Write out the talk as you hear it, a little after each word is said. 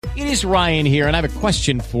It is Ryan here, and I have a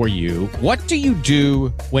question for you. What do you do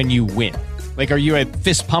when you win? Like, are you a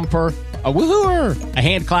fist pumper, a woohooer, a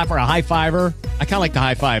hand clapper, a high fiver? I kind of like the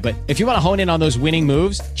high five, but if you want to hone in on those winning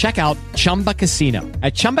moves, check out Chumba Casino.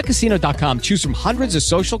 At ChumbaCasino.com, choose from hundreds of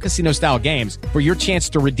social casino-style games for your chance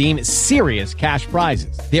to redeem serious cash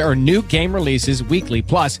prizes. There are new game releases weekly,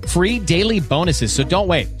 plus free daily bonuses. So don't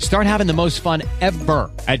wait. Start having the most fun ever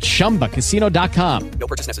at ChumbaCasino.com. No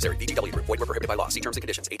purchase necessary. VGW Group. Void where prohibited by law. See terms and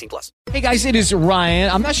conditions. 18+. Hey guys, it is Ryan.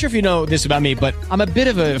 I'm not sure if you know this about me, but I'm a bit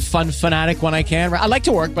of a fun fanatic when I can. I like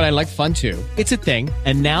to work, but I like fun too. It's a thing.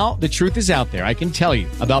 And now the truth is out there. I can tell you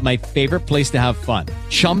about my favorite place to have fun.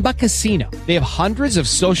 Chumba Casino. They have hundreds of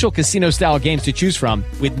social casino-style games to choose from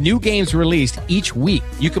with new games released each week.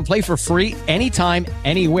 You can play for free anytime,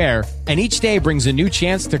 anywhere, and each day brings a new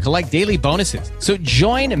chance to collect daily bonuses. So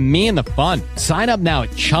join me in the fun. Sign up now at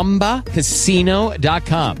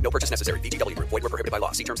ChumbaCasino.com. No purchase necessary. VGW Group. Void where prohibited by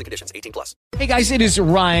law. See terms and conditions. 18+. Hey guys, it is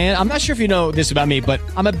Ryan. I'm not sure if you know this about me, but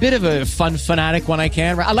I'm a bit of a fun fanatic when I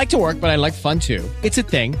can. I like to work, but I like fun too. It's a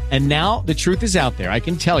thing. And now the truth is out there. I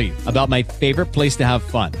can tell you about my favorite place to have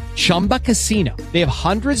fun. Chumba Casino. They have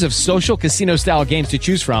hundreds of social casino-style games to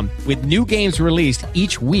choose from with new games released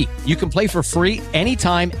each week. You can play for free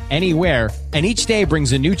anytime, anywhere, and each day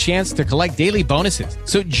brings a new chance to collect daily bonuses.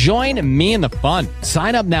 So join me in the fun.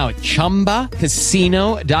 Sign up now at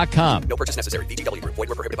ChumbaCasino.com. No purchase necessary. VGW Group. Void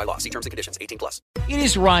where prohibited by law. See terms and conditions. 18+. It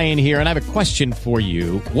is Ryan here, and I have a question for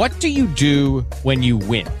you. What do you do when you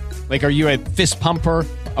win? Like, are you a fist pumper,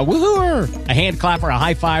 a woohooer, a hand clapper, a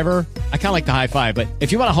high fiver? I kind of like the high five, but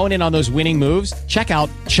if you want to hone in on those winning moves, check out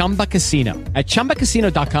Chumba Casino. At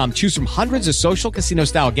ChumbaCasino.com, choose from hundreds of social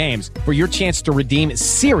casino-style games for your chance to redeem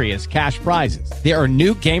serious cash prizes. There are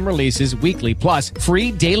new game releases weekly, plus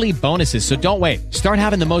free daily bonuses. So don't wait. Start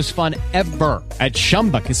having the most fun ever at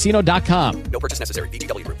ChumbaCasino.com. No purchase necessary.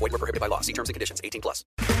 VGW Group. Void where prohibited by law. See terms and conditions. 18+.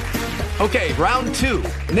 Okay, round two.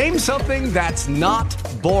 Name something that's not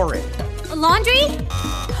boring. A laundry?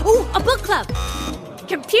 Ooh, a book club.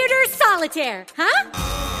 Computer solitaire, huh?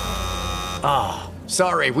 Ah,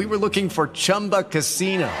 sorry, we were looking for Chumba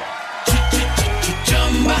Casino.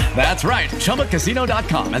 That's right,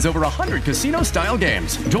 ChumbaCasino.com has over 100 casino-style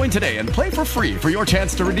games. Join today and play for free for your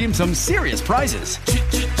chance to redeem some serious prizes.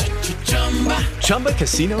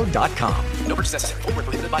 ChumbaCasino.com. No purchase necessary. Void where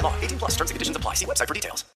prohibited by law. 18+. Terms and conditions apply. See website for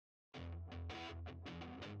details.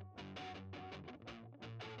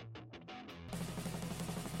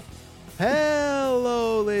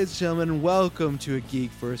 Hello, ladies and gentlemen. Welcome to a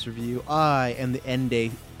Geek First Review. I am the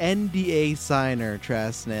NDA signer,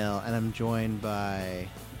 Trash Snail, and I'm joined by...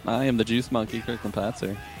 I am the Juice Monkey, Kirkland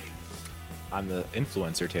Patzer. I'm the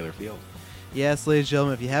influencer, Taylor Field. Yes, ladies and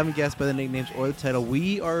gentlemen, if you haven't guessed by the nicknames or the title,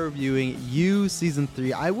 we are reviewing You Season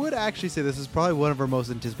 3. I would actually say this is probably one of our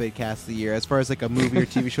most anticipated casts of the year as far as like a movie or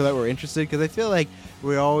TV show that we're interested, because I feel like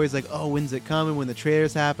we're always like, oh, when's it coming? When the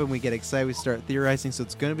trailers happen, we get excited, we start theorizing, so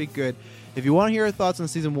it's going to be good. If you want to hear our thoughts on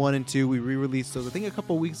Season 1 and 2, we re-released those, I think, a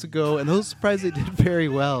couple weeks ago, and those surprisingly did very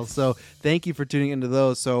well, so thank you for tuning into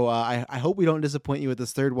those. So I hope we don't disappoint you with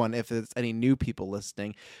this third one, if there's any new people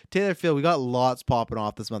listening. Taylor Field, we got lots popping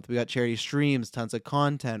off this month. We got charity streams, tons of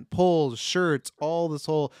content, polls, shirts, all this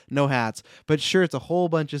whole, no hats, but shirts, a whole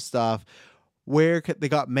bunch of stuff. They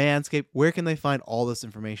got Manscaped. Where can they find all this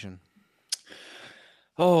information?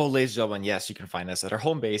 Oh, ladies and gentlemen, yes, you can find us at our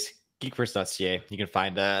home base, geekverse.ca. You can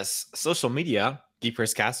find us social media,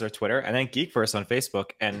 GeekverseCast, our Twitter, and then Geekverse on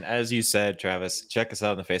Facebook. And as you said, Travis, check us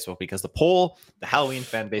out on the Facebook, because the poll, the Halloween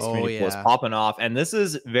fan base community poll, is popping off, and this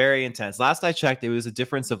is very intense. Last I checked, it was a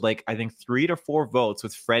difference of like, I think 3 to 4 votes,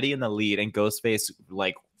 with Freddy in the lead and Ghostface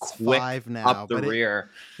like quick 5 now, up the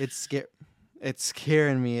rear. It's scary. It's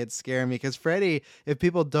scaring me. It's scaring me because Freddy, if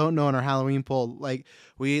people don't know, in our Halloween poll, like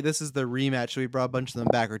this is the rematch. So we brought a bunch of them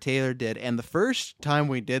back, or Taylor did. And the first time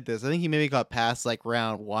we did this, I think he maybe got past like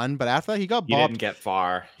round 1, but after that he got bopped. He didn't get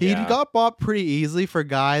far. He got bopped pretty easily for a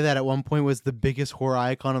guy that at one point was the biggest horror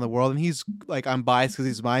icon in the world. And he's like, I'm biased because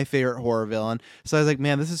he's my favorite horror villain. So I was like,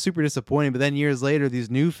 man, this is super disappointing. But then years later,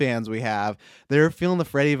 these new fans we have, they're feeling the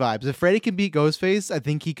Freddy vibes. If Freddy can beat Ghostface, I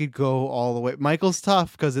think he could go all the way. Michael's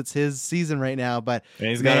tough because it's his season right now, but and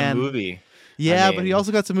he's got a movie. Yeah, but he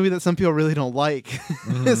also got some movie that some people really don't like,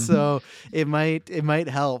 so it might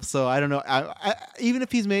help. So I don't know. I even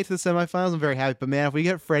if he's made it to the semifinals, I'm very happy. But man, if we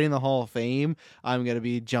get Freddy in the Hall of Fame, I'm gonna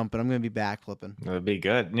be jumping. I'm gonna be backflipping. That would be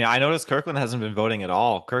good. Yeah, I noticed Kirkland hasn't been voting at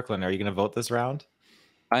all. Kirkland, are you gonna vote this round?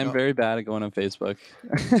 I'm very bad at going on Facebook,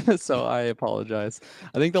 so I apologize.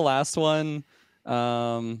 I think the last one,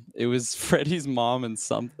 it was Freddy's mom and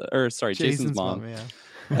Jason's mom. Yeah.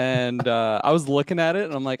 And I was looking at it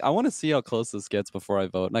and I'm like, I want to see how close this gets before I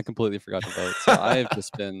vote. And I completely forgot to vote. So I've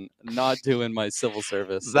just been not doing my civil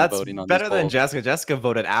service and That's voting on better these than polls. Jessica. Jessica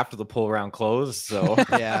voted after the poll round closed, so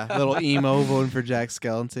Yeah, little emo voting for Jack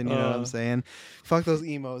Skellington. You know what I'm saying? Fuck those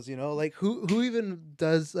emos. You know, like who even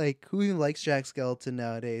likes Jack Skellington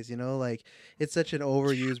nowadays? You know, like it's such an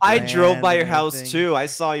overused. I brand drove by and your house everything. too. I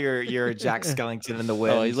saw your Jack Skellington in the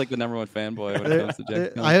wind. Oh, he's like the number one fanboy when it comes to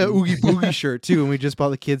Jack. I have Skellington. Oogie Boogie shirt too, and we just bought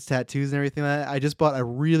the kids' tattoos and everything like that. I just bought a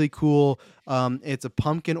really cool. It's a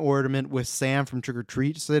pumpkin ornament with Sam from Trick or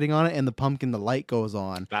Treat sitting on it, and the light goes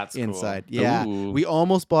on. That's cool. inside. Yeah, Ooh. we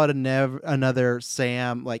almost bought another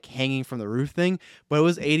Sam like hanging from the roof thing, but it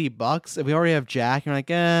was $80, and we already have Jack. And we're like,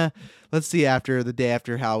 let's see after the day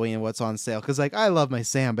after Halloween what's on sale, because like I love my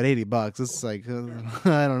Sam, but $80, it's like I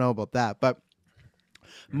don't know about that, but.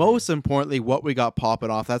 Most importantly, what we got popping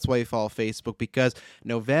off. That's why you follow Facebook, because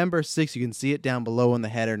November 6th, you can see it down below in the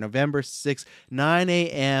header. November 6th, 9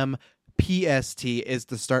 a.m. PST is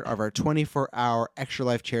the start of our 24-hour Extra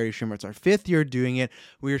Life charity stream. It's our 5th year doing it.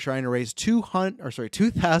 We are trying to raise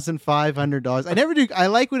 $2,500. I never do. I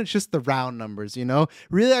like when it's just the round numbers. You know,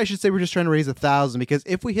 really, I should say we're just trying to raise 1,000, because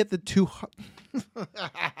if we hit the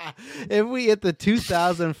if we hit the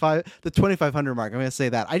 2,500 mark, I'm going to say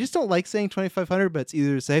that. I just don't like saying 2,500, but it's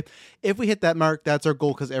easier to say. If we hit that mark, that's our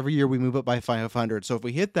goal, because every year we move up by 500. So if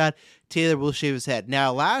we hit that, Taylor will shave his head.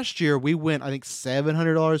 Now, last year we went, I think,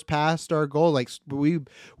 $700 past our goal. Like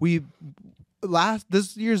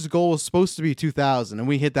this year's goal was supposed to be 2,000, and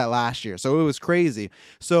we hit that last year. So it was crazy.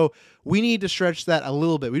 So we need to stretch that a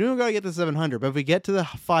little bit. We don't got to get to 700, but if we get to the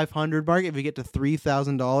 500 mark, if we get to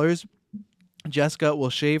 $3,000, Jessica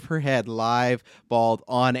will shave her head live, bald,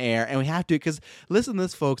 on air. And we have to, because listen to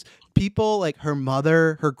this, folks. People like her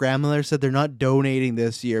mother, her grandmother said they're not donating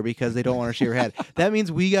this year because they don't want to shave her head. That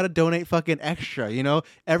means we got to donate fucking extra, you know?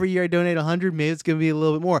 Every year I donate 100, maybe it's going to be a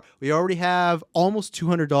little bit more. We already have almost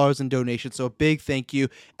 $200 in donations, so a big thank you.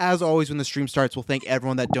 As always, when the stream starts, we'll thank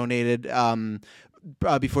everyone that donated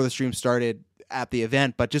before the stream started at the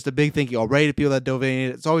event, but just a big thank you already to people that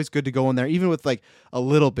donated. It's always good to go in there, even with like a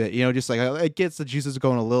little bit, you know, just like it gets the juices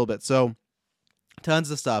going a little bit. So tons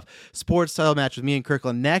of stuff. Sports title match with me and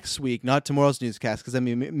Kirkland next week, not tomorrow's newscast, because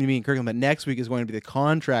me and Kirkland, but next week is going to be the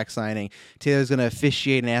contract signing. Taylor's going to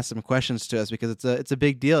officiate and ask some questions to us, because it's a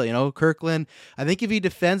big deal. You know, Kirkland, I think if he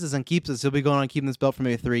defends this and keeps this, he'll be going on keeping this belt for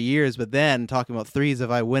maybe 3 years. But then, talking about threes, if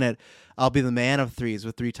I win it, I'll be the man of threes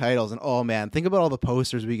with 3 titles. And oh man, think about all the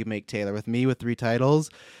posters we could make, Taylor, with me with 3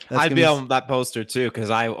 titles. I'd be on that poster too,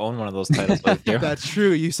 because I own one of those titles with you. That's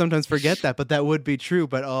true. You sometimes forget that, but that would be true.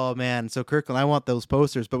 But oh man, so Kirkland, I want those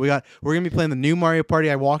posters. But we're gonna be playing the new Mario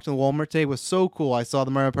Party. I walked in the Walmart today. It was so cool. I saw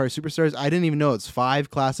the Mario Party Superstars. I didn't even know it's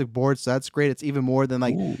 5 classic boards, so that's great. It's even more than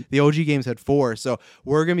like the OG games had 4. So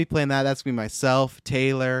we're gonna be playing that. That's gonna be myself,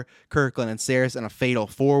 Taylor, Kirkland, and Saris in a fatal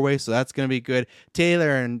 4-way. So that's gonna be good.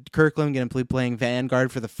 Taylor and Kirkland gonna be playing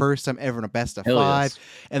Vanguard for the first time ever in a best of 5. Yes.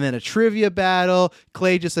 And then a trivia battle.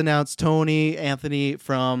 Clay just announced Tony Anthony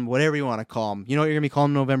from whatever you want to call him. You know what you're going to be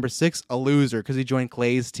calling him November 6th? A loser, because he joined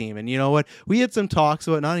Clay's team. And you know what? We had some talks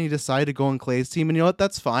about not, and he decided to go on Clay's team. And you know what?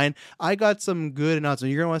 That's fine. I got some good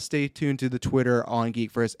announcements. You're going to want to stay tuned to the Twitter on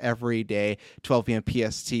Geek First every day, 12 p.m.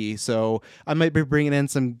 PST. So I might be bringing in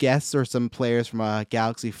some guests or some players from a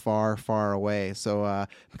galaxy far, far away. So I'm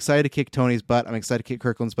excited to kick Tony's butt. I'm excited to kick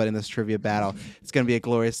Kirkland's butt in this trivia battle. It's going to be a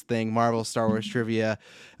glorious thing. Marvel, Star Wars trivia,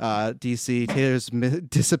 DC. Taylor's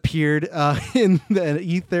disappeared in the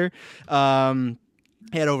ether.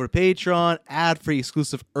 Head over to Patreon, ad-free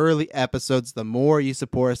exclusive early episodes. The more you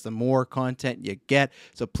support us, the more content you get.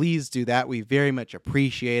 So please do that. We very much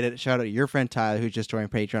appreciate it. Shout out to your friend Tyler, who just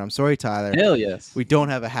joined Patreon. I'm sorry, Tyler. Hell yes. We don't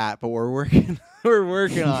have a hat, but we're working. We're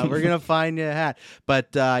working on it. We're gonna find you a hat. But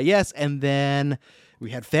yes, and then we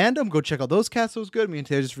had Fandom. Go check out those casts. It was good. Me and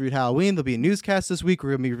Taylor just reviewed Halloween. There'll be a newscast this week.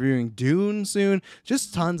 We're going to be reviewing Dune soon.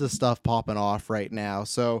 Just tons of stuff popping off right now.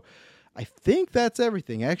 So I think that's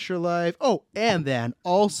everything. Extra Life. Oh, and then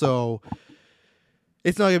also,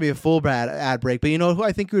 it's not going to be a full ad break, but you know who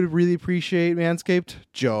I think would really appreciate Manscaped?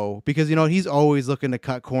 Joe. Because, you know, he's always looking to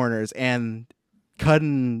cut corners, and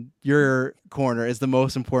cutting your corner is the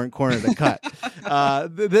most important corner to cut.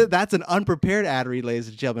 That's an unprepared ad read, ladies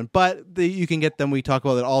and gentlemen, but you can get them. We talk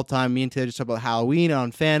about it all the time. Me and Taylor just talk about Halloween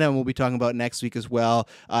on Fandom, and we'll be talking about next week as well.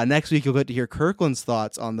 Next week you'll get to hear Kirkland's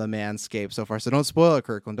thoughts on the Manscaped so far, so don't spoil it,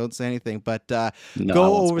 Kirkland. Don't say anything, but go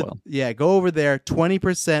over there.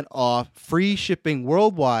 20% off, free shipping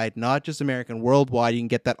worldwide, not just American, worldwide. You can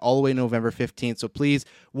get that all the way November 15th. So please,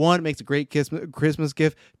 1, it makes a great Christmas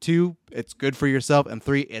gift. 2, it's good for yourself, and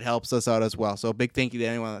 3, it helps us out as well. So big thank you to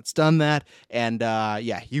anyone that's done that. And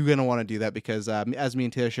yeah, you're going to want to do that because as me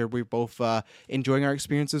and Taylor shared, we're both enjoying our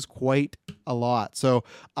experiences quite a lot. So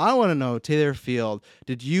I want to know, Taylor Field,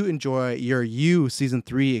 did you enjoy your You Season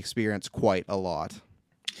 3 experience quite a lot?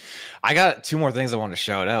 I got 2 more things I want to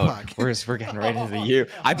shout out. Fuck. We're getting right into the You.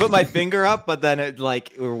 I put my finger up, but then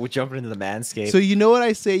we're jumping into the Manscaped. So you know what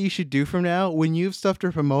I say you should do from now? When you have stuff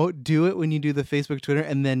to promote, do it when you do the Facebook, Twitter,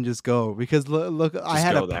 and then just go. Because look, I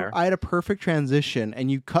had a perfect transition, and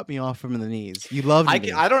you cut me off from the knees. You loved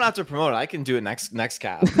me. I don't have to promote it. I can do it next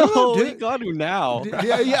cast. Oh, we got to now.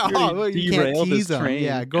 Yeah. Oh, you can't tease them.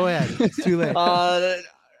 Yeah, go ahead. It's too late.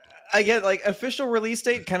 I get like official release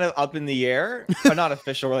date kind of up in the air. Not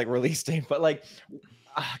official like release date, but like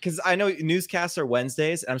because I know newscasts are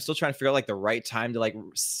Wednesdays, and I'm still trying to figure out like the right time to like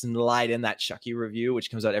slide in that Chucky review, which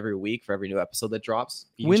comes out every week for every new episode that drops.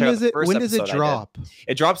 When does it drop?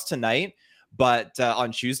 It drops tonight, but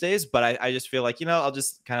on Tuesdays. But I just feel like I'll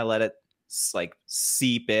just kind of let it like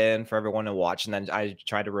seep in for everyone to watch, and then I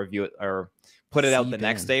try to review it or put it out the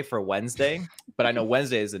next day for Wednesday. But I know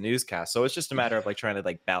Wednesday is the newscast, so it's just a matter of like trying to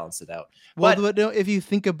like balance it out. Well, but no, if you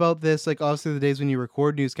think about this, like obviously the days when you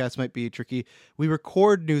record newscasts might be tricky. We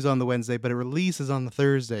record news on the Wednesday, but it releases on the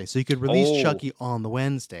Thursday, so you could release Chucky on the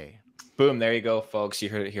Wednesday. Boom, there you go, folks. You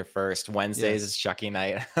heard it here first. Wednesdays is Chucky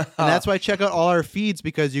night. And that's why I check out all our feeds,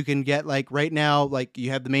 because you can get like right now, like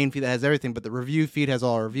you have the main feed that has everything, but the review feed has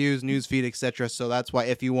all our reviews, news feed, etc. So that's why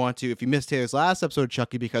if you missed Taylor's last episode of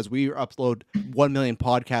Chucky, because we upload 1 million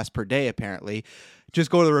podcasts per day apparently,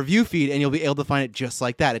 just go to the review feed and you'll be able to find it just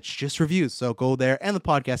like that. It's just reviews. So go there, and the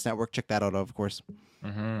podcast network. Check that out, of course.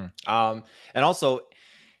 Mm-hmm. And also,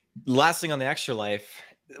 last thing on the Extra Life.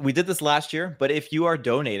 We did this last year, but if you are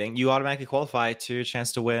donating, you automatically qualify to a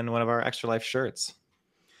chance to win one of our Extra Life shirts.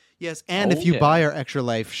 Yes, and if you buy our Extra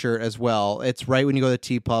Life shirt as well, it's right when you go to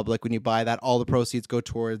TeePublic. When you buy that, all the proceeds go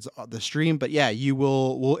towards the stream. But yeah,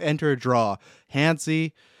 we'll enter a draw.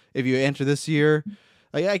 Hansi, if you enter this year,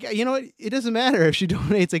 you know what? It doesn't matter if she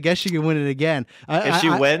donates. I guess she can win it again. If she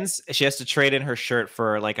wins, she has to trade in her shirt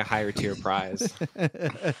for like a higher tier prize.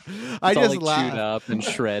 I just chewed up and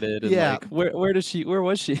shredded. And like, where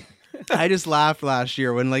was she? I just laughed last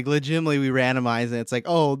year when like legitimately we randomized and it's like,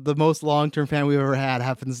 oh, the most long-term fan we've ever had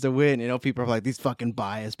happens to win. People are like, these fucking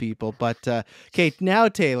biased people. But Kate, now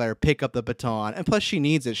Taylor, pick up the baton. And plus she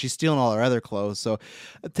needs it. She's stealing all her other clothes. So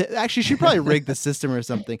actually she probably rigged the system or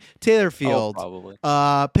something. Taylor Field, probably.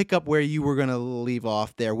 Pick up where you were going to leave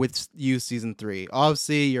off there with You Season 3.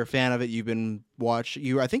 Obviously you're a fan of it. You've been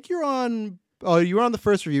watching. I think you're on. Oh, you were on the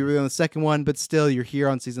first review. You were on the second one, but still you're here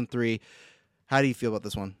on Season 3. How do you feel about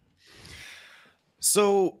this one?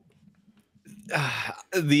 So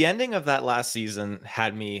the ending of that last season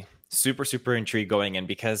had me super, super intrigued going in,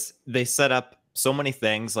 because they set up so many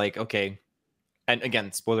things like, okay, and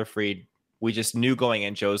again, spoiler free, we just knew going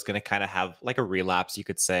in Joe's going to kind of have like a relapse, you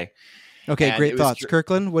could say. Okay, and great thoughts.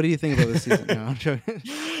 Kirkland, what do you think about this season? No, I'm joking.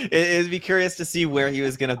 It'd be curious to see where he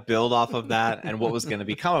was going to build off of that and what was going to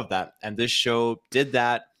become of that. And this show did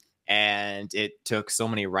that. And it took so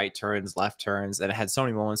many right turns, left turns, and it had so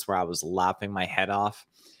many moments where I was laughing my head off.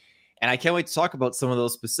 And I can't wait to talk about some of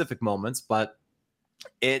those specific moments, but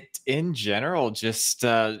it in general just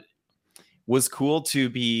was cool to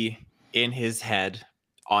be in his head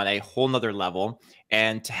on a whole nother level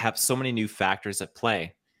and to have so many new factors at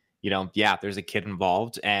play. There's a kid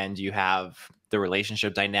involved, and you have the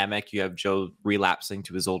relationship dynamic. You have Joe relapsing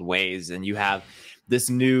to his old ways, and you have this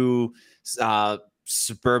new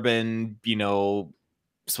suburban,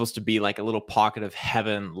 supposed to be like a little pocket of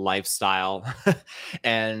heaven lifestyle.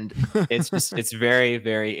 And it's very,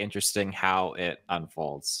 very interesting how it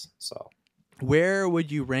unfolds. So where would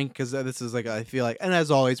you rank, because this is like, I feel like, and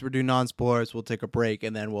as always, we're doing non-spoilers, we'll take a break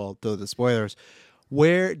and then we'll do the spoilers.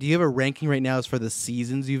 Where do you have a ranking right now as for the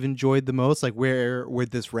seasons you've enjoyed the most? Like, where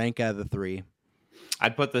would this rank out of the 3?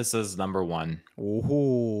 I'd put this as number 1.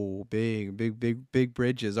 Oh, big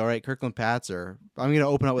bridges. All right, Kirkland Patzer. I'm going to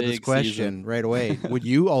open up with this question right away. Would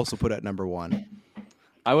you also put it at number 1?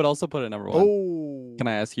 I would also put it number 1. Oh. Can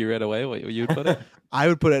I ask you right away what you would put it? I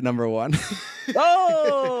would put it at number 1.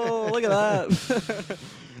 Oh, look at that.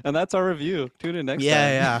 And that's our review. Tune in next time.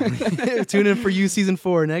 Yeah. Tune in for You Season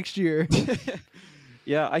 4 next year.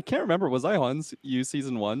 Yeah, I can't remember. Was I on You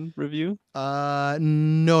Season 1 review? No,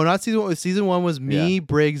 not Season 1. Season 1 was me,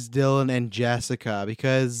 Briggs, Dylan, and Jessica,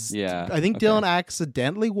 because I think Dylan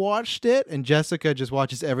accidentally watched it, and Jessica just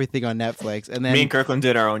watches everything on Netflix. And then me and Kirkland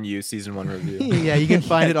did our own You Season 1 review. Yeah, you can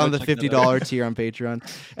find it on the $50 tier on Patreon.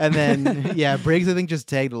 And then, Briggs, I think, just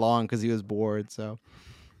tagged along because he was bored, so...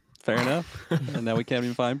 Fair enough. And now we can't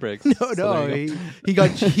even find Briggs. No, So no, there you he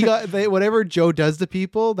got whatever Joe does to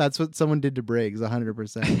people. That's what someone did to Briggs,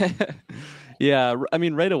 100%. go. Yeah, I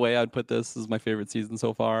mean, right away, I'd put this as my favorite season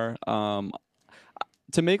so far.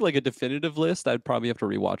 To make like a definitive list, I'd probably have to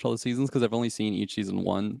rewatch all the seasons because I've only seen each season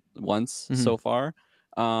once so far.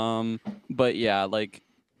 But yeah,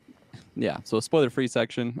 so a spoiler-free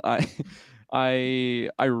section. I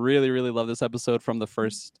really, really love this episode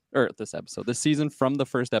this season from the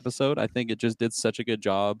first episode. I think it just did such a good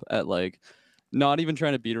job at like not even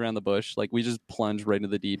trying to beat around the bush. Like we just plunged right into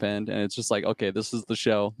the deep end, and it's just like, okay, this is the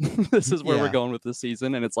show. This is where we're going with this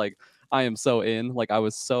season, and it's like I am so in. Like I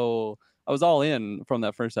was all in from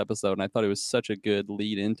that first episode, and I thought it was such a good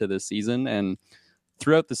lead into this season. And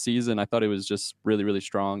throughout the season, I thought it was just really, really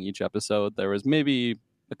strong each episode. There was maybe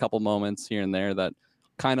a couple moments here and there that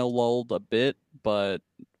kind of lulled a bit, but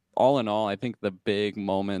all in all, I think the big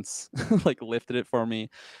moments like lifted it for me.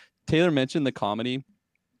 Taylor mentioned the comedy.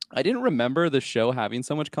 I didn't remember the show having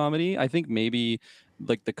so much comedy. I think maybe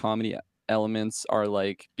like the comedy elements are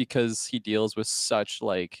like because he deals with such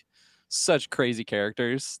crazy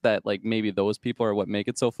characters that like maybe those people are what make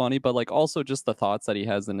it so funny, but like also just the thoughts that he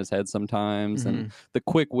has in his head sometimes and the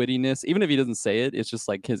quick wittiness, even if he doesn't say it, it's just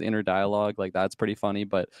like his inner dialogue, like that's pretty funny.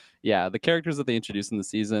 But yeah, the characters that they introduced in the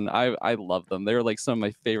season, I love them. They're like some of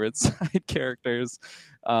my favorite side characters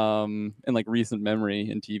in like recent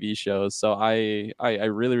memory in TV shows. So I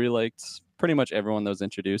really, really liked pretty much everyone that was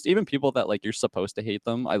introduced, even people that like you're supposed to hate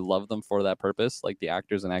them. I love them for that purpose. Like the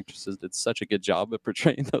actors and actresses did such a good job of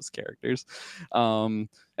portraying those characters. And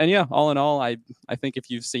yeah, all in all, I think if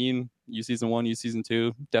you've seen season 1, season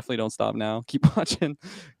 2, definitely don't stop now. Keep watching.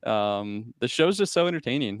 The show's just so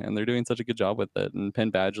entertaining, and they're doing such a good job with it. And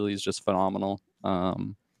Penn Badgley is just phenomenal.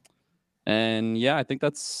 And yeah, I think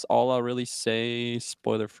that's all I'll really say.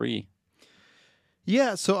 Spoiler free.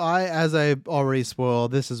 Yeah, so as I already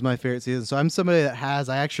spoiled, this is my favorite season. So I'm somebody that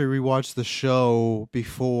I actually rewatched the show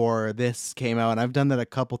before this came out, and I've done that a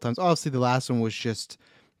couple times. Obviously, the last one was just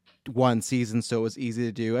one season, so it was easy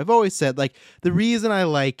to do. I've always said, like, the reason I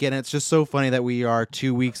like it, and it's just so funny that we are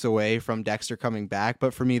 2 weeks away from Dexter coming back,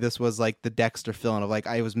 but for me, this was like the Dexter feeling of like,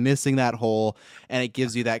 I was missing that hole, and it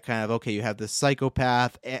gives you that kind of, okay, you have this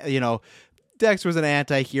psychopath, Dexter was an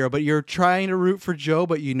anti-hero, but you're trying to root for Joe,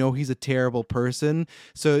 but you know he's a terrible person.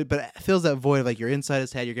 So, but it fills that void of like you're inside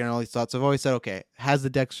his head, you're getting all these thoughts. I've always said, okay, has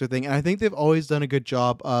the Dexter thing, and I think they've always done a good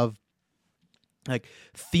job of like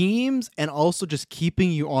themes and also just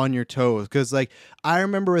keeping you on your toes, because like I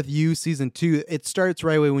remember with You season 2, it starts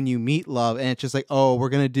right away when you meet Love, and it's just like, oh, we're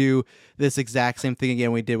gonna do this exact same thing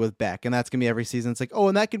again we did with Beck, and that's gonna be every season. It's like, oh,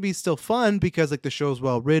 and that could be still fun because like the show's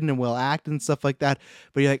well written and well acted and stuff like that,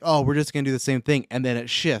 but you're like, oh, we're just gonna do the same thing, and then it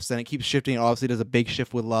shifts and it keeps shifting. Obviously there's a big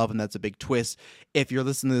shift with Love, and that's a big twist. If you're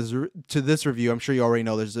listening to this review, I'm sure you already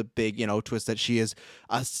know there's a big twist that she is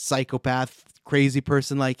a psychopath crazy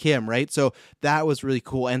person like him, right? So that was really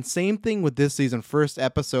cool. And same thing with this season, first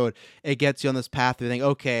episode, it gets you on this path. You think,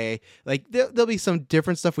 okay, like there'll be some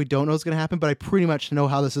different stuff we don't know is going to happen, but I pretty much know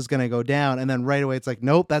how this is going to go down. And then right away, it's like,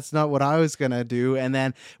 nope, that's not what I was going to do. And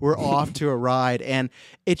then we're off to a ride. And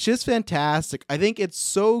it's just fantastic. I think it's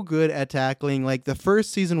so good at tackling, like the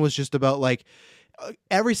first season was just about like,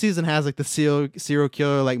 every season has like the serial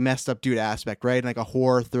killer, like messed up dude aspect, right? And like a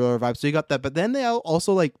horror thriller vibe. So you got that, but then they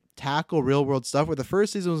also like tackle real world stuff, where the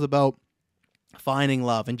first season was about finding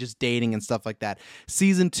love and just dating and stuff like that.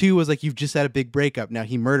 Season 2 was like, you've just had a big breakup. Now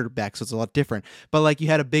he murdered Beck, so it's a lot different, but like you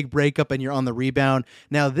had a big breakup and you're on the rebound.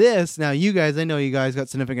 Now you guys, I know you guys got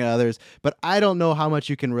significant others, but I don't know how much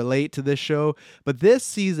you can relate to this show, but this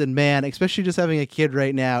season, man, especially just having a kid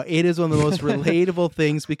right now, it is one of the most relatable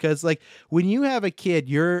things, because like when you have a kid,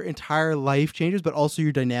 your entire life changes, but also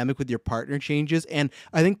your dynamic with your partner changes. And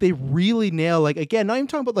I think they really nail, like, again, not even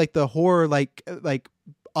talking about like the horror, like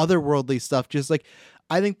otherworldly stuff, just like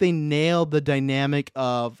I think they nailed the dynamic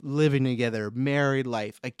of living together, married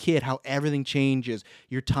life, a kid, how everything changes,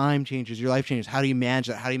 your time changes, your life changes. How do you manage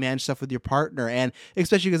that? How do you manage stuff with your partner? And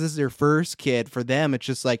especially because this is their first kid, for them, it's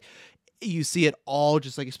just like you see it all,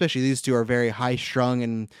 just like, especially these two are very high strung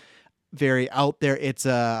and very out there. It's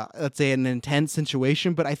let's say an intense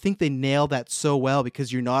situation, but I think they nail that so well,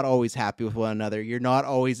 because you're not always happy with one another. You're not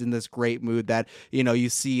always in this great mood that, you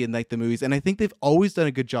see in like the movies. And I think they've always done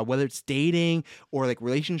a good job, whether it's dating or like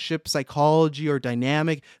relationship psychology or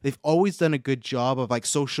dynamic. They've always done a good job of like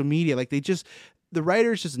social media. Like the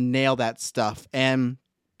writers just nail that stuff. And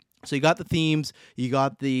So you got the themes, you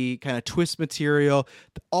got the kind of twist material.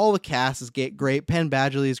 All the cast is great. Penn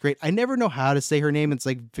Badgley is great. I never know how to say her name. It's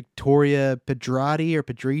like Victoria Pedretti or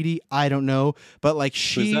Pedretti. I don't know, but like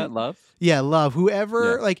Is that Love? Yeah, Love.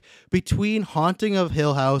 Whoever, like between Haunting of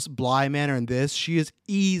Hill House, Bly Manor, and this, she is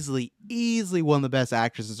easily one of the best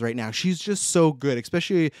actresses right now. She's just so good,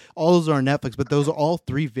 especially all those are on Netflix, but those are all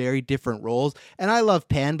three very different roles. And I love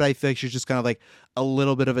Penn, but I feel like she's just kind of like a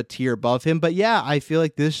little bit of a tier above him. But yeah, I feel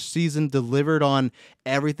like this season delivered on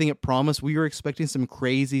everything it promised. We were expecting some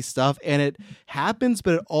crazy stuff, and it happens,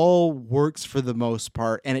 but it all works for the most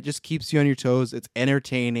part, and it just keeps you on your toes. It's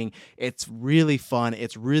entertaining. It's really fun.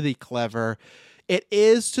 It's really clever. It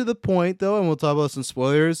is to the point, though, and we'll talk about some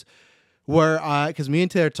spoilers, where because me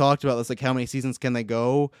and Taylor talked about this, like how many seasons can they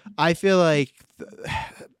go? I feel like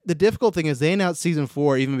the difficult thing is they announced season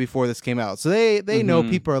 4 even before this came out, so they know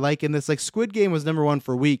people are liking this. Like Squid Game was #1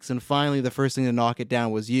 for weeks, and finally the first thing to knock it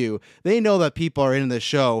down was You. They know that people are into the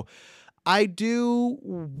show. I do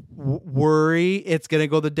worry it's gonna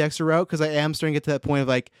go the Dexter route, because I am starting to get to that point of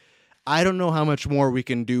like, I don't know how much more we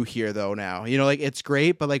can do here though now. You know, like it's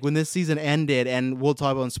great, but like when this season ended, and we'll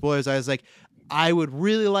talk about in spoilers, I was like, I would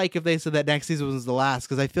really like if they said that next season was the last,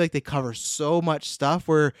 because I feel like they cover so much stuff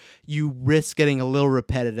where you risk getting a little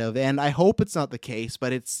repetitive, and I hope it's not the case,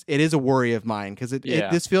 but it is a worry of mine, because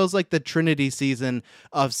this feels like the Trinity season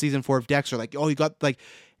of season 4 of Dexter. Like, oh, you got like,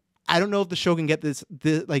 I don't know if the show can get this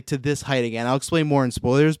like to this height again. I'll explain more in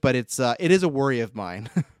spoilers, but it is a worry of mine.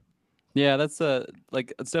 Yeah, that's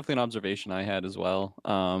it's definitely an observation I had as well.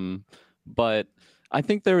 But I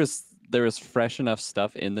think there was fresh enough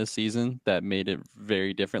stuff in this season that made it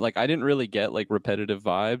very different. Like I didn't really get like repetitive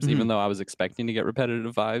vibes, even though I was expecting to get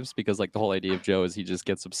repetitive vibes, because like the whole idea of Joe is he just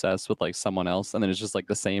gets obsessed with like someone else, and then it's just like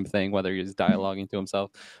the same thing whether he's dialoguing to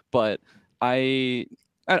himself. But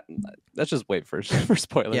let's just wait for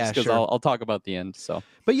spoilers, because sure. I'll talk about the end. So,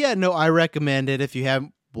 but yeah, no, I recommend it if you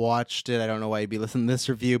haven't watched it. I don't know why you'd be listening to this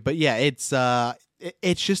review, but yeah, it's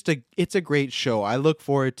just a great show. I look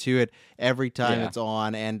forward to it every time it's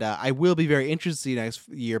on, and I will be very interested next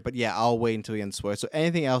year. But yeah, I'll wait until we get spoilers. So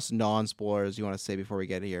anything else non-spoilers you want to say before we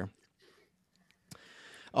get here?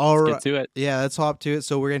 Let's get to it. Yeah, let's hop to it.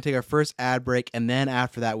 So we're gonna take our first ad break, and then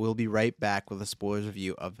after that, we'll be right back with a spoilers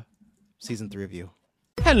review of season 3 of You.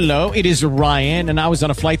 Hello, it is Ryan, and I was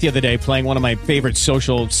on a flight the other day playing one of my favorite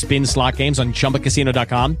social spin slot games on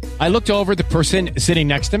ChumbaCasino.com. I looked over at the person sitting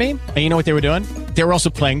next to me, and you know what they were doing? They were also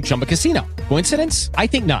playing Chumba Casino. Coincidence? I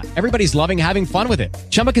think not. Everybody's loving having fun with it.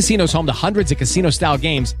 Chumba Casino is home to hundreds of casino-style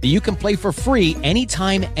games that you can play for free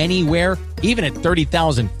anytime, anywhere, even at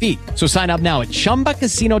 30,000 feet. So sign up now at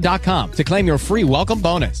ChumbaCasino.com to claim your free welcome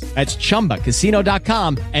bonus. That's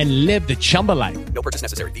ChumbaCasino.com and live the Chumba life. No purchase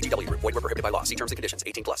necessary. VGW Group. Void where prohibited by law. See terms and conditions.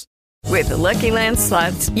 18+. With the Lucky Land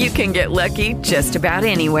Slots, you can get lucky just about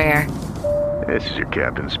anywhere. This is your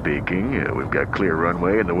captain speaking. We've got clear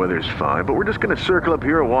runway and the weather's fine, but we're just going to circle up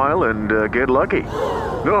here a while and get lucky.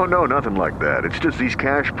 No, nothing like that. It's just these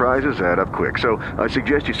cash prizes add up quick. So I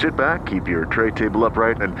suggest you sit back, keep your tray table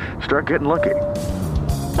upright, and start getting lucky.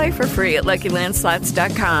 Play for free at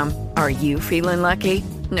LuckyLandSlots.com. Are you feeling lucky?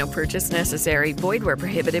 No purchase necessary. Void where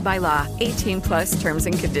prohibited by law. 18+ terms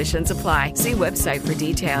and conditions apply. See website for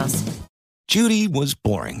details. Judy was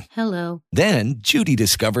boring. Hello. Then Judy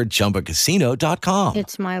discovered ChumbaCasino.com.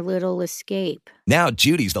 It's my little escape. Now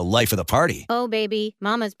Judy's the life of the party. Oh, baby,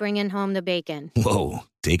 mama's bringing home the bacon. Whoa,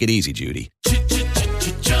 take it easy, Judy.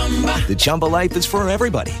 The Chumba life is for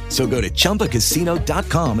everybody. So go to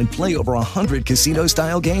ChumbaCasino.com and play over 100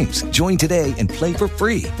 casino-style games. Join today and play for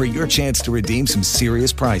free for your chance to redeem some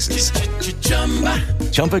serious prizes.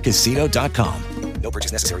 ChumbaCasino.com. No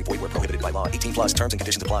purchase necessary. Void where prohibited by law. 18+ terms and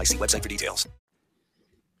conditions apply. See website for details.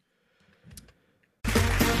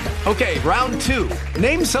 Okay, round 2.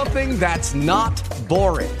 Name something that's not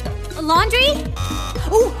boring. A laundry?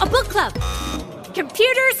 Ooh, a book club.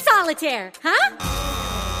 Computer solitaire, huh?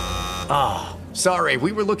 Sorry,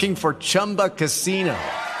 we were looking for Chumba Casino.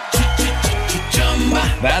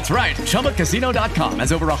 That's right. ChumbaCasino.com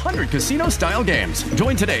has over 100 casino-style games.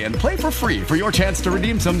 Join today and play for free for your chance to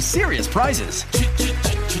redeem some serious prizes.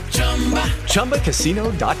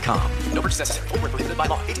 ChumbaCasino.com. No purchase necessary. Void where prohibited by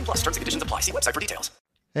law. 18+ terms and conditions apply. See website for details.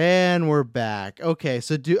 And we're back. Okay,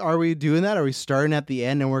 so are we doing that? Are we starting at the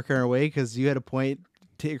end and working our way? Because you had a point,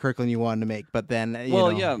 Kirkland, you wanted to make, but then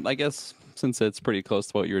yeah, I guess since it's pretty close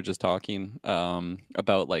to what you were just talking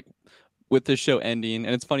about, like with this show ending,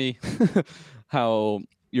 and it's funny how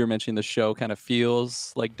you're mentioning the show kind of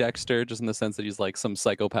feels like Dexter, just in the sense that he's like some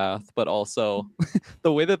psychopath, but also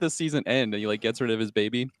the way that the season ends and he like gets rid of his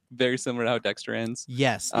baby, very similar to how Dexter ends.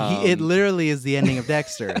 Yes, it literally is the ending of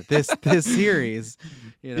Dexter. This series,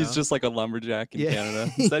 you know? He's just like a lumberjack in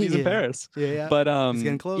Canada. Instead, he's in Paris. Yeah. But he's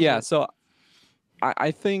getting closer. yeah. So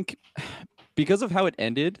I think because of how it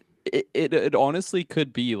ended, it honestly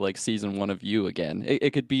could be like season 1 of You again.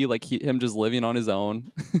 It could be like him just living on his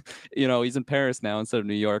own. You know, he's in Paris now instead of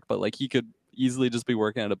New York, but like he could easily just be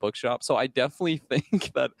working at a bookshop. So I definitely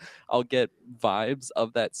think that I'll get vibes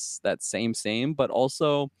of that same, but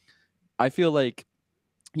also I feel like,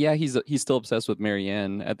 yeah, he's still obsessed with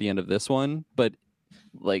Marianne at the end of this one, but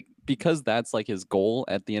like because that's like his goal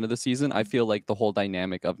at the end of the season, I feel like the whole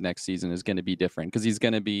dynamic of next season is going to be different because he's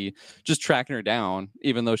going to be just tracking her down,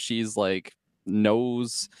 even though she's like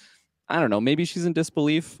knows, I don't know, maybe she's in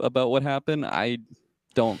disbelief about what happened. I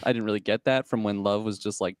didn't really get that from when Love was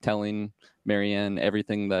just like telling Marianne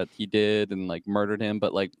everything that he did and like murdered him,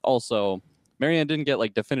 but like also Marianne didn't get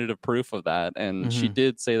like definitive proof of that, and she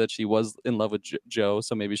did say that she was in love with Joe,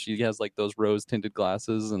 so maybe she has like those rose tinted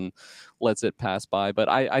glasses and lets it pass by. But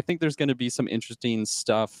I think there's going to be some interesting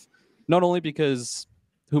stuff, not only because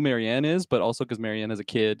who Marianne is, but also because Marianne has a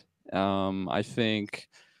kid. I think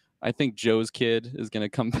Joe's kid is going to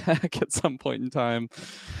come back at some point in time.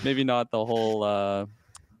 Maybe not the whole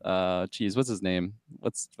what's his name?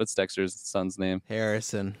 What's Dexter's son's name?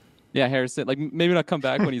 Harrison. Yeah, Harrison. Like maybe not come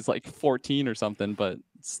back when he's like 14 or something, but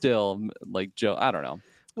still, like Joe. I don't know.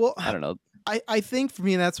 Well, I don't know. I think for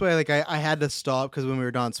me, that's why like I had to stop because when we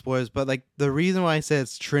were done spoilers. But like the reason why I said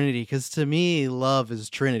it's Trinity, because to me, Love is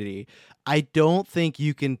Trinity. I don't think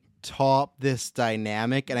you can top this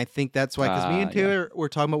dynamic, and I think that's why, because me and Taylor were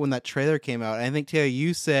talking about when that trailer came out, and I think Taylor,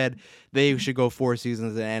 you said they should go 4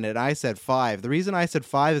 seasons and end it, and I said 5. The reason I said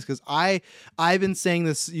 5 is because I've been saying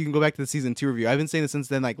this, you can go back to the season 2 review, I've been saying this since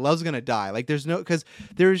then, like Love's gonna die, like because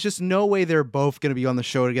there's just no way they're both gonna be on the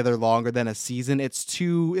show together longer than a season. It's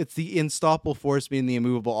the unstoppable force being the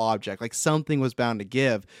immovable object, like something was bound to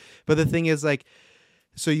give. But the thing is, like,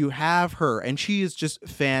 so you have her, and she is just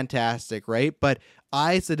fantastic, right? But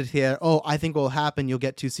I said to Taylor, I think what will happen, you'll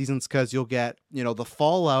get 2 seasons because you'll get, the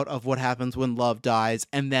fallout of what happens when Love dies,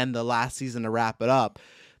 and then the last season to wrap it up.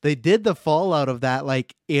 They did the fallout of that,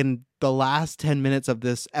 like, in the last 10 minutes of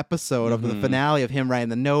this episode of the finale of him writing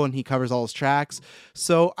the note, and he covers all his tracks.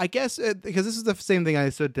 So I guess, because this is the same thing I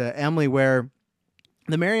said to Emily, where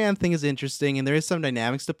the Marianne thing is interesting and there is some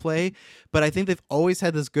dynamics to play, but I think they've always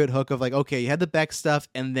had this good hook of like, okay, you had the Beck stuff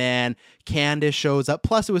and then Candace shows up.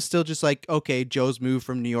 Plus it was still just like, okay, Joe's moved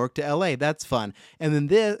from New York to LA. That's fun. And then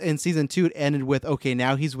this in season 2, it ended with, okay,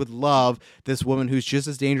 now he's with Love, this woman who's just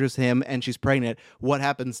as dangerous as him and she's pregnant. What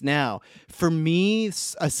happens now? For me,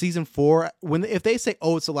 a season 4, if they say,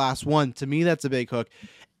 it's the last one, to me, that's a big hook.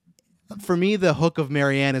 For me, the hook of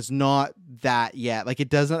Marianne is not that yet. Like, it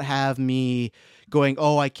doesn't have me going,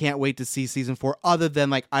 I can't wait to see season 4, other than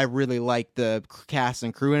like I really like the cast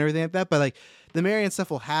and crew and everything like that. But like the Marianne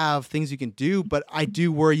stuff will have things you can do, but I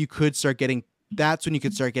do worry you could start getting, that's when you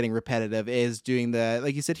could start getting repetitive, is doing the,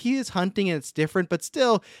 like you said, he is hunting and it's different, but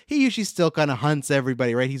still, he usually still kind of hunts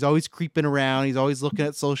everybody, right? He's always creeping around. He's always looking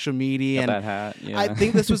at social media. Got that hat, yeah. I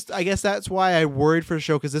think this was, I guess that's why I worried for the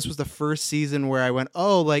show, because this was the first season where I went,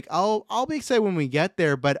 like I'll be excited when we get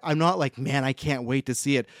there, but I'm not like, man, I can't wait to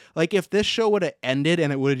see it. Like if this show would have ended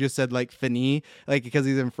and it would have just said like Fini, like because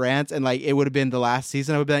he's in France, and like it would have been the last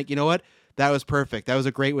season, I would be like, you know what? That was perfect. That was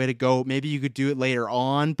a great way to go. Maybe you could do it later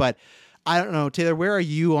on, but I don't know, Taylor, where are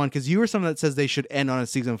you on? Because you were someone that says they should end on a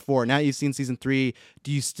season 4. Now you've seen season 3.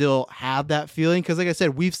 Do you still have that feeling? Because like I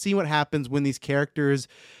said, we've seen what happens when these characters,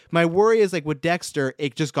 my worry is like with Dexter,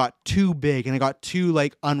 it just got too big and it got too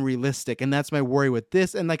like unrealistic. And that's my worry with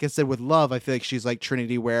this. And like I said, with Love, I feel like she's like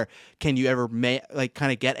Trinity, where can you ever like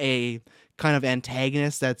kind of get a kind of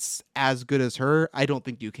antagonist that's as good as her? I don't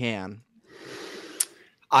think you can.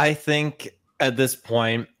 I think at this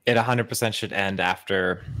point, it 100% should end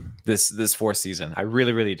after this 4th season. I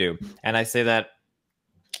really, really do. And I say that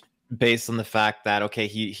based on the fact that, okay,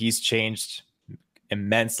 he's changed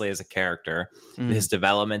immensely as a character. His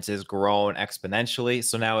development has grown exponentially.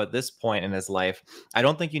 So now at this point in his life, I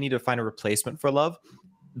don't think you need to find a replacement for Love.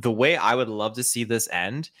 The way I would love to see this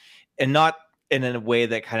end, and not in a way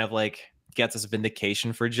that kind of like gets us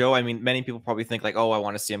vindication for Joe. I mean, many people probably think like, I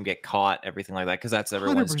want to see him get caught, everything like that, because that's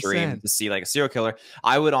everyone's 100%. Dream to see like a serial killer.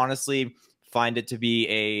 I would honestly find it to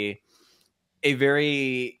be a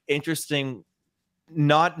very interesting,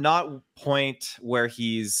 not point where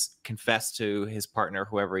he's confessed to his partner,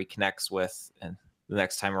 whoever he connects with, and the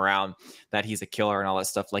next time around that he's a killer and all that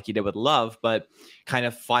stuff like he did with Love, but kind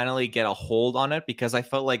of finally get a hold on it, because I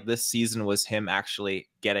felt like this season was him actually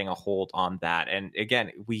getting a hold on that. And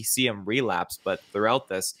again, we see him relapse, but throughout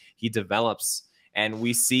this, he develops, and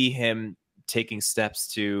we see him taking steps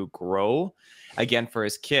to grow again for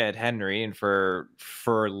his kid Henry and for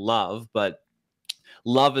Love. But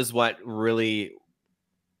Love is what really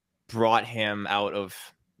brought him out of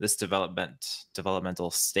this developmental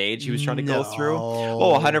stage he was trying to go through.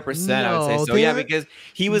 100%. I would say so. Yeah, because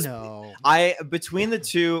he was between the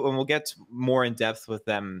two, and we'll get more in depth with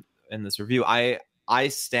them in this review. I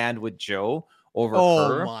stand with Joe over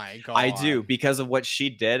her. Oh my God. I do, because of what she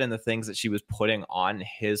did and the things that she was putting on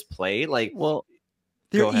his plate. Like, well,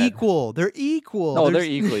 they're equal. They're equal. No, they're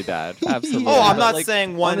equally bad. Absolutely. I'm not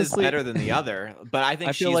saying one is better than the other, but I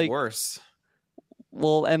think she's worse.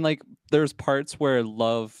 Well, and like there's parts where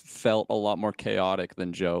Love felt a lot more chaotic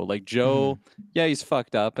than Joe. Like Joe, yeah, he's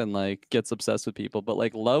fucked up and like gets obsessed with people, but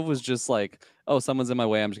like Love was just like, oh, someone's in my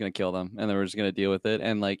way, I'm just gonna kill them, and then we're just gonna deal with it.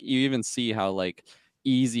 And like you even see how like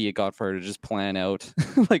easy it got for her to just plan out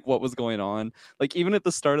like what was going on. Like even at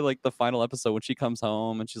the start of like the final episode when she comes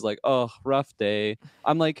home and she's like, oh, rough day.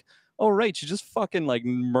 I'm like, oh right, she just fucking like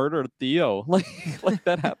murdered Theo. Like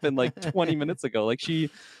that happened like 20 minutes ago. Like she's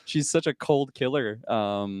such a cold killer.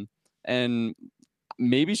 And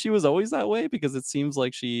maybe she was always that way, because it seems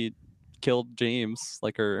like she killed James,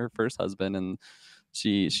 like her first husband, and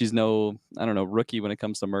she's no, I don't know, rookie when it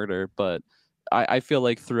comes to murder. But I feel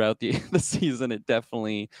like throughout the season it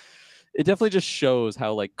definitely just shows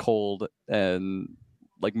how like cold and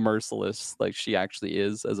like merciless like she actually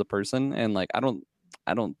is as a person. And like I don't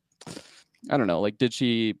know, like did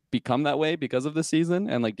she become that way because of the season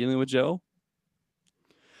and like dealing with Joe?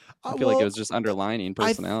 I feel like it was just underlining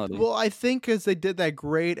personality. I think because they did that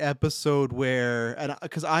great episode where, and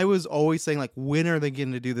because I was always saying like, when are they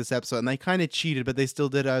going to do this episode? And they kind of cheated, but they still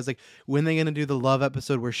did. I was like, when are they going to do the Love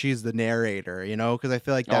episode where she's the narrator? You know, because I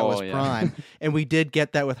feel like that was prime, and we did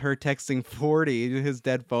get that with her texting 40, his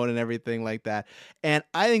dead phone, and everything like that. And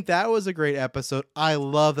I think that was a great episode. I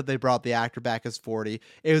love that they brought the actor back as 40.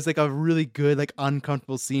 It was like a really good, like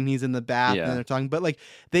uncomfortable scene. He's in the bath and they're talking, but like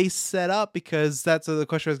they set up, because that's the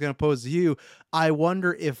question I was going to pose to you. I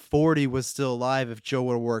wonder if 40 was still alive if Joe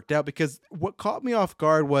would have worked out, because what caught me off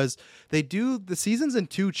guard was they do the seasons in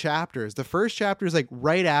 2 chapters. The first chapter is like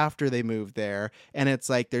right after they moved there, and it's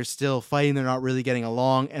like they're still fighting, they're not really getting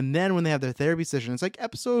along. And then when they have their therapy session, it's like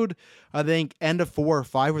episode, I think, end of 4 or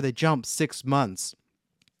 5, where they jump 6 months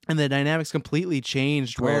and the dynamics completely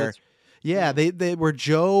changed. They where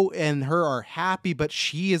Joe and her are happy, but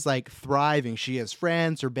she is like thriving. She has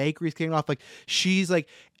friends, her bakery's kicking off. Like she's like,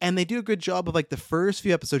 and they do a good job of like the first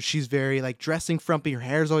few episodes, she's very like dressing frumpy. Her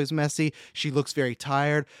hair's always messy. She looks very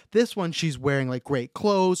tired. This one, she's wearing like great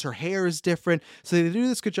clothes. Her hair is different. So they do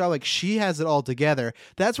this good job. Like she has it all together.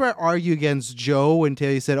 That's where I argue against Joe until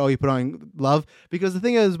he said, oh, you put on Love. Because the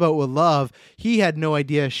thing is about with Love, he had no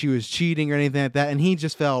idea she was cheating or anything like that. And he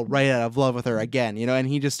just fell right out of love with her again, you know, and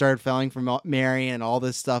he just started falling from Mary and all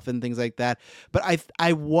this stuff and things like that. But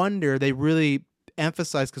I wonder, they really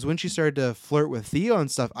emphasized, because when she started to flirt with Theo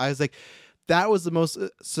and stuff, I was like, that was the most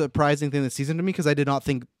surprising thing this season to me, because I did not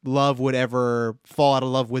think Love would ever fall out of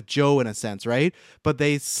love with Joe in a sense, right? But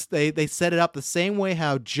they set it up the same way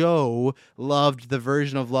how Joe loved the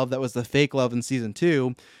version of Love that was the fake love in season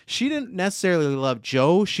 2. She didn't necessarily love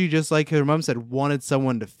Joe. She just, like her mom said, wanted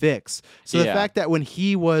someone to fix. So the fact that when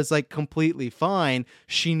he was like completely fine,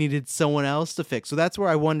 she needed someone else to fix. So that's where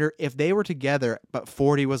I wonder if they were together but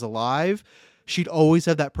 40 was alive, she'd always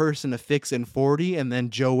have that person to fix in 40, and then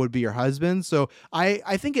Joe would be her husband. So I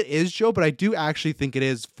think it is Joe, but I do actually think it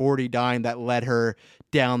is 40 dying that led her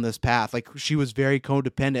down this path. Like she was very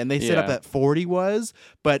codependent, and they set up that 40 was,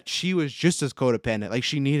 but she was just as codependent. Like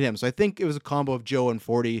she needed him. So I think it was a combo of Joe and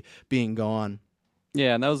 40 being gone.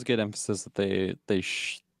 Yeah, and that was a good emphasis that they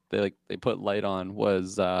put light on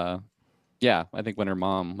was I think when her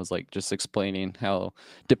mom was like just explaining how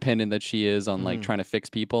dependent that she is on like trying to fix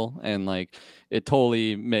people, and like it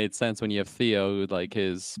totally made sense when you have Theo, who like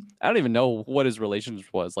I don't even know what his relationship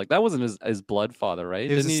was. Like that wasn't his blood father, right?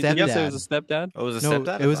 It was a stepdad. Didn't he say it was a stepdad? Oh, it was a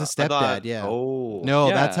stepdad? It was a stepdad, yeah. Oh. No,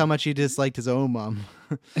 that's how much he disliked his own mom.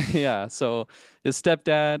 Yeah, so his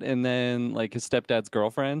stepdad, and then like his stepdad's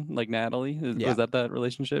girlfriend, like Natalie. Was that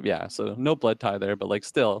relationship? Yeah, so no blood tie there, but like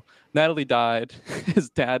still, Natalie died. His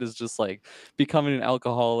dad is just like becoming an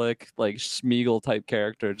alcoholic, like Schmeagol type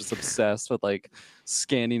character, just obsessed with like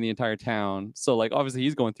scanning the entire town. So like obviously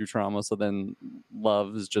he's going through trauma, so then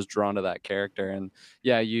Love is just drawn to that character. And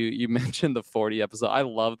yeah, you mentioned the 40 episode. I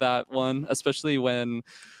love that one, especially when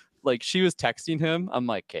like she was texting him. I'm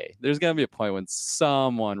like, okay, there's gonna be a point when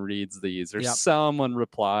someone reads these or someone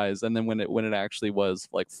replies, and then when it actually was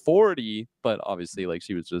like 40, but obviously like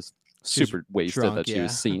she was just super wasted drunk, that she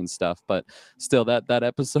was seeing stuff. But still, that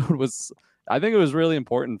episode was, I think it was really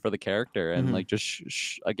important for the character, and like just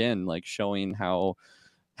again like showing how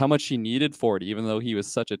much she needed Ford, even though he was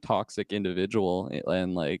such a toxic individual,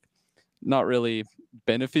 and like not really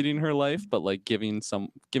benefiting her life, but like giving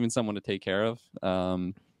someone to take care of.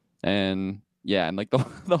 And yeah, and like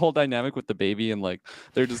the whole dynamic with the baby, and like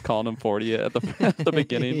they're just calling him 40 at the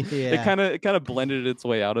beginning. It kind of blended its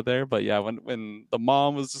way out of there. But yeah, when the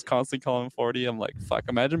mom was just constantly calling him 40, I'm like, fuck,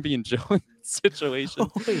 imagine being Joe in that situation.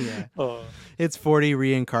 Oh yeah. It's 40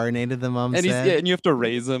 reincarnated, the mom and said. and you have to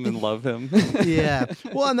raise him and love him. Yeah.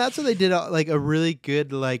 Well, and that's what they did, like a really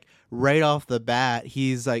good, like right off the bat,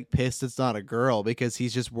 he's like pissed it's not a girl because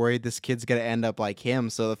he's just worried this kid's gonna end up like him.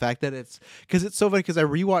 So the fact that it's so funny, because I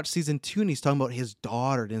rewatched season 2 and he's talking about his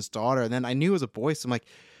daughter, and then I knew it was a boy, so I'm like,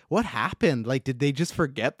 what happened? Like, did they just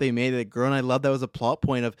forget they made it a girl? And I love that was a plot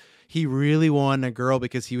point of he really wanted a girl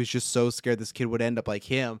because he was just so scared this kid would end up like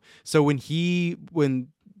him. So when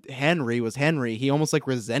Henry was Henry, he almost like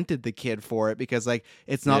resented the kid for it because like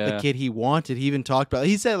it's not the kid he wanted. He even talked about,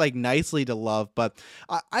 he said like nicely to Love, but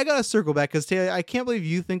I gotta circle back because Taylor, I can't believe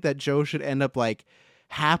you think that Joe should end up like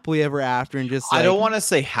happily ever after and just like, I don't want to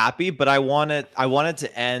say happy, but I wanted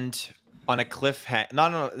to end on a cliffhanger,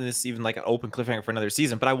 not on this even like an open cliffhanger for another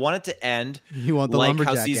season, but I want it to end. You want the like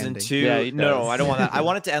lumberjack how season ending. 2? Yeah, no, I don't want that. I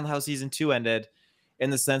want it to end how season 2 ended, in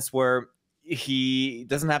the sense where he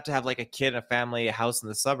doesn't have to have like a kid, a family, a house in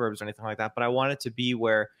the suburbs or anything like that. But I want it to be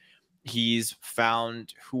where he's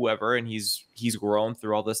found whoever, and he's grown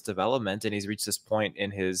through all this development, and he's reached this point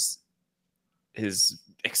in his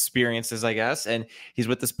experiences, I guess, and he's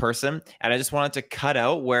with this person, and I just wanted to cut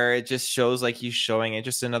out where it just shows like he's showing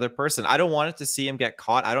interest in another person. I don't want it to see him get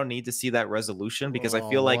caught. I don't need to see that resolution, because I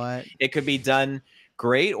feel like it could be done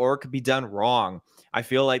great or it could be done wrong. I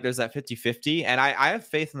feel like there's that 50-50, and I have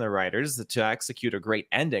faith in the writers to execute a great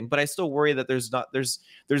ending, but I still worry that there's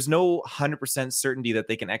no 100% certainty that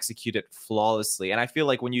they can execute it flawlessly. And I feel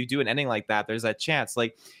like when you do an ending like that, there's that chance,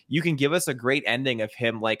 like you can give us a great ending of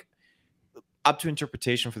him like up to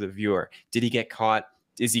interpretation for the viewer. Did he get caught?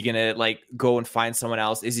 Is he gonna like go and find someone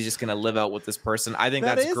else? Is he just gonna live out with this person? I think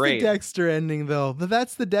that's great. The Dexter ending though. But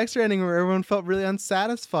that's the Dexter ending where everyone felt really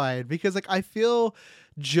unsatisfied, because like I feel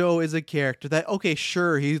Joe is a character that, okay,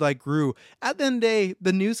 sure, he like grew. At the end of the day,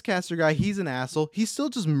 the newscaster guy, he's an asshole. He still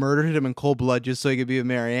just murdered him in cold blood just so he could be with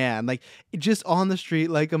Marianne. Like, just on the street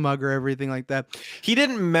like a mugger, everything like that. He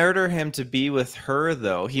didn't murder him to be with her,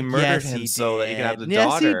 though. He murdered him so that he could have the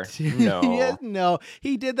daughter. No,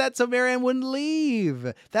 he did that so Marianne wouldn't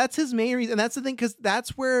leave. That's his main reason. And that's the thing, because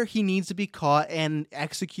that's where he needs to be caught and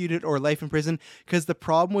executed or life in prison. Because the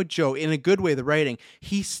problem with Joe, in a good way, the writing,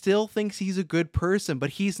 he still thinks he's a good person,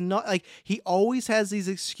 but he's not. Like, he always has these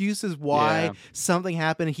excuses why something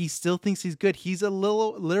happened. He still thinks he's good. He's a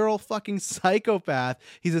literal fucking psychopath.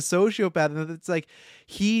 He's a sociopath, and it's like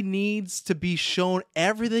he needs to be shown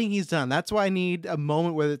everything he's done. That's why I need a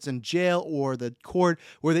moment, whether it's in jail or the court,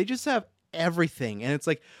 where they just have everything, and it's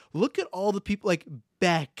like, look at all the people like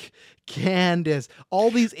Beck, Candace, all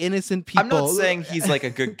these innocent people. I'm not saying he's like a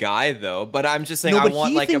good guy though, but I'm just saying I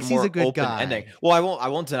want like a more open ending. Well, I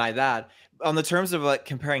won't deny that. On the terms of like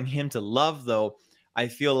comparing him to Love, though, I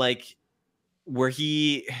feel like where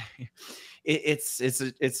it's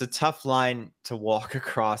a tough line to walk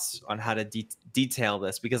across on how to detail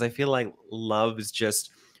this, because I feel like Love is just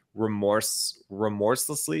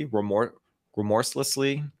remorselessly.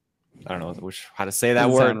 I don't know how to say that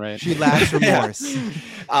word. Right. She lacks remorse.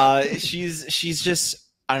 She's just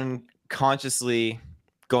unconsciously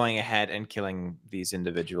going ahead and killing these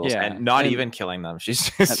individuals, and not even killing them. She's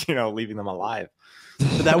just, leaving them alive.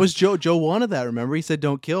 But that was Joe. Joe wanted that. Remember, he said,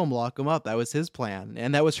 "Don't kill him, lock him up." That was his plan,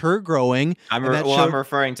 and that was her growing. I'm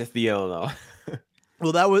referring to Theo though.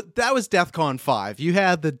 Well, that was DEFCON 5. You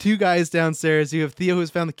had the two guys downstairs. You have Theo, who's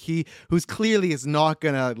found the key, who's clearly is not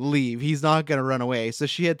gonna leave. He's not gonna run away. So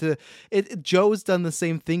she had to. Joe's done the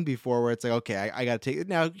same thing before, where it's like, okay, I gotta take it.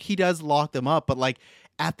 Now he does lock them up, but like,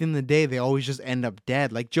 at the end of the day, they always just end up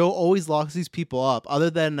dead. Like, Joe always locks these people up, other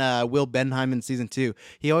than Will Benheim in season 2.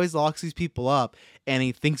 He always locks these people up, and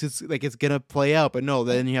he thinks it's gonna play out. But no,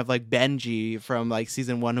 then you have like Benji from like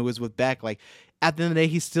season 1, who was with Beck. Like, at the end of the day,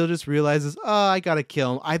 he still just realizes, oh, I gotta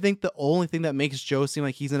kill him. I think the only thing that makes Joe seem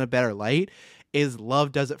like he's in a better light is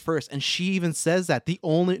Love does it first. And she even says that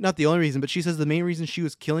not the only reason, but she says the main reason she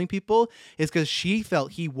was killing people is because she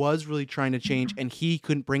felt he was really trying to change and he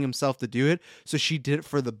couldn't bring himself to do it. So she did it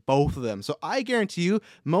for the both of them. So I guarantee you,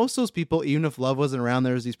 most of those people, even if Love wasn't around,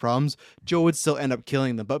 there was these problems, Joe would still end up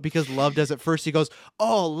killing them. But because Love does it first, he goes,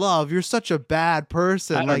 "Oh, Love, you're such a bad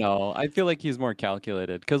person." I don't know. I feel like he's more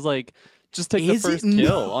calculated because, like, just take the first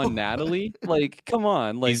kill on Natalie. Like, come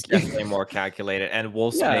on. Like, he's definitely more calculated. And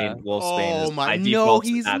Wolfsbane, Oh is my! I No, default to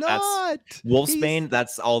he's that. not. Wolfsbane,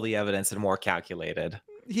 that's all the evidence and more calculated.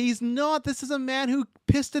 He's not. This is a man who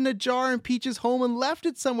pissed in a jar in Peach's home and left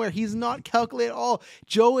it somewhere. He's not calculated at all.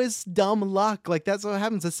 Joe is dumb luck. Like, that's what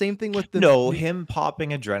happens. The same thing with him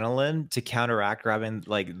popping adrenaline to counteract grabbing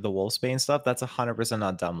like the Wolfsbane stuff. That's 100%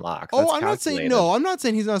 not dumb luck. That's I'm not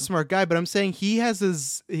saying he's not a smart guy, but I'm saying he has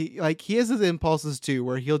his impulses too,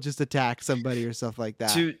 where he'll just attack somebody or stuff like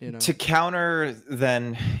that. To counter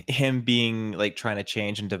then him being like trying to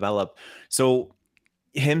change and develop. So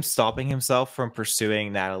him stopping himself from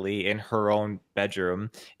pursuing Natalie in her own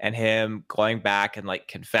bedroom and him going back and like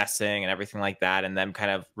confessing and everything like that, and then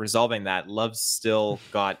kind of resolving that, Love still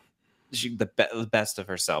got the best of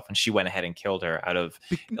herself, and she went ahead and killed her out of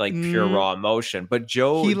like pure raw emotion. But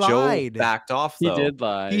Joe backed off though. He did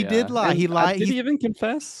lie. He did lie. He lied. Did he even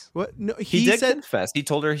confess? What? No, he did confess. He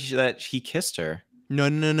told her that he kissed her. No,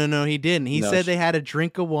 he didn't. He said they had a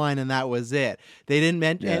drink of wine and that was it. They didn't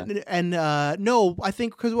mention, no, I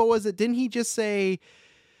think, because what was it? Didn't he just say,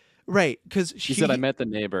 right? Because he said, I met the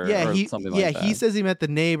neighbor. Something like that. He says he met the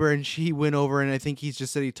neighbor and she went over, and I think he's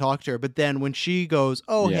just said he talked to her. But then when she goes,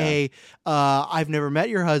 hey, I've never met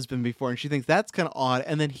your husband before, and she thinks that's kind of odd.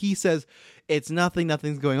 And then he says, it's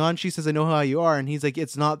nothing's going on. She says, I know how you are. And he's like,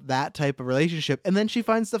 it's not that type of relationship. And then she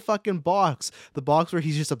finds the fucking box where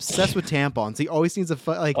he's just obsessed with tampons. He always needs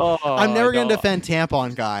I'm never going to defend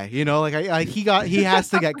tampon guy, you know, like he has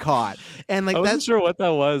to get caught. And like, I wasn't sure what that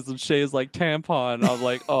was. And Shay's like, tampon. I'm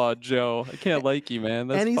like, oh, Joe, I can't like you, man.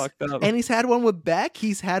 That's fucked up. And he's had one with Beck.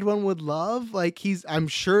 He's had one with Love. Like I'm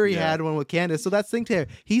sure he had one with Candace. So that's the thing to him.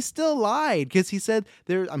 He still lied because he said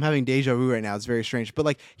I'm having deja vu right now. It's very strange. But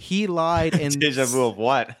like he lied. And deja vu of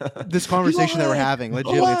what? This conversation that we're having,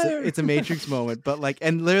 legitimately, it's a Matrix moment. But like,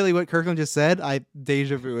 and literally what Kirkland just said,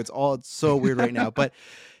 deja vu. It's so weird right now. But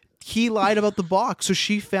he lied about the box, so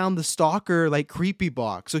she found the stalker like creepy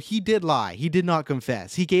box. So he did lie. He did not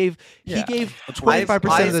confess. He gave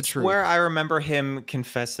 25% of the truth. Where I remember him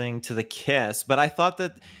confessing to the kiss, but I thought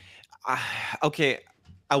that okay.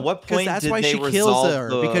 At what point that's did why they she resolve kills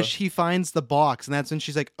her because she finds the box, and that's when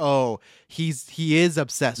she's like, "Oh, he is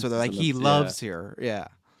obsessed with her. Like he loves her." Yeah.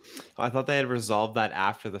 I thought they had resolved that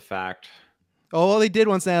after the fact. Oh, well, they did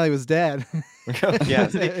once Natalie was dead.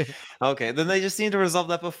 Yeah. Okay, then they just need to resolve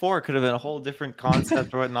that before. It could have been a whole different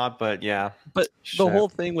concept or whatnot, but yeah. But the whole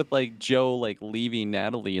thing with like Joe like leaving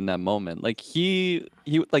Natalie in that moment, like he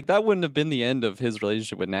like that wouldn't have been the end of his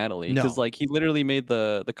relationship with Natalie, because like he literally made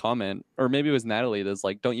the comment, or maybe it was Natalie that's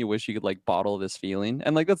like, don't you wish you could like bottle this feeling?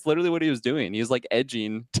 And like that's literally what he was doing. He was like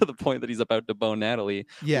edging to the point that he's about to bone Natalie.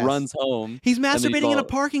 Yes. Runs home. He's masturbating in a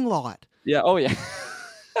parking lot. Yeah. Oh yeah.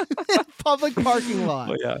 Public parking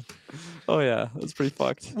lot. Oh yeah, that's pretty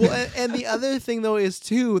fucked. Well, and the other thing though is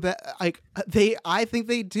too that like I think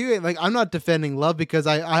they do it. Like I'm not defending Love because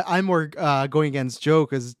I'm more going against Joe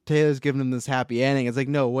because Taylor's giving him this happy ending. It's like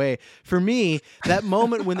no way. For me, that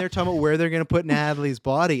moment when they're talking about where they're gonna put Natalie's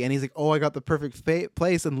body, and he's like, "Oh, I got the perfect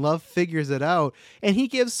place," and Love figures it out, and he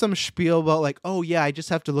gives some spiel about like, "Oh yeah, I just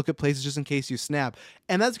have to look at places just in case you snap."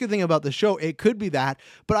 And that's the good thing about the show. It could be that,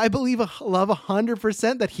 but I believe Love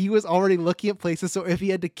 100% that he was already looking at places. So if he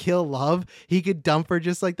had to kill Love, he could dump her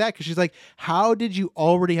just like that. Because she's like, how did you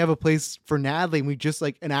already have a place for Natalie? And we just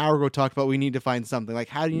like an hour ago talked about we need to find something. Like,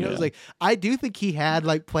 how do you know? It's like, I do think he had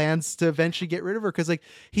like plans to eventually get rid of her. Because like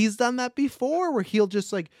he's done that before where he'll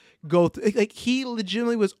just like go like he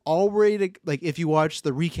legitimately was already like, if you watch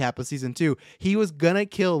the recap of season 2, he was gonna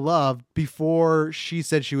kill Love before she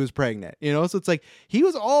said she was pregnant, you know? So it's like he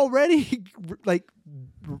was already like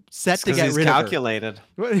set to get rid calculated.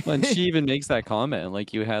 of her. When she even makes that comment,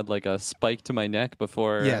 like you had like a spike to my neck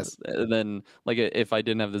before. Yes. And then like if I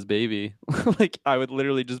didn't have this baby, like I would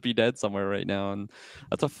literally just be dead somewhere right now, and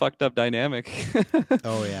that's a fucked up dynamic.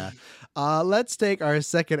 Oh yeah. Let's take our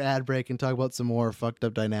second ad break and talk about some more fucked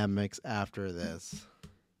up dynamics after this.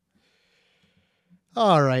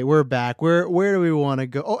 All right, we're back. Where do we want to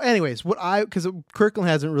go? Oh, anyways, because Kirkland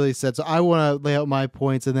hasn't really said, so I want to lay out my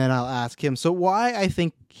points and then I'll ask him. So why I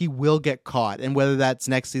think he will get caught, and whether that's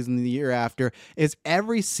next season or the year after, is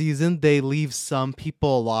every season they leave some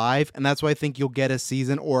people alive, and that's why I think you'll get a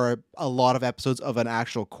season or a lot of episodes of an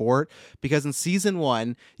actual court. Because in season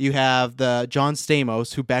 1, you have the John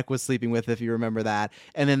Stamos, who Beck was sleeping with, if you remember that,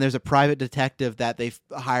 and then there's a private detective that they've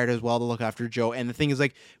hired as well to look after Joe. And the thing is,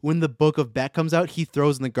 like, when the book of Beck comes out, he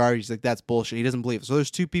throws in the garbage. He's like, that's bullshit. He doesn't believe it. So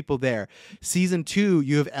there's 2 people there. Season 2,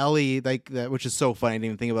 you have Ellie, which is so funny. I didn't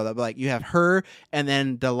even think about that. But like, you have her, and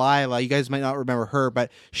then Delilah. You guys might not remember her,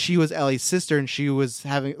 but she was Ellie's sister, and she was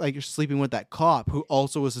sleeping with that cop who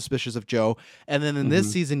also was suspicious of Joe. And then in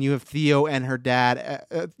this season, you have Theo and her dad.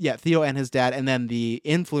 Theo and his dad, and then the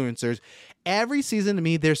influencers. Every season, to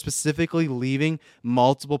me, they're specifically leaving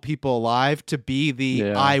multiple people alive to be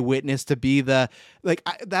the eyewitness, to be the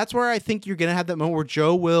that's where I think you're gonna have that moment where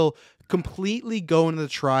Joe will completely go into the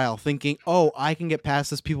trial thinking, oh, I can get past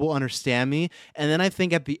this, people will understand me. And then I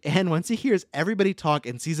think at the end, once he hears everybody talk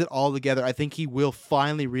and sees it all together, I think he will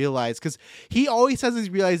finally realize, because he always has these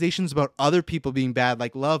realizations about other people being bad,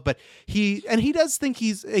 like Love, but he does think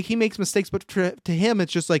he makes mistakes, but to him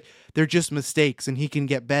it's just like they're just mistakes and he can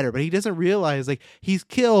get better. But he doesn't realize like he's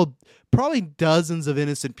killed probably dozens of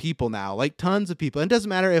innocent people now, like tons of people. And it doesn't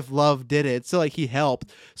matter if Love did it, it's still like he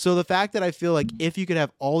helped. So the fact that I feel like if you could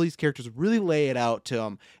have all these characters really lay it out to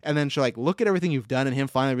him, and then she'll like look at everything you've done, and him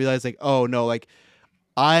finally realize like, oh no, like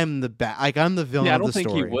I'm the I'm the villain. Yeah, I of don't the think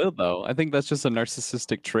story. he will though. I think that's just a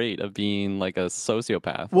narcissistic trait of being like a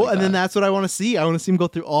sociopath. Well, like and then that. that's what I want to see. I want to see him go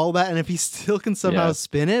through all that, and if he still can somehow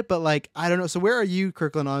spin it. But like, I don't know. So where are you,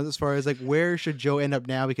 Kirkland, on as far as like where should Joe end up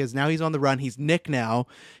now? Because now he's on the run. He's Nick now.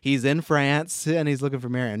 He's in France and he's looking for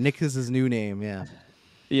Marion. Nick is his new name. Yeah.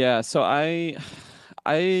 Yeah. So I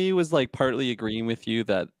was like partly agreeing with you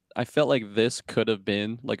that I felt like this could have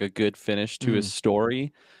been like a good finish to his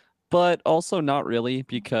story. But also not really,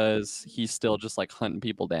 because he's still just like hunting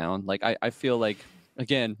people down. Like I feel like,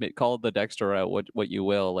 again, call the Dexter route what you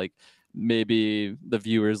will. Like maybe the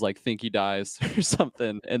viewers like think he dies or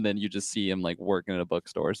something, and then you just see him like working at a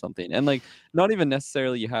bookstore or something. And like not even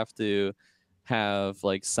necessarily you have to have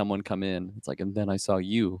like someone come in. It's like, and then I saw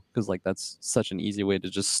you, because like that's such an easy way to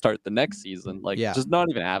just start the next season. Like just not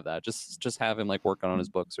even have that. Just have him like working on his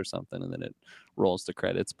books or something, and then it rolls to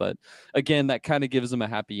credits. But again, that kind of gives him a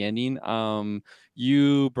happy ending.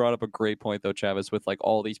 You brought up a great point though, Travis, with like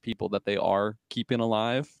all these people that they are keeping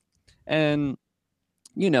alive, and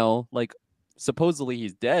you know, like supposedly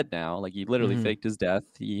he's dead now. Like he literally faked his death.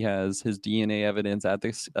 He has his DNA evidence at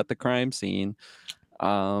the crime scene.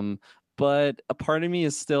 But a part of me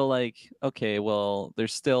is still like, okay, well,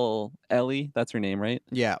 there's still Ellie. That's her name, right?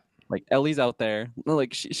 Yeah. Like Ellie's out there.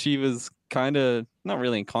 Like she was kind of not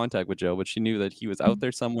really in contact with Joe, but she knew that he was out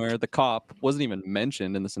there somewhere. The cop wasn't even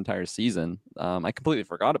mentioned in this entire season. I completely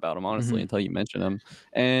forgot about him, honestly, until you mentioned him.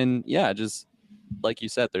 And yeah, just like you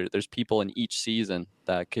said, there's people in each season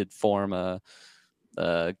that could form a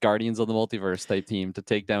Guardians of the Multiverse type team to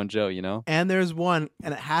take down Joe, you know? And there's one,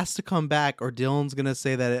 and it has to come back, or Dylan's going to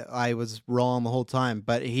say that I was wrong the whole time,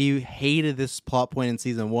 but he hated this plot point in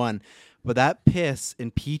season 1. But that piss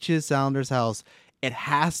in Peach's Salander's house, it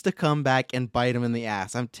has to come back and bite him in the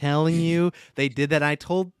ass. I'm telling you, they did that. And I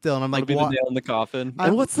told Dylan, I'm like, It'll be the nail in the coffin.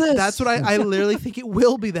 What's this? That's what I literally think it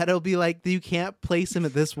will be. That it'll be like, you can't place him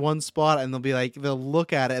at this one spot, and they'll be like, they'll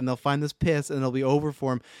look at it and they'll find this piss and it'll be over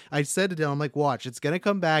for him. I said to Dylan, I'm like, watch, it's gonna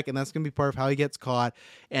come back, and that's gonna be part of how he gets caught.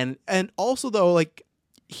 And also though, like,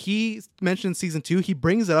 he mentioned in season 2, he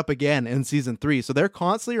brings it up again in season 3. So they're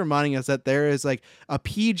constantly reminding us that there is like a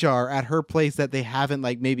pea jar at her place that they haven't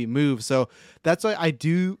like maybe moved. So that's why I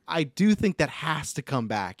do think that has to come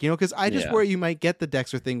back, you know, because I just worry you might get the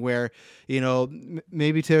Dexter thing where, you know,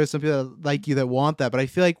 maybe there's some people that like you that want that. But I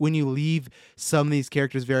feel like when you leave some of these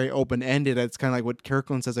characters very open-ended, it's kind of like what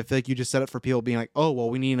Kirkland says. I feel like you just set up for people being like, oh, well,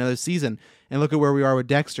 we need another season. And look at where we are with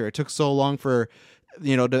Dexter. It took so long for,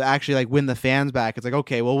 you know, to actually like win the fans back. It's like,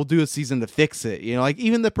 okay, well, we'll do a season to fix it. You know, like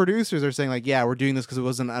even the producers are saying like, yeah, we're doing this because it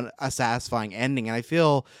wasn't a satisfying ending. And I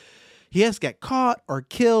feel he has to get caught or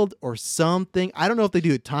killed or something. I don't know if they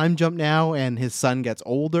do a time jump now and his son gets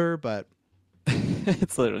older, but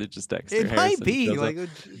it's literally just Dexter. It Harrison might be like,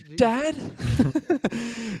 Dad.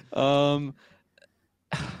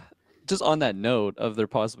 Just on that note of there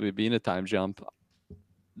possibly being a time jump,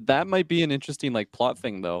 that might be an interesting like plot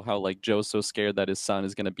thing though, how like Joe's so scared that his son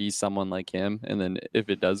is going to be someone like him, and then if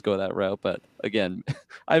it does go that route. But again,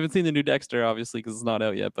 I haven't seen the new Dexter obviously because it's not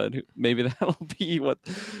out yet, but maybe that'll be what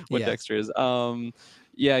Dexter is.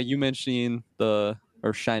 Yeah, you mentioning the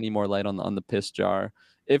or shining more light on the piss jar.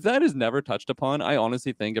 If that is never touched upon, I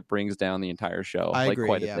honestly think it brings down the entire show I agree,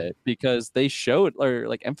 quite a bit, because they showed or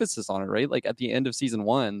like emphasis on it, right? Like at the end of season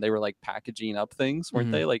 1, they were like packaging up things,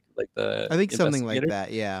 weren't they? Like the I think something like investigator?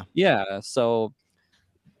 that. Yeah. Yeah, so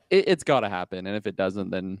it's got to happen, and if it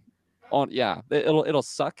doesn't, then it'll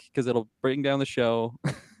suck because it'll bring down the show,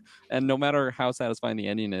 and no matter how satisfying the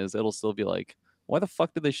ending is, it'll still be like, why the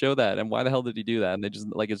fuck did they show that, and why the hell did he do that? And they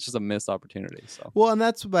just like it's just a missed opportunity. So Well, and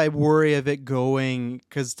that's my worry of it going,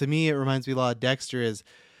 because to me it reminds me a lot of Dexter. Is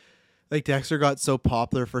like Dexter got so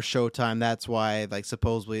popular for Showtime, that's why like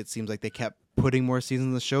supposedly it seems like they kept putting more seasons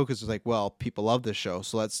in the show, because it's like, well, people love this show,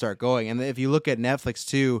 so let's start going. And if you look at Netflix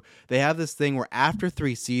too, they have this thing where after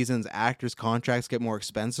 3 seasons, actors' contracts get more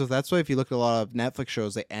expensive. That's why if you look at a lot of Netflix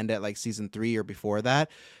shows, they end at like season 3 or before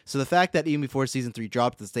that. So the fact that even before season 3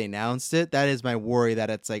 dropped, that they announced it, that is my worry, that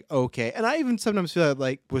it's like, okay. And I even sometimes feel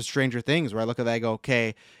like with Stranger Things, where I look at that, I go,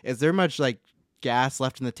 okay, is there much like gas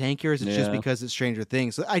left in the tank here? Is it just because it's Stranger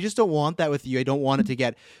Things? So I just don't want that with you. I don't want it to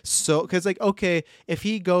get so, because like, okay, if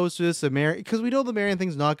he goes to this because we know the Marion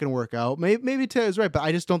thing's not going to work out. Maybe Taylor's right, but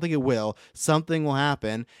I just don't think it will. Something will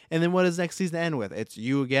happen, and then what does next season end with? It's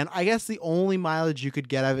you again. I guess the only mileage you could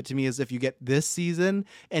get out of it to me is if you get this season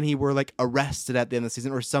and he were like arrested at the end of the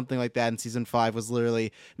season or something like that, and season 5 was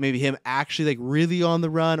literally maybe him actually like really on the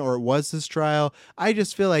run, or it was his trial. I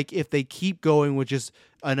just feel like if they keep going with just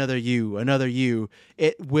another you,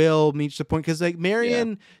 it will reach the point, because like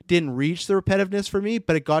Marion didn't reach the repetitiveness for me,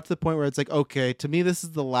 but it got to the point where it's like, okay, to me this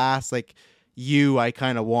is the last like you I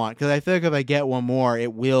kind of want, because I feel like if I get one more,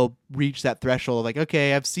 it will reach that threshold of like,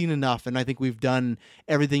 okay, I've seen enough, and I think we've done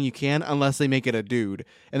everything you can, unless they make it a dude,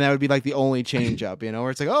 and that would be like the only change up, you know,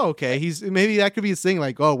 where it's like, oh, okay, he's maybe that could be his thing,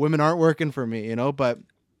 like, oh, women aren't working for me, you know. But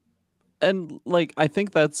and like I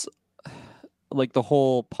think that's like the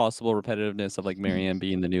whole possible repetitiveness of like Marianne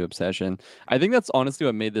being the new obsession. I think that's honestly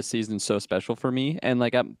what made this season so special for me. And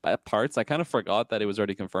like at parts, I kind of forgot that it was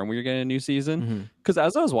already confirmed we were getting a new season. Because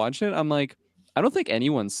as I was watching it, I'm like, I don't think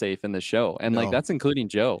anyone's safe in the show, and like that's including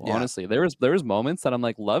Joe. Yeah. Honestly, there was moments that I'm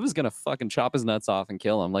like, Love is gonna fucking chop his nuts off and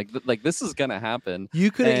kill him. Like this is gonna happen.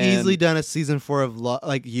 You could have easily done a season 4 of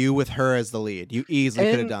like you with her as the lead. You easily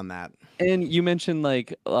could have done that. And you mentioned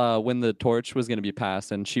like when the torch was gonna be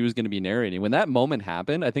passed and she was gonna be narrating. When that moment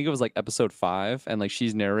happened, I think it was like episode 5, and like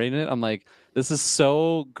she's narrating it. I'm like, this is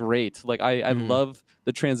so great. Like I love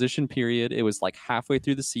the transition period. It was like halfway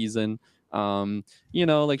through the season. You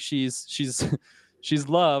know, like she's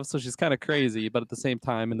Love, so she's kind of crazy, but at the same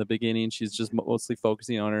time in the beginning she's just mostly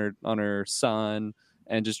focusing on her son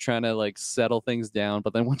and just trying to like settle things down.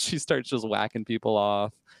 But then once she starts just whacking people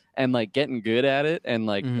off and like getting good at it and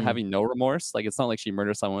like having no remorse, like it's not like she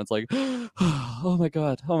murdered someone. It's like, oh my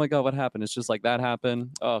god, what happened? It's just like, that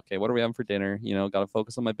happened. Oh, okay, what are we having for dinner? You know, gotta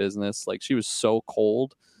focus on my business. Like she was so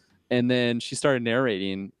cold. And then she started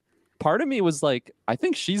narrating. Part of me was like, I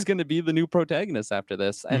think she's going to be the new protagonist after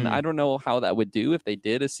this. And I don't know how that would do if they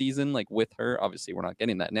did a season like with her. Obviously, we're not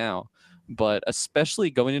getting that now. But especially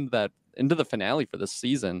going into the finale for this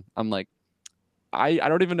season, I'm like, I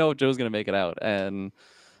don't even know if Joe's going to make it out. And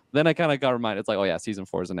then I kind of got reminded, it's like, oh yeah, season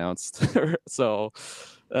 4 is announced. So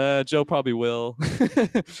Joe probably will.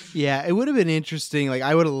 Yeah, it would have been interesting. Like,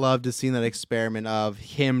 I would have loved to see that experiment of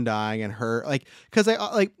him dying and her, like, because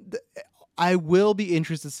I will be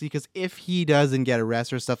interested to see, because if he doesn't get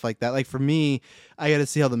arrested or stuff like that, like for me, I got to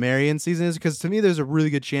see how the Marion season is, because to me, there's a really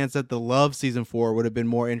good chance that the Love season 4 would have been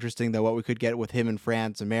more interesting than what we could get with him and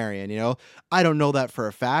France and Marion. You know, I don't know that for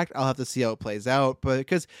a fact. I'll have to see how it plays out, but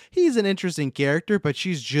because he's an interesting character, but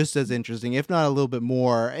she's just as interesting, if not a little bit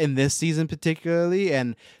more, in this season particularly.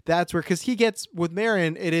 And that's where, because he gets with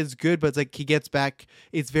Marion, it is good, but it's like he gets back.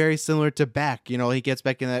 It's very similar to Beck. You know, he gets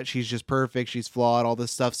back in that she's just perfect, she's flawed, all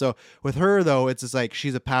this stuff. So with her though, it's just like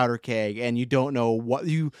she's a powder keg, and you don't know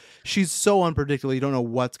she's so unpredictable. You don't know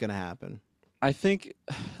what's gonna happen. I think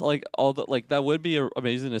like that would be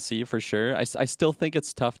amazing to see for sure. I still think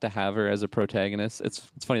it's tough to have her as a protagonist. It's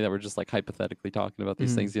funny that we're just like hypothetically talking about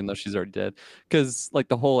these things, even though she's already dead. Because like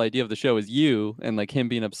the whole idea of the show is you, and like him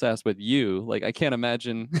being obsessed with you. Like I can't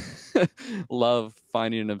imagine Love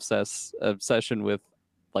finding an obsession with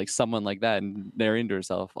like someone like that and narrating to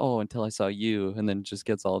herself, oh, until I saw you, and then just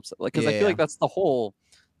gets all upset. Like, because I feel like that's the whole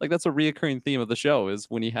Like that's a reoccurring theme of the show is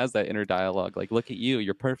when he has that inner dialogue. Like, look at you,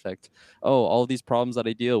 you're perfect. Oh, all these problems that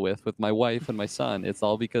I deal with my wife and my son, it's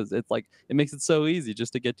all because it's like it makes it so easy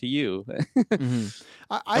just to get to you. And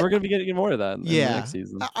we're gonna be getting more of that in the next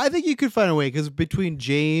season. I think you could find a way because between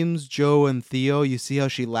James, Joe, and Theo, you see how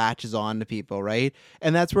she latches on to people, right?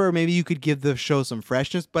 And that's where maybe you could give the show some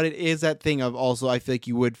freshness. But it is that thing of also I feel like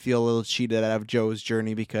you would feel a little cheated out of Joe's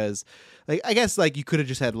journey because, like, I guess like you could have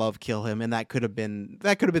just had Love kill him, and that could have been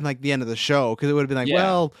like the end of the show because it would have been like,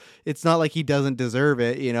 well, it's not like he doesn't deserve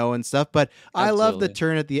it, you know, and stuff. But I love the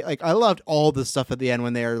turn at the I loved all the stuff at the end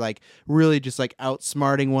when they are like really just like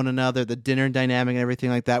outsmarting one another, the dinner dynamic and everything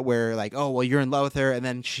like that. Where like, oh well, you're in love with her, and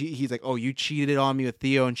then he's like, oh, you cheated on me with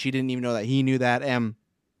Theo, and she didn't even know that he knew that. And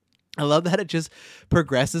I love that it just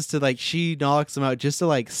progresses to like she knocks him out just to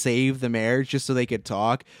like save the marriage, just so they could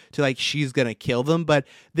talk, to like she's gonna kill them. But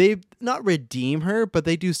they not redeem her, but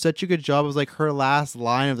they do such a good job of like her last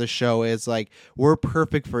line of the show is like, we're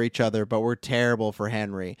perfect for each other, but we're terrible for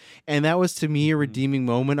Henry. And that was to me a redeeming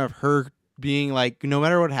moment of her being like, no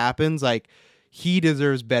matter what happens, like he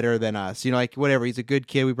deserves better than us, you know, like whatever, he's a good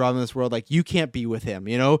kid, we brought him in this world, like you can't be with him,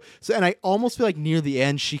 you know. So, and I almost feel like near the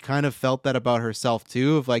end she kind of felt that about herself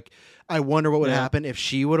too, of like, I wonder what would happen if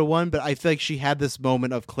she would have won. But I feel like she had this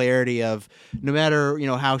moment of clarity of no matter, you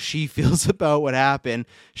know, how she feels about what happened,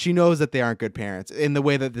 she knows that they aren't good parents in the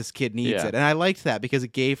way that this kid needs it. And I liked that because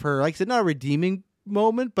it gave her, like I said, not a redeeming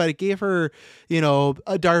moment, but it gave her, you know,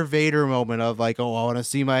 a Darth Vader moment of like, oh, I want to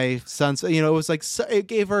see my son. You know, it was like, it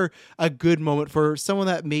gave her a good moment for someone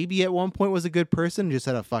that maybe at one point was a good person, just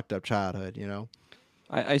had a fucked up childhood, you know.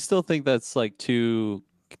 I still think that's like two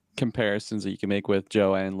comparisons that you can make with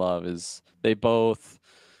Joe and Love is they both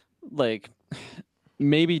like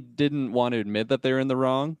maybe didn't want to admit that they were in the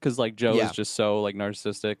wrong because like Joe is just so like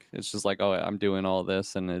narcissistic. It's just like, oh, I'm doing all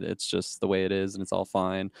this and it's just the way it is and it's all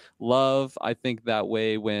fine. Love, I think that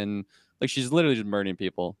way when like she's literally just murdering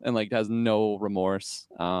people and like has no remorse.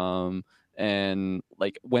 And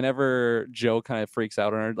like whenever Joe kind of freaks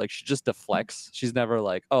out on her, like she just deflects. She's never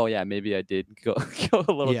like, oh yeah, maybe I did go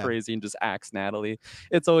a little crazy and just axe Natalie.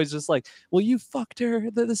 It's always just like, well, you fucked her.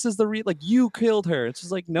 This is the like you killed her. It's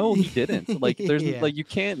just like, no, he didn't. Like there's like you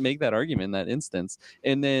can't make that argument in that instance.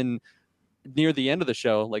 And then near the end of the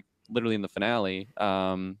show, like literally in the finale,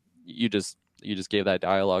 you just gave that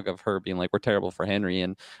dialogue of her being like, we're terrible for Henry.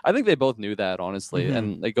 And I think they both knew that, honestly.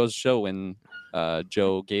 And it goes to show when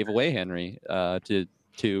Joe gave away Henry to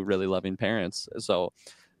really loving parents. So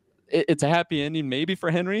it's a happy ending maybe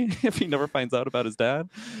for Henry if he never finds out about his dad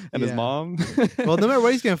and his mom. Well, no matter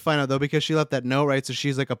what he's going to find out, though, because she left that note, right? So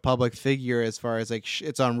she's like a public figure as far as like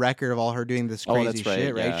it's on record of all her doing this crazy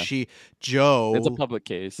shit, right? Joe. It's a public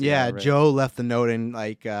case. Yeah, right. Joe left the note in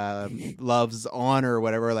like Love's honor or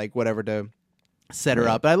whatever, like whatever to set her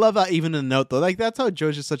up. But I love how even in the note though, like that's how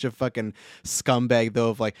Joe's just such a fucking scumbag though,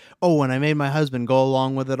 of like, oh, when I made my husband go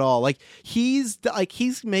along with it all, like he's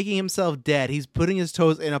making himself dead. He's putting his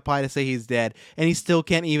toes in a pie to say he's dead, and he still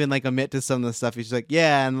can't even like admit to some of the stuff. He's like,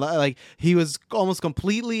 yeah, and like he was almost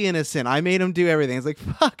completely innocent. I made him do everything. It's like,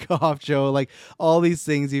 fuck off, Joe. Like all these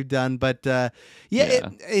things you've done, but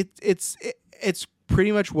it's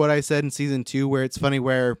pretty much what I said in season 2, where it's funny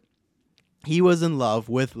where he was in love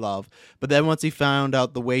with Love, but then once he found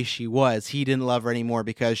out the way she was, he didn't love her anymore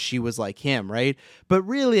because she was like him, right? But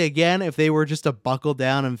really, again, if they were just to buckle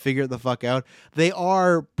down and figure it the fuck out, they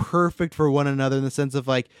are perfect for one another in the sense of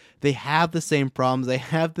like they have the same problems, they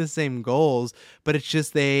have the same goals, but it's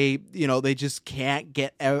just they just can't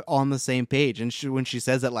get out on the same page. And when she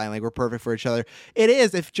says that line, like we're perfect for each other, it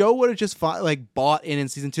is. If Joe would have just bought in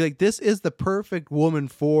season 2, like this is the perfect woman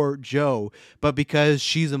for Joe, but because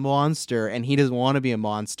she's a monster and he doesn't want to be a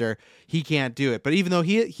monster, he can't do it. But even though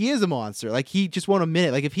he is a monster, like he just won't admit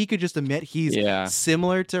it. Like if he could just admit he's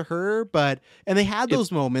similar to her, and they had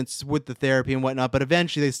those moments with the therapy and whatnot, but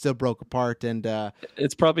eventually they still broke apart. And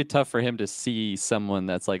it's probably tough for him to see someone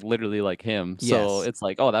that's like literally like him. So it's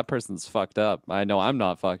like, oh, that person's fucked up. I know I'm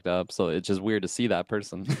not fucked up, so it's just weird to see that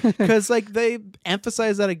person. Because like they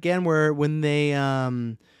emphasize that again, where when they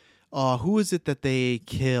who is it that they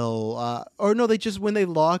kill? Or no, when they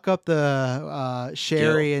lock up the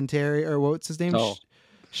Sherry and Terry, or what's his name?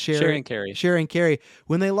 Sherry and Carrie. Sherry and Carrie.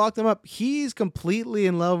 When they lock them up, he's completely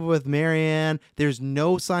in love with Marianne. There's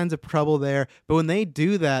no signs of trouble there. But when they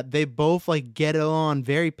do that, they both like get it on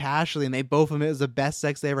very passionately, and they both admit it was the best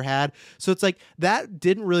sex they ever had. So it's like that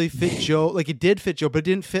didn't really fit Joe. Like it did fit Joe, but it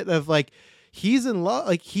didn't fit of like he's in love.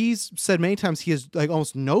 Like, he's said many times he has like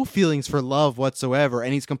almost no feelings for love whatsoever,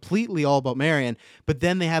 and he's completely all about Marion. But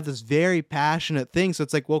then they have this very passionate thing, so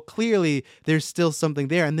it's like, well, clearly there's still something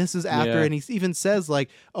there. And this is after, and he even says like,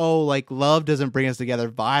 oh, like love doesn't bring us together,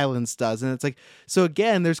 violence does. And it's like, so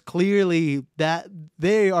again, there's clearly that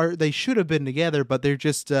they should have been together, but they're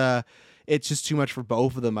just it's just too much for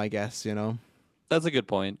both of them, I guess, you know. That's a good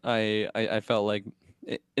point. I felt like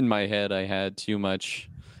in my head I had too much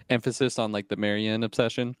emphasis on like the Marianne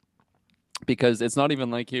obsession, because it's not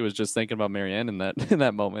even like he was just thinking about Marianne in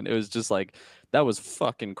that moment. It was just like, that was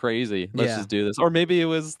fucking crazy. Let's just do this. Or maybe it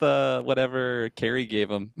was the whatever Carrie gave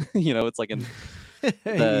him. You know, it's like an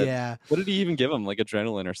yeah. What did he even give him? Like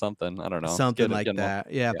adrenaline or something? I don't know. Something like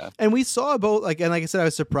that. Yeah. And we saw both, like, and like I said, I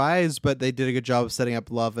was surprised, but they did a good job of setting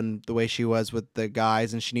up Love and the way she was with the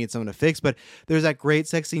guys, and she needed someone to fix. But there's that great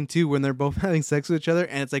sex scene too when they're both having sex with each other,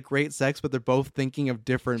 and it's like great sex, but they're both thinking of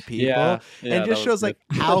different people. Yeah, and it just shows like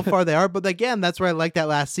how far they are. But again, that's where I like that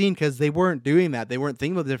last scene, because they weren't doing that. They weren't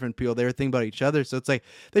thinking about different people. They were thinking about each other. So it's like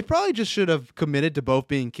they probably just should have committed to both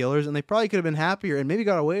being killers, and they probably could have been happier and maybe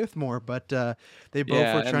got away with more. But they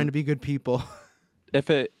both were trying to be good people. If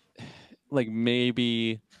it like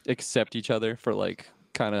maybe accept each other for like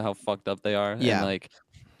kind of how fucked up they are, and like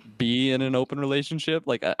be in an open relationship,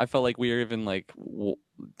 like I felt like we were even like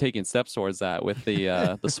taking steps towards that with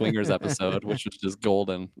the swingers episode, which was just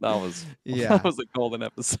golden. That was that was a golden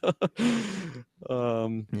episode.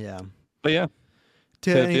 But yeah.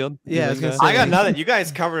 Tedfield, I got nothing. You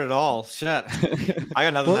guys covered it all. Shit. I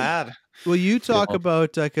got nothing to add. Well, you talk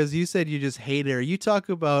about, because you said you just hate her. You talk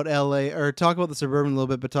about LA, or talk about the Suburban a little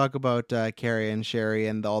bit, but talk about Carrie and Sherry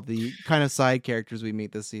and all the kind of side characters we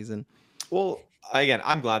meet this season. Well, again,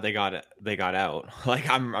 I'm glad they got it. They got out. Like,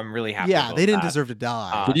 I'm really happy. Yeah, they didn't deserve to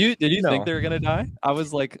die. Did you think they were gonna die? I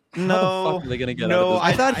was like, how the fuck are they gonna get out of this?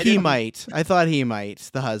 I thought he might. I thought he might.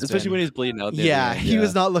 The husband, especially when he's bleeding out. Yeah, he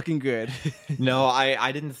was not looking good. No,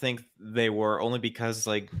 I didn't think they were, only because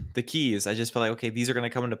like the keys. I just felt like, okay, these are gonna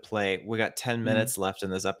come into play. We got 10 minutes left in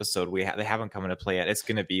this episode. They haven't come into play yet. It's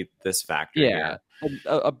gonna be this factor. Yeah.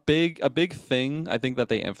 A big thing I think that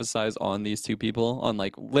they emphasize on these two people, on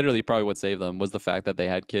like literally probably what saved them, was the fact that they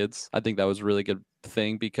had kids. I think that was a really good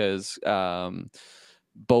thing, because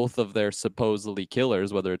both of their supposedly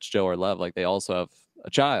killers, whether it's Joe or Love, like they also have a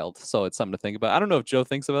child, so it's something to think about. I don't know if Joe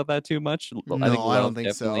thinks about that too much. No, I think I don't think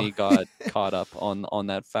definitely so. got caught up on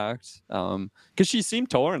that fact, because she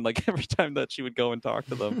seemed torn like every time that she would go and talk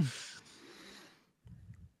to them.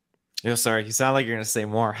 Yo, sorry, you sound like you're gonna say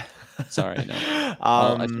more. Sorry, no.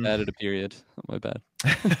 I added a period. My bad.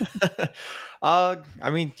 I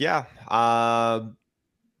mean, yeah.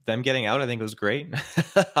 Them getting out, I think, was great.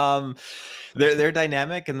 Their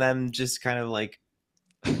dynamic, and them just kind of like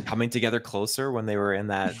coming together closer when they were in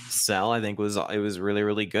that cell, I think it was really,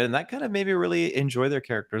 really good. And that kind of made me really enjoy their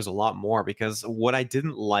characters a lot more, because what I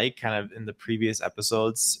didn't like kind of in the previous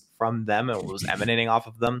episodes from them, and what was emanating off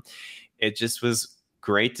of them, it just was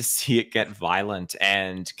great to see it get violent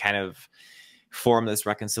and kind of form this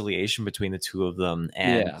reconciliation between the two of them,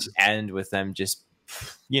 and end with them just,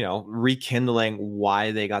 you know, rekindling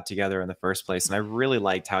why they got together in the first place. And I really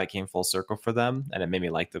liked how it came full circle for them, and it made me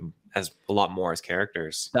like them as a lot more as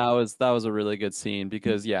characters. That was a really good scene,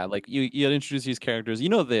 because like you introduce these characters, you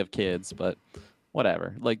know, they have kids, but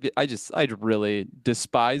whatever. Like I really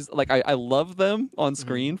despise, like I love them on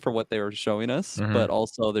screen for what they were showing us, but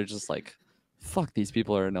also they're just like, fuck, these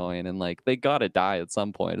people are annoying, and like they gotta die at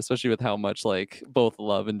some point, especially with how much like both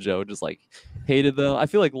Love and Joe just like hated them. I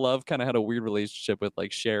feel like Love kind of had a weird relationship with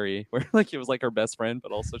like Sherry, where like it was like her best friend,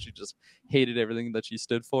 but also she just hated everything that she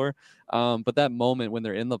stood for. But that moment when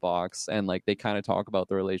they're in the box and like they kind of talk about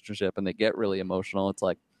the relationship and they get really emotional, it's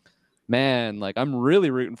like, man, like I'm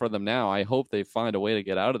really rooting for them now. I hope they find a way to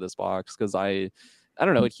get out of this box, because I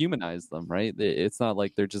don't know, it humanized them, right? It's not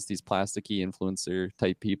like they're just these plasticky influencer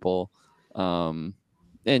type people. And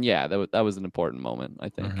yeah, that was an important moment, I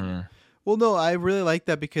think. Well, no, I really like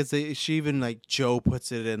that, because she even, like, Joe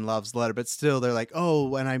puts it in Love's letter, but still they're like,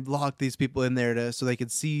 oh, and I locked these people in there so they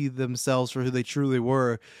could see themselves for who they truly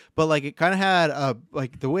were. But like, it kind of had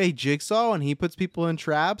like the way Jigsaw, and he puts people in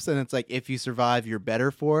traps, and it's like, if you survive, you're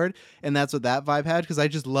better for it. And that's what that vibe had, because I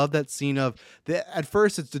just love that scene of at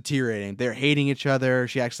first it's deteriorating. They're hating each other.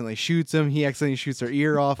 She accidentally shoots him. He accidentally shoots her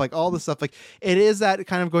ear off. Like all this stuff. Like it is that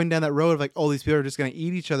kind of going down that road of like, oh, these people are just going to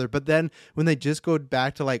eat each other. But then when they just go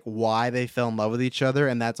back to like why they fell in love with each other,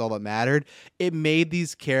 and that's all that mattered, it made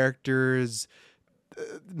these characters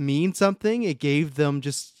mean something. It gave them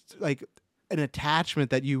just like an attachment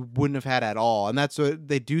that you wouldn't have had at all. And that's what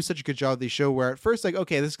they do such a good job of the show, where at first, like,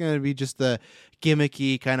 okay, this is going to be just the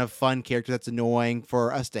gimmicky kind of fun character that's annoying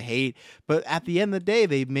for us to hate. But at the end of the day,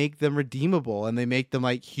 they make them redeemable and they make them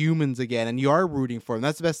like humans again. And you are rooting for them.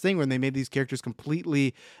 That's the best thing, when they made these characters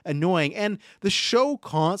completely annoying. And the show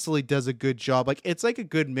constantly does a good job. Like, it's like a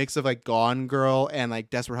good mix of like Gone Girl and like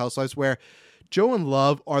Desperate Housewives, where Joe and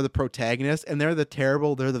Love are the protagonists and they're the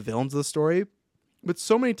villains of the story. But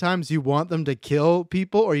so many times you want them to kill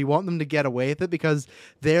people or you want them to get away with it because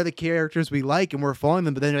they're the characters we like and we're following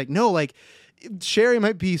them. But then you're like, no, like Sherry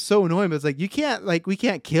might be so annoying, but it's like, we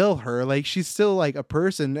can't kill her. Like, she's still like a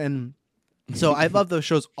person. And so I love those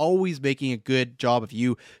shows always making a good job of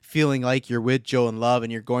you feeling like you're with Joe and Love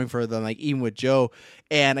and you're going for them, like even with Joe.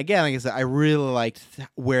 And again, like I said, I really liked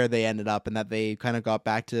where they ended up and that they kind of got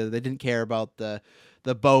back to, they didn't care about the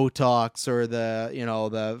Botox or the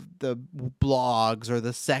blogs or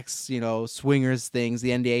the sex, swingers things, the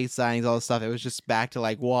NDA signings, all this stuff. It was just back to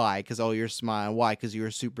like, why? Because, oh, you're smart. Why? Because you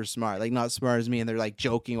were super smart. Like, not smart as me. And they're like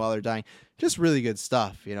joking while they're dying. Just really good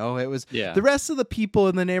stuff. It was the rest of the people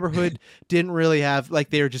in the neighborhood didn't really have, like,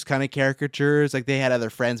 they were just kind of caricatures. Like, they had other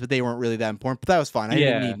friends, but they weren't really that important. But that was fine. I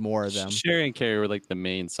didn't need more of them. Sherry and Carrie were like the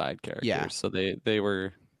main side characters. Yeah. So they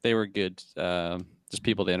were good. Just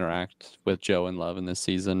people to interact with Joe and Love in this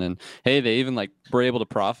season. And hey, they even like were able to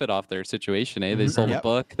profit off their situation. They sold a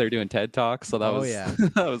book. They're doing TED Talks. So that was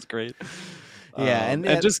that was great. Yeah. And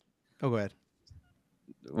just go ahead.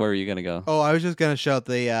 Where are you gonna go? Oh, I was just gonna shout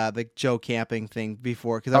the Joe camping thing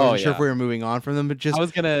before, because I wasn't sure if we were moving on from them, but just I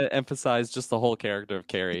was gonna emphasize just the whole character of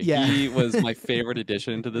Carrie. Yeah. He was my favorite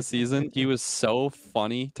addition to the season. He was so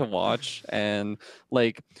funny to watch, and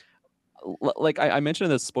like I mentioned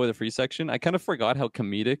in the spoiler-free section, I kind of forgot how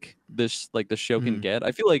comedic the show can get.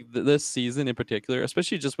 I feel like this season in particular,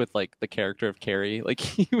 especially just with like the character of Carrie, like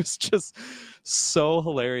he was just so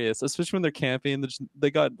hilarious, especially when they're camping.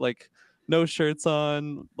 They got like no shirts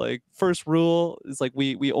on. Like, first rule is like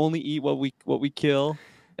we only eat what we kill.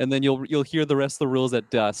 And then you'll hear the rest of the rules at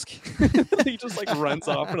dusk. He just like runs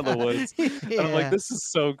off into the woods. And I'm like, this is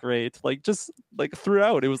so great. Like, just like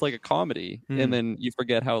throughout, it was like a comedy. And then you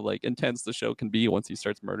forget how like intense the show can be once he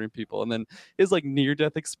starts murdering people. And then his like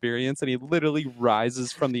near-death experience, and he literally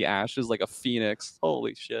rises from the ashes like a phoenix.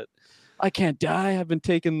 Holy shit. I can't die. I've been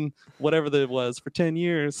taking whatever that was for 10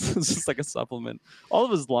 years. It's just like a supplement. All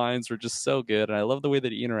of his lines were just so good. And I love the way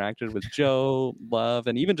that he interacted with Joe, Love,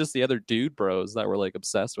 and even just the other dude bros that were like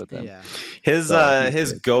obsessed with him. Yeah.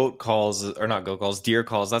 His goat calls, or not goat calls, deer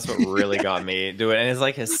calls. That's what really got me doing. And it's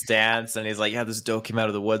like his stance. And he's like, yeah, this doe came out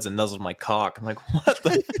of the woods and nuzzled my cock. I'm like, what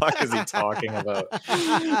the fuck is he talking about?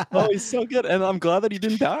 Oh, he's so good. And I'm glad that he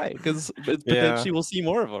didn't die, because potentially we'll see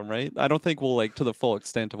more of him, right? I don't think we'll like to the full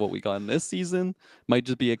extent of what we got in this season. Might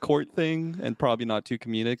just be a court thing and probably not too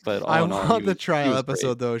comedic, but I want the trial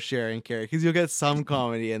episode though, Sharon Carey, because you'll get some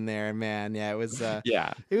comedy in there, man. Yeah, it was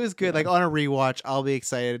it was good. Like, on a rewatch, I'll be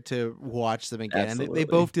excited to watch them again. Absolutely. And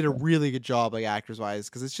they both did a really good job, like, actors wise,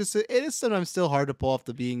 because it is sometimes still hard to pull off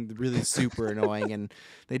the being really super annoying, and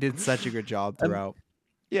they did such a good job throughout.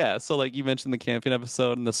 Yeah, so like you mentioned the camping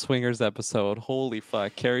episode and the swingers episode. Holy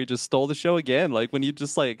fuck, Carrie just stole the show again. Like, when he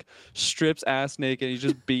just like strips ass naked, he's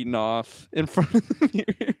just beaten off in front of the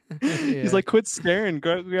mirror. Yeah. He's like, quit staring,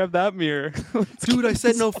 grab that mirror. Dude, I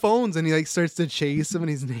said no phones, and he like starts to chase him, and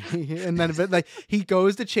he's naked. And then like he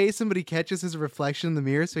goes to chase him, but he catches his reflection in the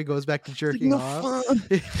mirror, so he goes back to jerking off.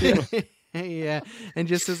 Yeah, and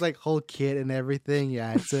just his like whole kit and everything.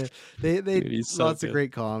 Yeah, it's they Dude, lots of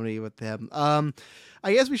great comedy with them.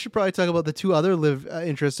 I guess we should probably talk about the two other live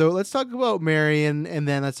interests. So let's talk about Marion, and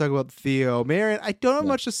then let's talk about Theo. Marion, I don't have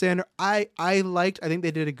much to say on her. I think they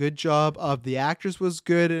did a good job of, the actress was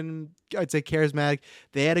good, and I'd say charismatic.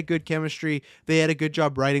 They had a good chemistry. They had a good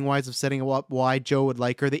job writing wise of setting up why Joe would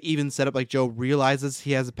like her. They even set up like Joe realizes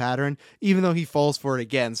he has a pattern, even though he falls for it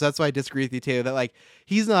again. So that's why I disagree with you, Taylor, that like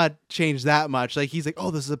he's not changed that much. Like, he's like, oh,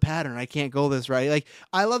 this is a pattern. I can't go this right. Like,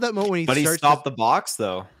 I love that moment when he stopped the box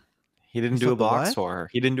though. He didn't do a box for her.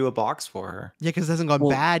 He didn't do a box for her. Yeah, because it hasn't gone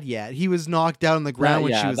bad yet. He was knocked down on the ground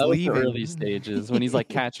when she was leaving. The early stages when he's like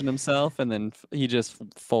catching himself, and then he just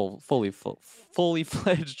fully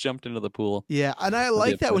fledged jumped into the pool. Yeah, and I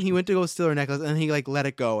like that when he went to go steal her necklace, and he like let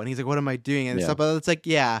it go, and he's like, "What am I doing?" And stuff. But it's like,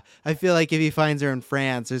 yeah, I feel like if he finds her in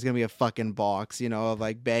France, there's gonna be a fucking box, of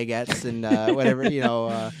like baguettes and whatever,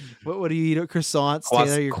 what do you eat? Croissants,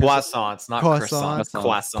 Taylor? Croissants, not croissants.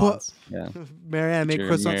 Croissants. Yeah. Marianne, make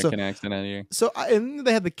croissants. Get out of here. So and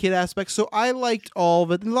they had the kid aspect. So I liked all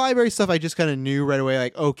of it. The library stuff I just kind of knew right away.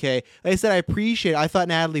 Like, okay, like I said, I appreciate it. I thought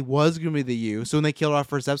Natalie was going to be the U. So when they killed off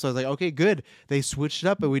first episode, I was like, okay, good. They switched it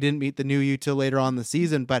up, but we didn't meet the new U till later on in the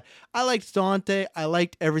season. But I liked Dante. I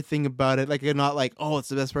liked everything about it. Like, I'm not like, oh, it's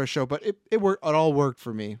the best part of the show, but it worked. It all worked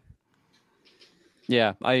for me.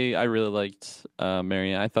 Yeah, I really liked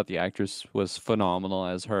Marianne. I thought the actress was phenomenal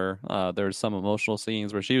as her. There were some emotional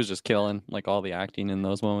scenes where she was just killing, like all the acting in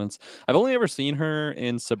those moments. I've only ever seen her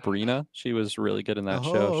in Sabrina. She was really good in that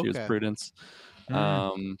show. She was Prudence.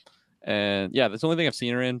 And yeah, that's the only thing I've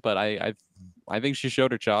seen her in. But I think she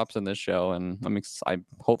showed her chops in this show, and I'm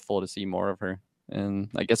hopeful to see more of her. And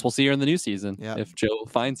I guess we'll see her in the new season if Joe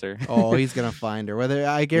finds her. Oh, he's gonna find her.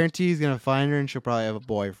 I guarantee he's gonna find her, and she'll probably have a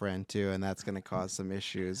boyfriend too, and that's gonna cause some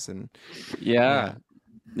issues. And yeah.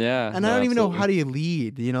 And I don't even know how do you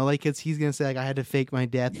lead. You know, like he's gonna say like I had to fake my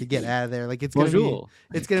death to get out of there. Like it's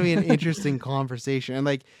gonna be an interesting conversation. And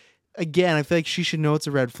like again, I feel like she should know it's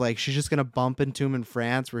a red flag. She's just gonna bump into him in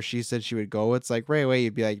France where she said she would go. It's like right away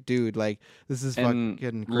you'd be like, dude, like this is fucking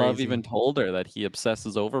crazy. Love even told her that he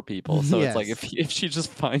obsesses over people. So it's like if she just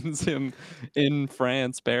finds him in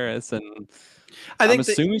France, Paris, and I'm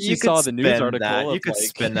assuming she saw the news article. You could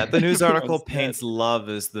spin that. The news article pains Love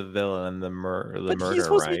as the villain and the murder, he's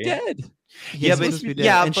supposed to be dead.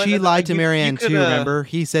 And she lied to Marianne too. Remember,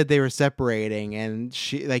 he said they were separating, and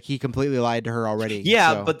he completely lied to her already.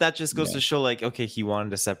 Yeah, but that just goes to show, like, okay, he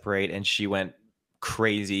wanted to separate, and she went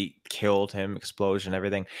crazy, killed him, explosion,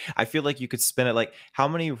 everything. I feel like you could spin it like how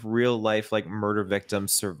many real life like murder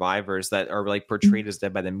victims, survivors that are like portrayed as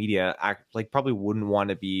dead by the media, probably wouldn't want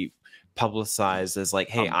to be publicized as like,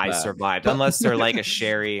 hey, I survived, unless they're like a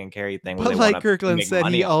Sherry and Carrie thing. But like Kirkland said,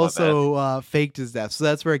 he also faked his death, so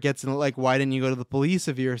that's where it gets in. Like, why didn't you go to the police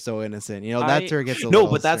if you're so innocent? You know, that's where it gets.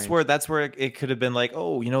 That's where it could have been like,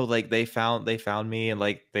 oh, you know, like they found me and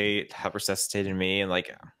like they have resuscitated me and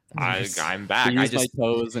like I'm back. I just my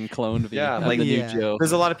toes and cloned the new Joe.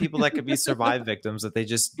 There's a lot of people that could be survived victims that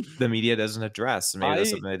the media doesn't address. Maybe that's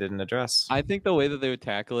something they didn't address. I think the way that they would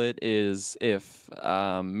tackle it is if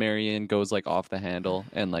Marianne goes like off the handle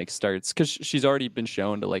and like starts, because she's already been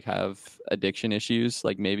shown to like have addiction issues.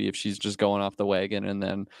 Like maybe if she's just going off the wagon and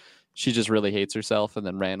then she just really hates herself, and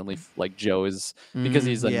then randomly, like Joe is, because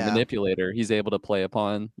he's a manipulator, he's able to play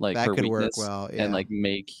upon like that her could weakness work well, and like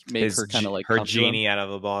make her kind of like her genie out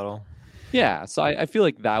of a bottle. Yeah, so I feel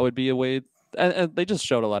like that would be a way. And they just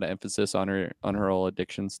showed a lot of emphasis on her whole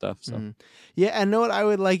addiction stuff. So yeah, and know what I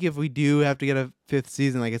would like if we do have to get a 5th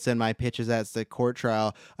season. Like I said, my pitch is that's the court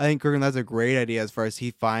trial. I think Kurgan, that's a great idea as far as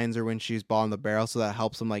he finds her when she's bottom of the barrel, so that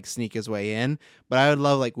helps him like sneak his way in. But I would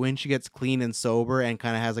love like when she gets clean and sober and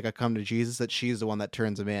kind of has like a come to Jesus, that she's the one that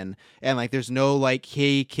turns him in, and like there's no like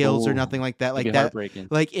he kills or nothing like that. Like that,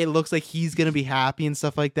 like it looks like he's gonna be happy and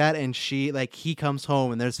stuff like that, and she like he comes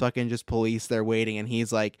home and there's fucking just police there waiting, and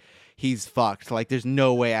he's like. He's fucked. Like, there's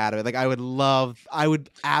no way out of it. Like, I would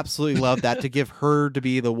absolutely love that to give her to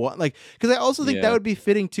be the one. Like, because I also think that would be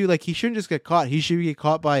fitting too. Like, he shouldn't just get caught. He should get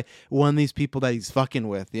caught by one of these people that he's fucking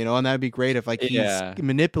with, you know? And that would be great if, like, he's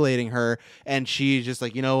manipulating her and she's just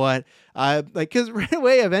like, you know what? Like, because right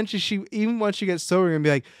away, eventually, even once she gets sober, and be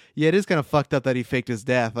like, yeah, it is kind of fucked up that he faked his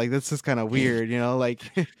death. Like, this is kind of weird, you know? Like,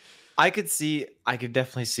 I could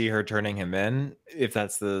definitely see her turning him in if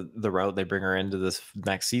that's the route they bring her into this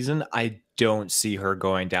next season. I don't see her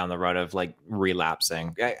going down the route of like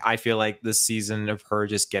relapsing. I feel like this season of her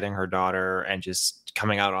just getting her daughter and just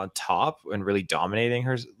coming out on top and really dominating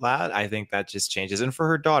her lad, I think that just changes. And for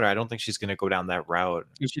her daughter, I don't think she's going to go down that route.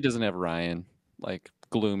 She doesn't have Ryan like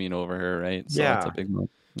glooming over her, right? So that's a big move.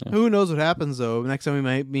 Yeah. Who knows what happens though? Next time we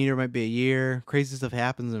might meet her might be a year. Crazy stuff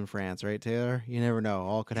happens in France, right, Taylor? You never know.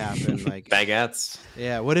 All could happen. Like baguettes.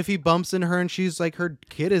 Yeah. What if he bumps into her and she's like her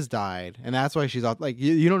kid has died, and that's why she's off? Like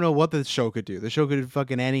you don't know what the show could do. The show could do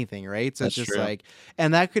fucking anything, right? So that's it's just true. like,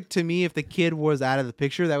 and that could, to me, if the kid was out of the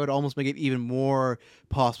picture, that would almost make it even more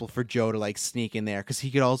possible for Joe to like sneak in there, because he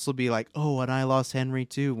could also be like, oh, and I lost Henry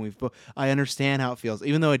too. I understand how it feels,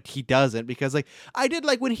 even though he doesn't, because like I did,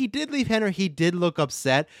 like when he did leave Henry, he did look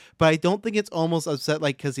upset, but I don't think it's almost upset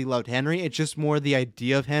like because he loved Henry. It's just more the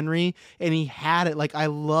idea of Henry, and he had it. Like I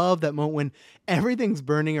love that moment when everything's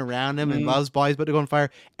burning around him and Love's body's about to go on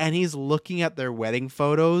fire, and he's looking at their wedding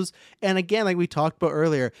photos. And again, like we talked about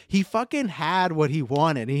earlier, he fucking had what he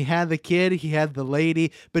wanted. He had the kid, he had the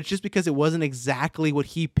lady, but just because it wasn't exactly what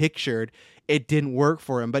he pictured, it didn't work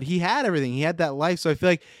for him. But he had everything. He had that life. So I feel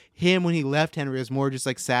like him, when he left Henry, was more just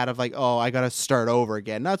like sad of like, oh, I gotta start over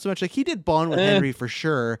again. Not so much like he did bond with Henry for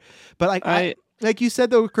sure, but like I like you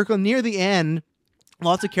said though, Kirkland, near the end,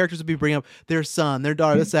 Lots of characters would be bringing up their son, their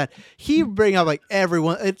daughter, this, that. He bring up like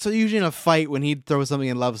everyone. It's usually in a fight when he'd throw something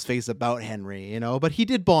in Love's face about Henry, but he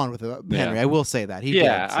did bond with Henry. I will say that. He did,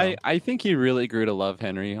 so. I think he really grew to love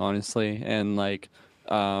Henry, honestly. And like,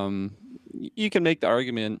 you can make the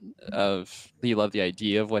argument of he loved the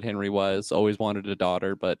idea of what Henry was, always wanted a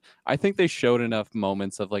daughter, but I think they showed enough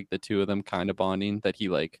moments of like the two of them kind of bonding that he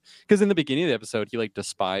like, because in the beginning of the episode he like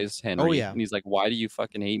despised Henry. Oh, yeah. And he's like, why do you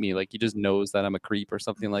fucking hate me? Like he just knows that I'm a creep or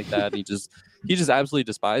something like that. And he just absolutely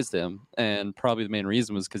despised him. And probably the main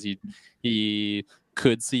reason was because he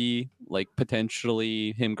could see like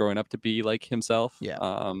potentially him growing up to be like himself.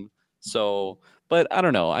 Yeah. So, but I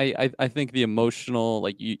don't know. I think the emotional,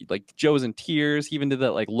 like Joe's in tears. He even did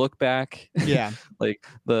that like look back. Yeah. Like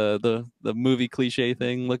the movie cliche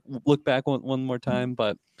thing. Look back one more time.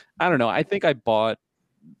 But I don't know. I think I bought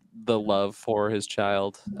the love for his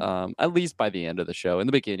child, at least by the end of the show. In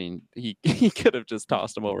the beginning, he could have just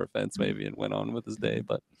tossed him over a fence maybe and went on with his day.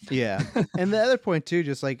 But yeah. And the other point too,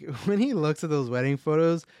 just like when he looks at those wedding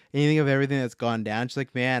photos and you think of everything that's gone down, just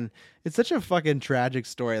like, man, it's such a fucking tragic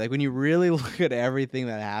story. Like when you really look at everything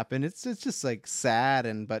that happened, it's just like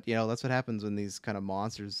sad. But that's what happens when these kind of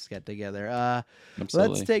monsters get together.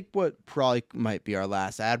 Let's take what probably might be our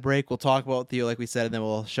last ad break. We'll talk about Theo, like we said, and then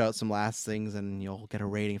we'll shout some last things and you'll get a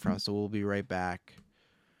rating from us. So we'll be right back.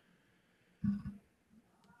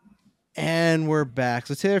 And we're back.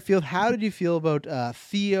 So Taylor Field, how did you feel about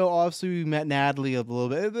Theo? Obviously, we met Natalie a little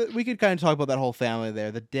bit. We could kind of talk about that whole family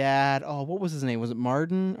there. The dad, what was his name? Was it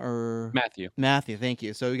Martin or Matthew? Matthew, thank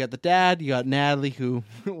you. So you got the dad, you got Natalie, who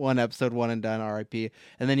one episode, one and done, R.I.P.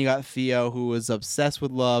 And then you got Theo, who was obsessed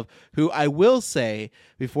with Love, who I will say,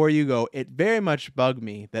 before you go, it very much bugged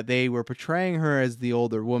me that they were portraying her as the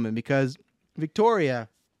older woman because Victoria...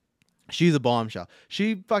 she's a bombshell.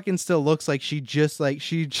 She fucking still looks like she just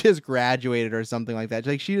graduated or something like that.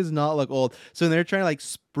 Like she does not look old. So they're trying to like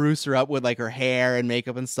spruce her up with like her hair and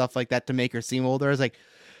makeup and stuff like that to make her seem older. I was like,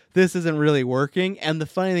 this isn't really working. And the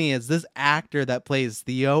funny thing is, this actor that plays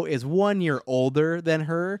Theo is 1 year older than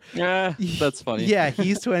her. Yeah, that's funny. Yeah,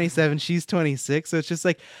 he's 27, she's 26. So it's just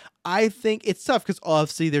like, I think it's tough because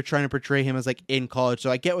obviously they're trying to portray him as like in college.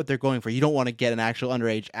 So I get what they're going for. You don't want to get an actual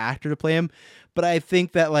underage actor to play him. But I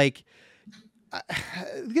think that like,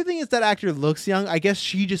 the good thing is that actor looks young. I guess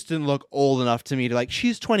she just didn't look old enough to me to like,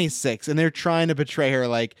 she's 26 and they're trying to portray her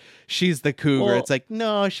like she's the cougar. Well, it's like,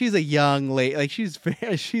 no, she's a young lady. Like she's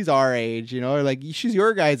our age, or like she's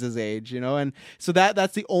your guys' age, and so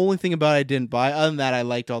that's the only thing about it I didn't buy. Other than that, I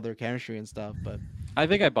liked all their chemistry and stuff, but I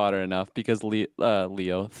think I bought her enough because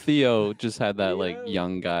Theo just had that like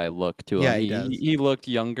young guy look to him. Yeah, he looked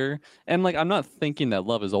younger, and like I'm not thinking that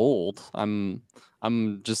Love is old.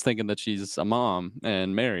 I'm just thinking that she's a mom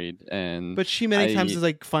and married, but she many times is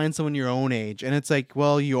like find someone your own age, and it's like,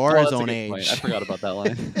 well, you are his own age. Point. I forgot about that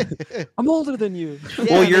line. I'm older than you. Yeah,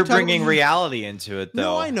 well, you're bringing reality into it,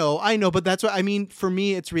 though. No, I know, but that's what I mean. For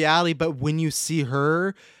me, it's reality. But when you see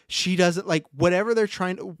her, she doesn't like whatever they're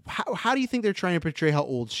trying to. How do you think they're trying to portray how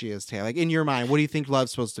old she is, Taylor? Like in your mind, what do you think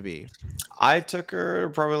Love's supposed to be? I took her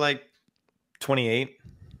probably like 28.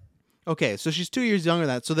 Okay, so she's 2 years younger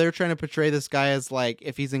than that. So they're trying to portray this guy as like,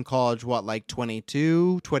 if he's in college, what, like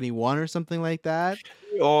 22, 21 or something like that?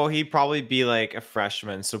 Oh, he'd probably be like a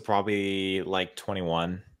freshman, so probably like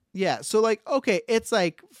 21. Yeah, so like, okay, it's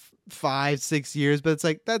like 5-6 years, but it's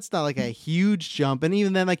like, that's not like a huge jump. And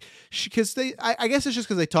even then, like, because I guess it's just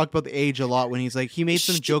because they talked about the age a lot when he's like, he made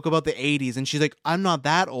some joke about the 80s, and she's like, I'm not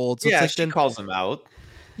that old. So yeah, it's like, she calls him out.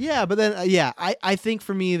 Yeah, but then, I think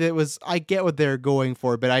for me, I get what they're going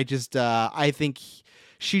for, but I just, I think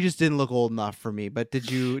she just didn't look old enough for me. But did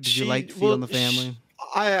you like Theo and the family?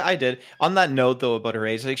 I did. On that note, though, about her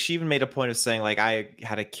age, like she even made a point of saying, like, I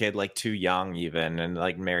had a kid like too young, even, and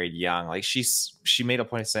like married young. Like she made a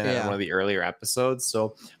point of saying that in one of the earlier episodes.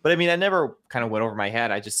 So, but I mean, I never kind of went over my head.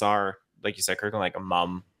 I just saw her, like you said, Kirkland, like a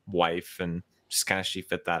mom, wife, and just kind of she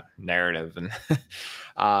fit that narrative. And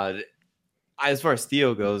as far as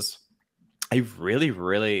Theo goes, I really,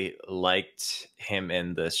 really liked him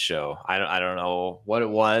in this show. I don't know what it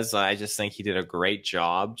was. I just think he did a great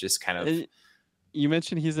job. Just kind of. You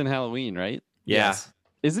mentioned he's in Halloween, right? Yeah. Yes.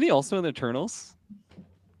 Isn't he also in the Eternals?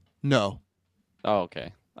 No. Oh,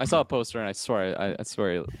 okay. I saw a poster and I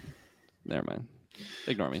swear. Never mind.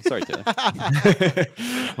 Ignore me. Sorry, Taylor.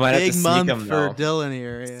 Might Big month him, for Dylan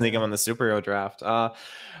here. Yeah. Sneak him on the superhero draft.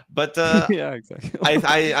 But yeah, exactly.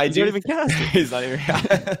 I he's do not even cast. He's not even.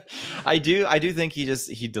 I do think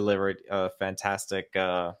he delivered a fantastic.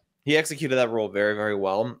 He executed that role very, very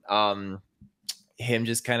well. Him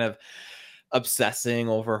just kind of obsessing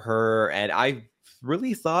over her, and I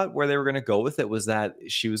really thought where they were going to go with it was that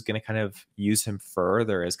she was going to kind of use him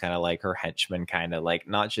further as kind of like her henchman, kind of like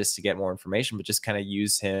not just to get more information, but just kind of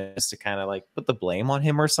use him just to kind of like put the blame on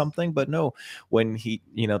him or something. But no, when he,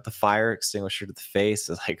 the fire extinguisher to the face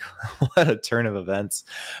is like, what a turn of events.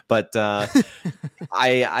 But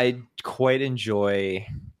I quite enjoy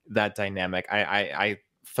that dynamic. I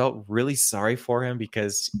felt really sorry for him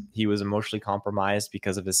because he was emotionally compromised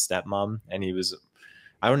because of his stepmom, and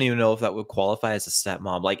I don't even know if that would qualify as a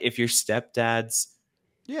stepmom. Like if your stepdad's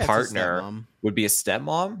partner would be a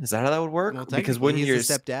stepmom, is that how that would work? Well, because wouldn't your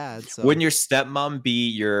stepdad, so. Wouldn't your stepmom be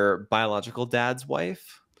your biological dad's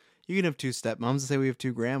wife? You can have two stepmoms. Say we have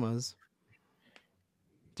two grandmas.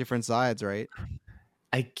 Different sides, right?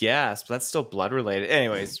 I guess, but that's still blood related.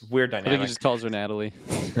 Anyways, weird dynamic. I think he just calls her Natalie.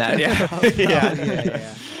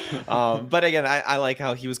 Yeah. But again, I like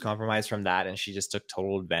how he was compromised from that, and she just took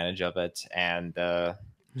total advantage of it. And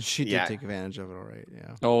she did take advantage of it, all right.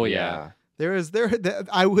 Yeah. Oh yeah.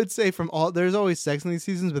 I would say there's always sex in these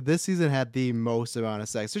seasons, but this season had the most amount of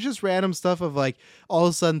sex. There's just random stuff of like all of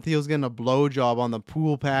a sudden Theo's getting a blowjob on the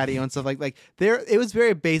pool patio and stuff like there. It was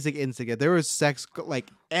very basic instigate. There was sex like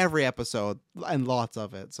every episode and lots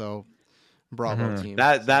of it. So bravo team.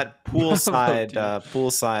 That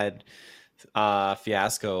poolside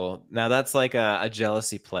fiasco. Now that's like a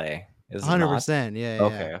jealousy play. 100%. Yeah.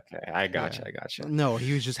 Okay. I gotcha. No,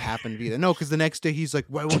 he was just happened to be there. No, because the next day he's like,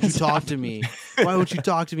 "Why won't you talk to me? Why won't you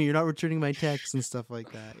talk to me? You're not returning my texts and stuff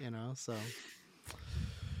like that." So,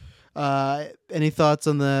 any thoughts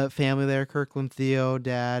on the family there? Kirkland, Theo,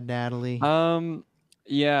 Dad, Natalie.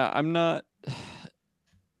 Yeah, I'm not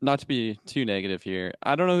to be too negative here.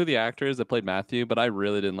 I don't know who the actor is that played Matthew, but I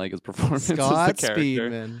really didn't like his performance as the character.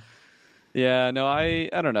 Speedman. Yeah, no, I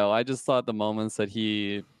don't know. I just thought the moments that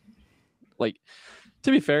he. Like, to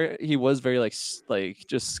be fair, he was very like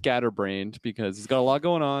just scatterbrained because he's got a lot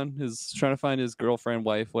going on. He's trying to find his girlfriend,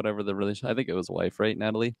 wife, whatever the relation. I think it was a wife, right,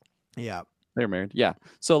 Natalie? Yeah, they're married. Yeah.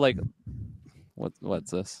 So like, what's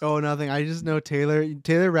this? Oh, nothing. I just know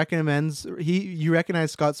Taylor recommends you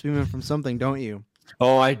recognize Scott Speedman from something, don't you?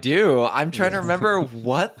 Oh, I do. I'm trying to remember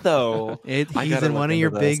what though. He's in one of your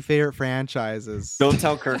big favorite franchises. Don't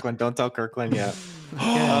tell Kirkland yet.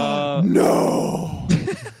 No.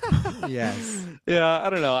 Yes. Yeah, I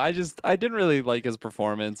don't know. I didn't really like his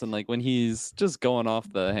performance, and like when he's just going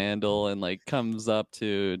off the handle and like comes up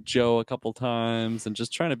to Joe a couple times and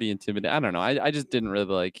just trying to be intimidating. I don't know. I just didn't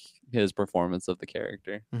really like his performance of the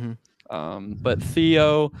character. Mm-hmm. But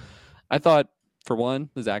Theo, I thought for one,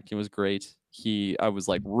 his acting was great. I was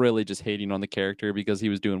like really just hating on the character because he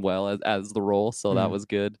was doing well as the role, so that was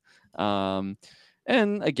good.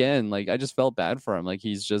 And again, like I just felt bad for him. Like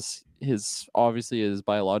obviously his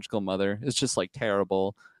biological mother is just like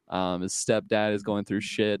terrible. His stepdad is going through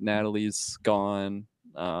shit. Natalie's gone.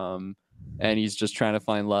 And he's just trying to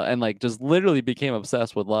find love and like just literally became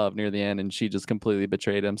obsessed with love near the end, and she just completely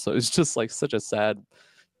betrayed him. So it's just like such a sad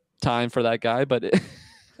time for that guy, but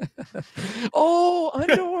oh,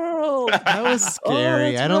 Underworld. That was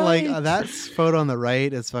scary. Oh, I don't like that photo on the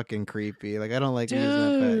right is fucking creepy. Like I don't like using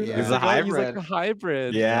that. Yeah. He's a hybrid. He's like a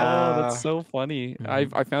hybrid. Yeah. Oh, that's so funny. I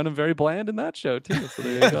found him very bland in that show too. So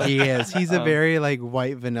there you go. He is. He's a very like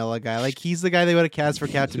white vanilla guy. Like he's the guy they would have cast for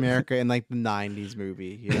Captain America in like the 90s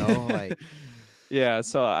movie, like yeah,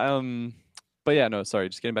 so but yeah, no, sorry,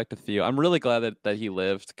 just getting back to Theo. I'm really glad that he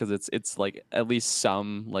lived because it's like at least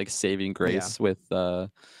some like saving grace with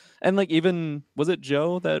and like even was it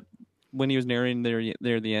Joe that when he was narrating there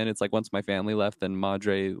near the end, it's like once my family left, then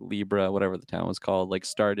Madre Libra, whatever the town was called, like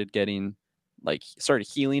started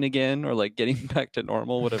healing again or like getting back to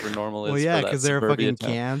normal, whatever normal is. Well, yeah, because they're fucking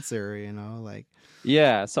town. cancer, like.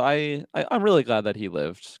 Yeah, so I'm really glad that he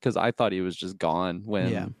lived because I thought he was just gone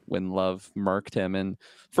when Love murked him. And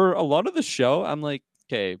for a lot of the show, I'm like,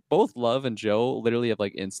 okay, both Love and Joe literally have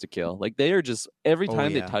like insta kill. Like they are just every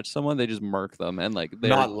time they touch someone, they just murk them and like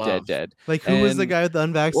they're dead. Like who was the guy with the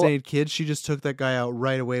unvaccinated kid? She just took that guy out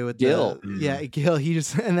right away with Gil. Gil. He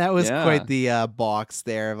just and that was quite the box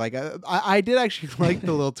there. Like I did actually like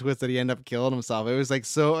the little twist that he ended up killing himself. It was like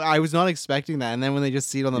so I was not expecting that. And then when they just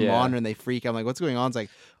see it on the monitor and they freak, I'm like, what's going on? It's like,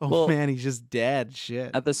 man, he's just dead.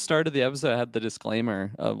 Shit. At the start of the episode, I had the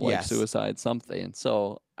disclaimer of like suicide something.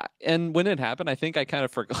 So. And when it happened, I think I kind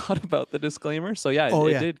of forgot about the disclaimer. So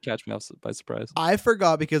it did catch me by surprise. I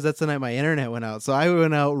forgot because that's the night my internet went out. So I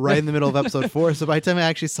went out right in the middle of episode 4. So by the time I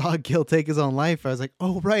actually saw Gil take his own life, I was like,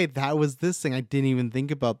 oh, right, that was this thing. I didn't even think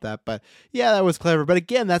about that. But yeah, that was clever. But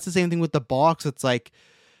again, that's the same thing with the box. It's like,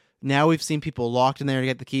 now we've seen people locked in there to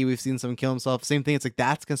get the key. We've seen someone kill himself. Same thing. It's like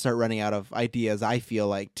that's gonna start running out of ideas. I feel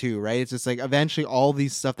like too, right? It's just like eventually all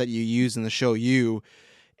these stuff that you use in the show,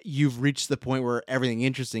 you've reached the point where everything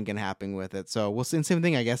interesting can happen with it. So we'll see. Same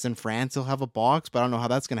thing, I guess. In France, he'll have a box, but I don't know how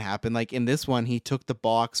that's gonna happen. Like in this one, he took the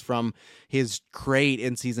box from his crate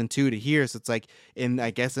in season 2 to here. So it's like I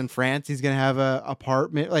guess in France, he's gonna have a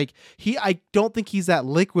apartment. Like I don't think he's that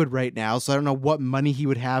liquid right now. So I don't know what money he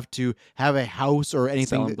would have to have a house or anything.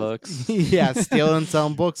 Selling books. Yeah, stealing and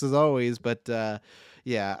selling books as always. But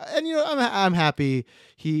yeah, and I'm happy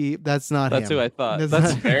that's not That's him. who I thought.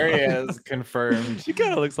 That's There he is, confirmed. He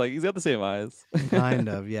kind of looks like he's got the same eyes. kind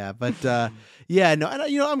of, yeah. But yeah, no, and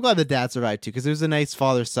I'm glad the dad survived too, because there was a nice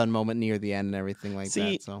father-son moment near the end and everything like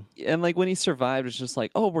that. So and like when he survived, it's just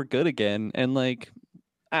like, oh, we're good again, and like.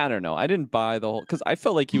 I don't know. I didn't buy the whole because I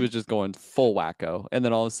felt like he was just going full wacko, and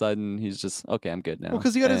then all of a sudden he's just okay. I'm good now. well,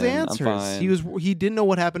 because he got his and I'm answers. fine. He didn't know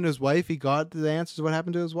what happened to his wife. He got the answers to what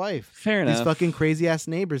happened to his wife. Fair These enough. fucking crazy ass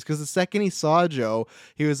neighbors. Because the second he saw Joe,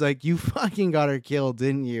 he was like, "You fucking got her killed,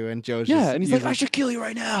 didn't you?" And Joe's Yeah, just, and he's like, I should kill you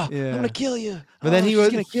right now. Yeah. I'm gonna kill you. But then Oh, he she's was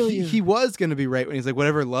gonna kill you. he was gonna be right when he's like,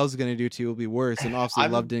 whatever Love's gonna do to you will be worse. And obviously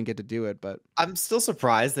I'm- Love didn't get to do it, but I'm still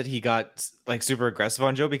surprised that he got like super aggressive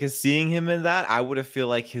on Joe, because seeing him in that, I would have feel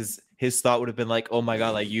like his thought would have been like, oh my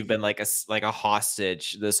god, like you've been like a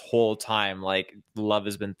hostage this whole time. Like Love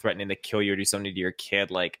has been threatening to kill you or do something to your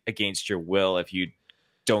kid, like against your will, if you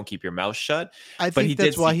don't keep your mouth shut. I But think he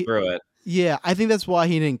that's did why see he. through it. Yeah, I think that's why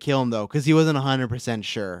he didn't kill him though, because he wasn't 100%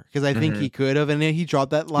 sure. Because I think he could have, and then he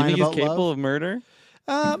dropped that You line think he's about capable Love. of murder?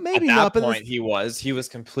 Maybe At not, that but point, he was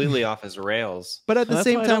completely off his rails. but at the That's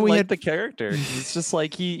same why I time don't we like had the character. It's just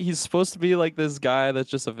like he's supposed to be like this guy that's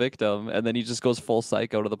just a victim, and then he just goes full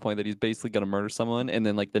psycho to the point that he's basically gonna murder someone, and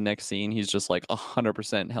then like the next scene he's just like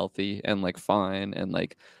 100% healthy and like fine, and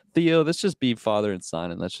like Theo, let's just be father and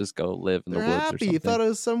son and let's just go live in they're the woods or happy. something. He thought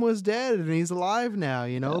his son was dead, and he's alive now.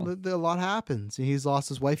 You know, Yeah. a lot happens. He's lost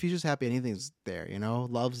his wife. He's just happy anything's there. You know,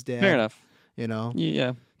 Love's dead. Fair enough. You know.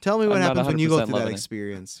 Yeah. Tell me what I'm not happens when you go 100% through that loving it.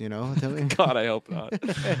 experience. You know. Tell me. God, I hope not.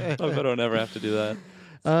 I hope I don't ever have to do that.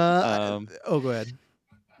 Oh, go ahead.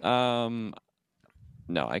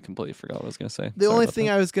 No, I completely forgot what I was gonna say. The Sorry only about thing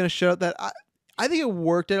that. I was going to show that I think it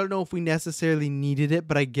worked. I don't know if we necessarily needed it,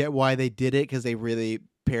 but I get why they did it, because they really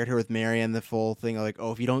paired her with Marianne. The full thing of like,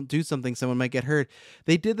 oh, if you don't do something, someone might get hurt.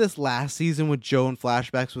 They did this last season with Joe in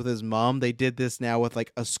flashbacks with his mom. They did this now with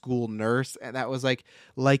like a school nurse, and that was like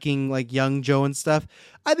liking like young Joe and stuff.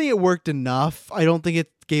 I think it worked enough. I don't think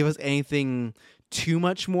it gave us anything too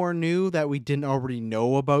much more new that we didn't already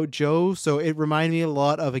know about Joe. So it reminded me a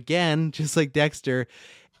lot of, again, just like Dexter,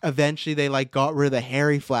 eventually they like got rid of the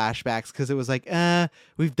Harry flashbacks, because it was like,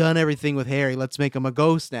 we've done everything with Harry, let's make him a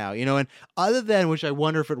ghost now, you know. And other than which, I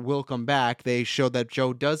wonder if it will come back, they showed that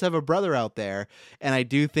Joe does have a brother out there, and I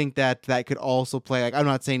do think that could also play, like, I'm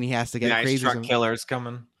not saying he has to get Nice crazy or truck something. killer's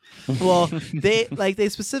coming. Well, they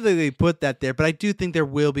specifically put that there, but I do think there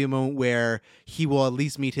will be a moment where he will at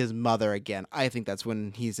least meet his mother again. I think that's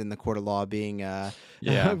when he's in the court of law being Yeah.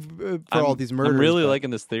 for all these murders. I'm really but- liking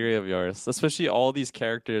this theory of yours, especially all these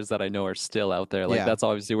characters that I know are still out there. Like Yeah. that's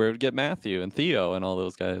obviously where we get Matthew and Theo and all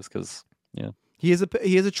those guys, because he has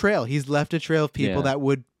a trail. He's left a trail of people Yeah. that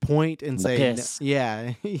would point and The say, piss.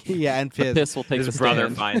 yeah, yeah, and the piss. piss will take His the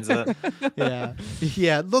brother stand. finds it. Yeah,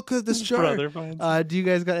 yeah. Look at this His chart. brother finds Do you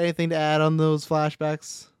guys got anything to add on those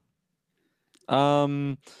flashbacks?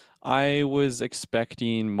 I was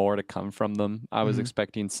expecting more to come from them. I was Mhm.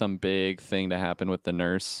 expecting some big thing to happen with the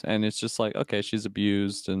nurse, and it's just like, okay, she's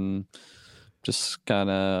abused and just kind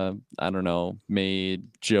of, I don't know, made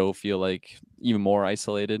Joe feel like even more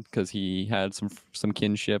isolated because he had some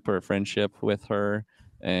kinship or friendship with her,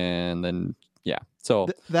 and then yeah. So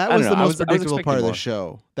That I was don't the know, I most was predictable expecting part of the more.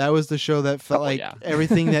 show. That was the show that felt Oh, like yeah.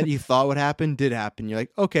 everything that you thought would happen did happen. You're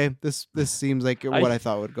like, okay, this seems like what I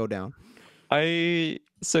thought would go down. I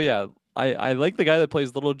like the guy that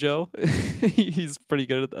plays Little Joe. He's pretty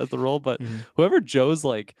good at the role, but Mm-hmm. whoever Joe's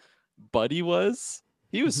like buddy was,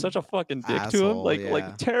 he was such a fucking dick to him, Asshole, yeah.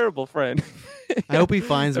 like terrible friend. I hope he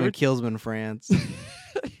finds him Every- and kills him in France.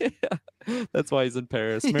 Yeah, that's why he's in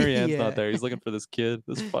Paris. Marianne's Yeah. not there. He's looking for this kid,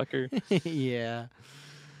 this fucker. Yeah.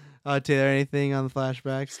 Taylor, anything on the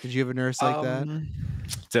flashbacks? Did you have a nurse like that?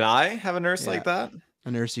 Did I have a nurse like that?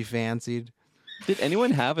 A nurse you fancied? Did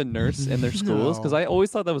anyone have a nurse in their schools? Because No. I always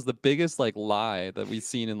thought that was the biggest like lie that we've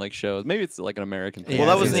seen in like shows. Maybe it's like an American thing. Yeah, Well,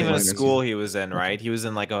 that I wasn't think even a so. school he was in, right? He was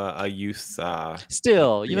in like a youth.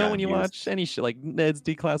 Still, you Yeah, know, when you youth. watch any shit like Ned's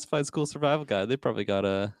Declassified School Survival Guide, they probably got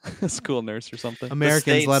a school nurse or something. The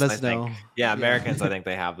Americans, let States, us I think. know. Yeah, Americans, I think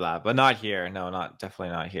they have that, but not here. No,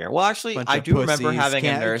 definitely not here. Well, actually, Bunch I of do remember pussies. having a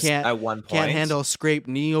Can't- nurse can't- at one point. Can't handle a scraped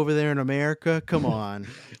knee over there in America. Come on.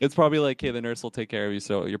 It's probably like, hey, the nurse will take care of you,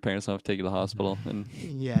 so your parents don't have to take you to the hospital and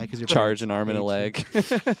Yeah, because you're charge an arm and a leg.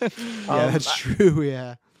 Yeah, that's true.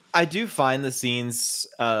 Yeah. I do find the scenes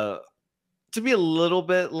to be a little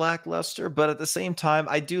bit lackluster, but at the same time,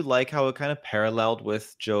 I do like how it kind of paralleled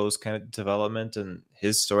with Joe's kind of development and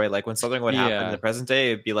his story. Like when something would happen in Yeah. the present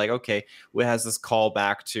day, it'd be like, okay, it has this call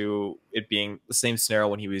back to it being the same scenario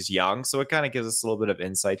when he was young. So it kind of gives us a little bit of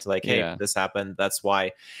insight to like, hey, Yeah. this happened. That's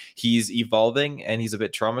why he's evolving and he's a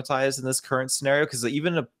bit traumatized in this current scenario. Because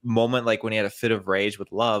even a moment like when he had a fit of rage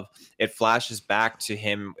with Love, it flashes back to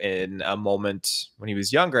him in a moment when he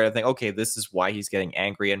was younger. And I think, okay, this is why he's getting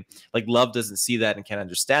angry. And like Love doesn't see that and can't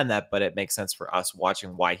understand that, but it makes sense for us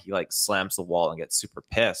watching why he like slams the wall and gets super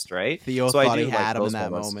pissed, right? Theo So I thought do he like had him in those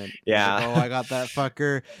that moments. moment. He's Yeah. like, oh, I got that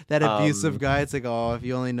fucker, that abusive Um, guy. It's like, oh, if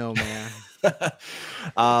you only know, man.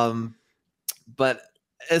 But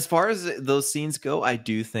as far as those scenes go, I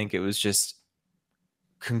do think it was just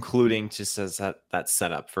concluding just as that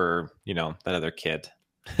setup for, you know, that other kid.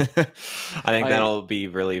 I think that'll be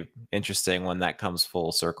really interesting when that comes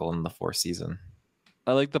full circle in the fourth season.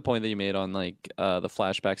 I like the point that you made on like the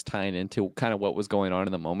flashbacks tying into kind of what was going on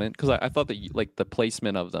in the moment, because I thought that like the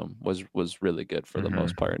placement of them was really good for the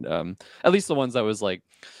most part. At least the ones that was like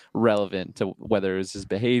relevant to whether it was his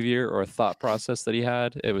behavior or a thought process that he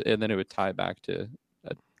had, and then it would tie back to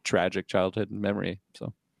a tragic childhood memory.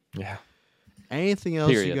 So yeah. Anything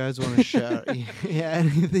else you Period. guys want to shout? Yeah,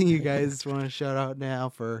 anything you guys want to shout out now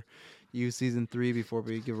for you season 3 before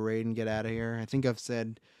we give a rate and get out of here? I think I've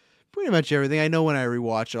said pretty much everything. I know when I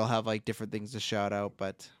rewatch it, I'll have like different things to shout out,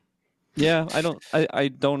 but yeah, I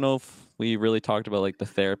don't know if we really talked about like the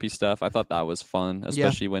therapy stuff. I thought that was fun,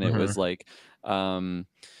 especially when it was like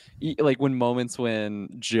like when moments when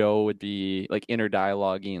Joe would be like inner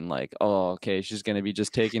dialoguing like, oh, okay, she's gonna be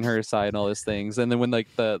just taking her aside and all these things, and then when like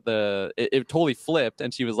it totally flipped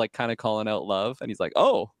and she was like kind of calling out Love, and he's like,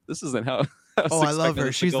 oh, this isn't how I was oh, I love expecting her.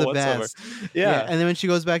 this to She's go the whatsoever. best. Yeah. And then when she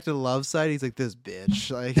goes back to the Love side, he's like, this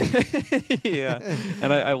bitch. Like, yeah.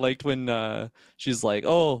 And I liked when she's like,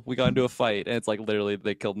 oh, we got into a fight, and it's like literally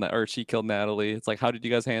they killed or she killed Natalie. It's like, how did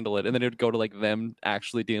you guys handle it? And then it would go to like them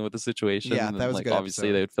actually dealing with the situation. Yeah, and that then, was a like good obviously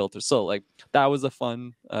episode. they would filter. So like that was a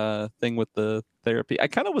fun thing with the therapy. I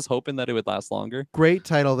kind of was hoping that it would last longer. great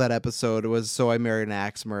title of that episode was So I Married an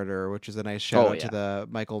Axe Murderer, which is a nice shout Oh, out to yeah. the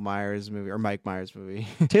Michael Myers movie or Mike Myers movie.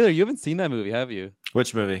 Taylor, you haven't seen that movie, have you?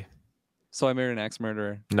 Which movie? So I Married an Axe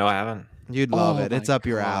Murderer. No, I haven't. You'd love Oh it. It's my up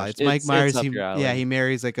your gosh. alley. It's Mike It's Myers. up He, your alley. yeah, he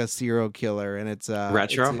marries like a serial killer, and it's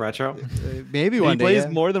Retro? maybe He one day. plays yeah.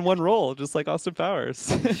 more than one role, just like Austin Powers.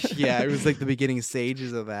 Yeah, it was like the beginning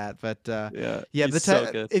stages of that. But yeah, yeah, he's the so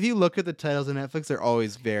good. if you look at the titles on Netflix, they're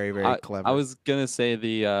always very, very clever. I was gonna say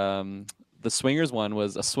the Swingers one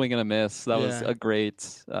was a swing and a miss. That was Yeah. a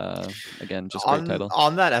great, again, just great title.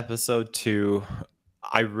 On that episode too,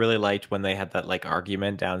 I really liked when they had that like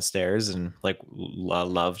argument downstairs and like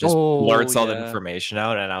Love just blurts all the yeah. information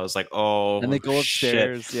out, and I was like, oh, And they go shit.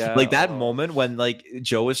 upstairs, yeah. Like that Oh. moment when like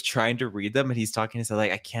Joe is trying to read them and he's talking to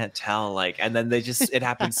like, I can't tell, like, and then they just it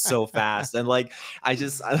happens so fast, and like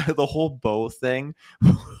the whole bow thing.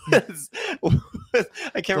 Was,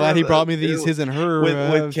 I can't Glad he remember brought me these his and her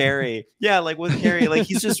with Carrie. Yeah, like with Carrie, like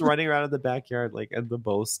he's just running around in the backyard, like, and the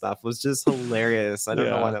bow stuff was just hilarious. I don't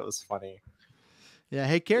know why Yeah. that was funny. Yeah,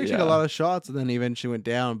 hey, Carrie took a Yeah. lot of shots and then eventually went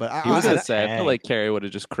down. But He was I, gonna say, I feel like Carrie would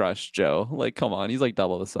have just crushed Joe. Like, come on, he's like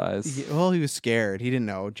double the size. well, he was scared. He didn't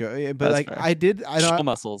know Joe. But That's like, fair. I Show don't.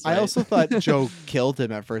 muscles. I right? also thought Joe killed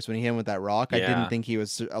him at first when he hit him with that rock. I Yeah. didn't think he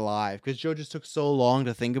was alive because Joe just took so long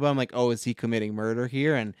to think about him. Like, oh, is he committing murder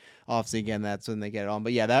here? And obviously, again, that's when they get it on.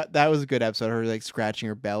 But yeah, that was a good episode. Her like scratching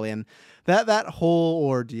her belly and that whole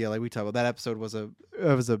ordeal. Like we talked about, that episode was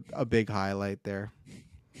a big highlight there.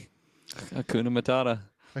 Hakuna Matata.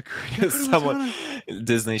 Someone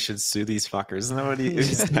Disney should sue these fuckers. Isn't that what he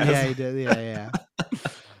Yeah, he did. Yeah.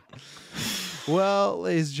 Well,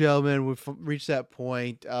 ladies and gentlemen, we've reached that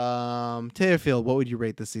point. Taylor Field, what would you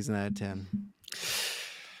rate this season out of 10?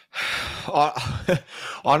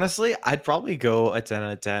 Honestly, I'd probably go a 10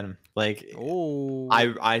 out of 10. Like, Oh,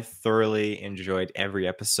 I thoroughly enjoyed every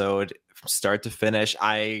episode from start to finish.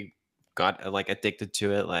 I got like addicted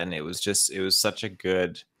to it, and it was such a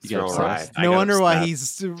good thrill obsessed. ride. I No got wonder why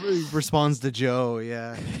obsessed. he responds to Joe.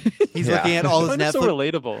 Yeah, he's Yeah. looking at all his It's Netflix. so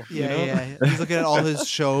relatable. Yeah, you know? yeah. He's looking at all his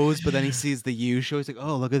shows, but then he sees the You show. He's like,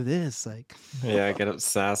 "Oh, look at this!" Like, Yeah, I get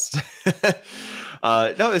obsessed.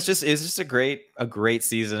 No, it's just a great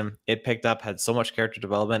season. It picked up, had so much character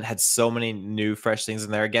development, had so many new fresh things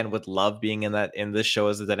in there. Again, with Love being in this show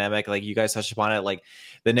as a dynamic, like you guys touched upon it, like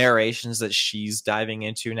the narrations that she's diving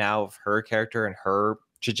into now of her character and her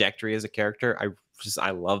trajectory as a character.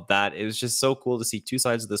 I love that. It was just so cool to see two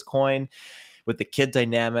sides of this coin. With the kid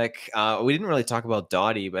dynamic, we didn't really talk about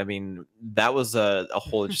Dottie, but I mean, that was a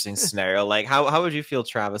whole interesting scenario. Like, how would you feel,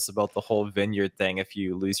 Travis, about the whole vineyard thing if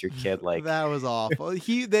you lose your kid? Like, that was awful.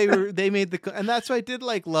 They made and that's why I did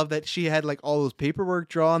like love that she had like all those paperwork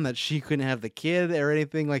drawn that she couldn't have the kid or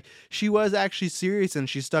anything. Like she was actually serious and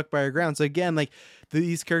she stuck by her ground. So again, like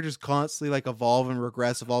these characters constantly like evolve and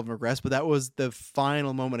regress. But that was the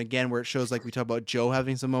final moment again where it shows like we talk about Joe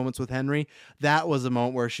having some moments with Henry. That was a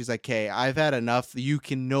moment where she's like, "Okay, I've had enough. You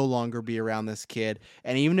can no longer be around this kid.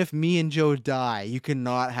 And even if me and Joe die, you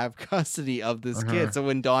cannot have custody of this kid." So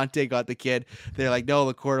when Dante got the kid, they're like, "No,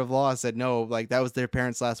 the court of law said no. Like that was their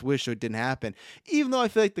parents' last wish, so it didn't happen." Even though I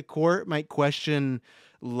feel like the court might question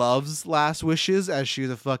Love's last wishes as she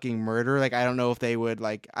was a fucking murderer. Like I don't know if they would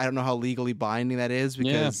like. I don't know how legally binding that is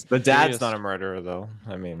because the dad's not a murderer, though.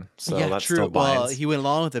 I mean, so yeah, that's true. still Well, binds. he went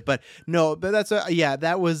along with it, but no, but that's yeah,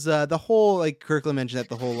 that was the whole like Kirkland mentioned that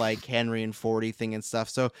the whole like Henry and 40 thing and stuff.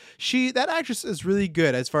 So that actress is really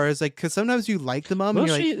good as far as like because sometimes you like the mom. What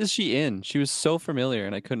and you're like, is she in? She was so familiar,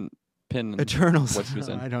 and I couldn't pin Eternals. what she was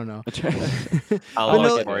in. I don't know. I'll But look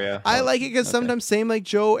no, it for you. I like it because sometimes same like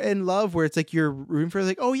Joe and Love, where it's like you're rooting for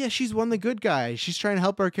like, oh yeah, she's one of the good guys. She's trying to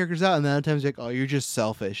help our characters out, and then other times you're like, oh, you're just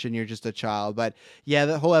selfish and you're just a child. But yeah,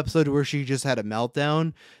 that whole episode where she just had a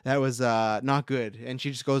meltdown, that was not good. And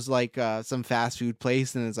she just goes like some fast food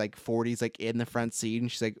place, and it's like 40's like in the front seat,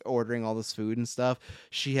 and she's like ordering all this food and stuff.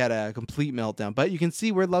 She had a complete meltdown, but you can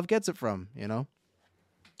see where Love gets it from, you know.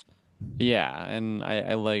 Yeah, and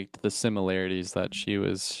I liked the similarities that she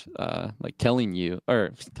was like telling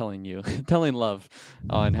Love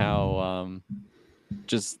on how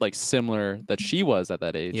just like similar that she was at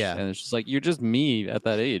that age. Yeah. And it's just like you're just me at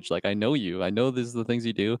that age. Like I know you. I know these are the things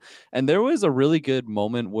you do. And there was a really good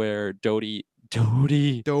moment where Dottie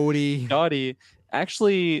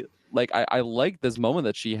actually like I liked this moment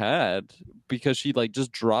that she had because she like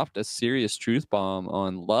just dropped a serious truth bomb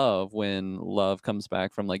on Love when Love comes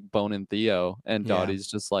back from like boning Theo and Yeah. Dottie's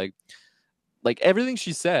just like everything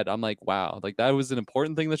she said, I'm like, wow, like that was an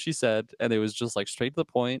important thing that she said, and it was just like straight to the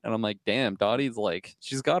point, and I'm like, damn, Dottie's like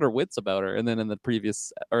she's got her wits about her. And then in the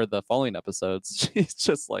previous or the following episodes, she's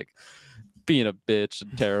just like being a bitch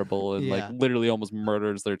and terrible and like Yeah. literally almost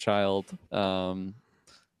murders their child.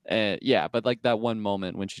 And yeah, but like that one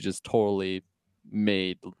moment when she just totally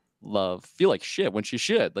made Love feel like shit when she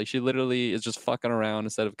should. Like she literally is just fucking around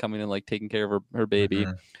instead of coming and like taking care of her baby.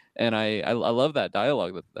 And I love that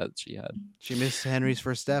dialogue that she had. She missed Henry's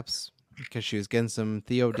first steps because she was getting some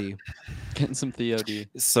Theo D. Getting some Theo D.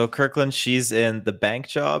 So Kirkland, she's in The Bank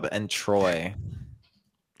Job and Troy.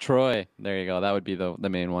 Troy, there you go. That would be the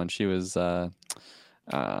main one. She was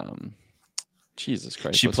Jesus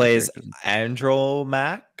Christ. She what's her plays character's name?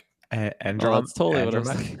 Andromac. Oh, that's totally what I was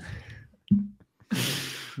Andromac? thinking.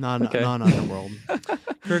 Non Underworld.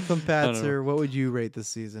 Kirkland Patzer, what would you rate this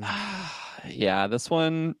season? Yeah, this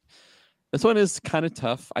one is kind of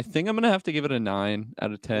tough. I think I'm gonna have to give it a 9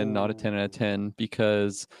 out of 10, not a 10 out of 10,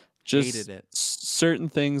 because just Hated it. certain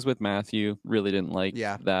things with Matthew really didn't like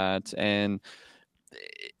that, and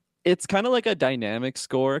it's kind of like a dynamic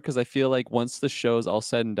score because I feel like once the show's all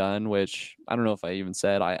said and done, which I don't know if I even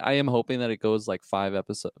said, I am hoping that it goes like 5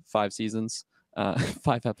 seasons.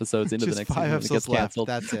 5 episodes into Just the next 5 season, it gets episodes left. canceled.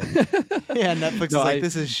 That's it. Yeah, Netflix is like,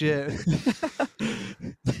 this is shit.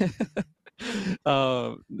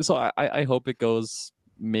 So I hope it goes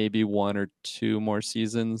maybe 1 or 2 more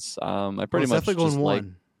seasons. I pretty much definitely just going like,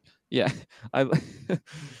 1. yeah,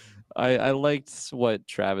 I liked what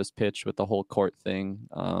Travis pitched with the whole court thing.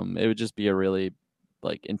 It would just be a really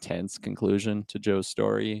like intense conclusion to Joe's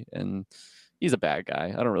story, and he's a bad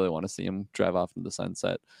guy. I don't really want to see him drive off into the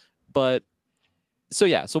sunset. But so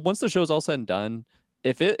yeah, so once the show's all said and done,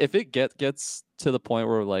 if it gets to the point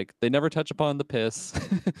where like they never touch upon the piss,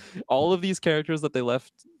 all of these characters that they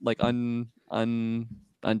left like undead,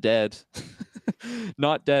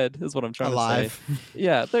 not dead is what I'm trying to say.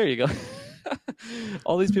 Yeah, there you go.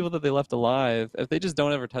 All these people that they left alive, if they just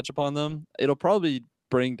don't ever touch upon them, it'll probably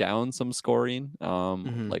bring down some scoring,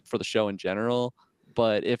 like for the show in general.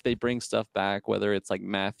 But if they bring stuff back, whether it's like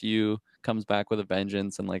Matthew comes back with a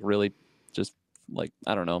vengeance and like really just like,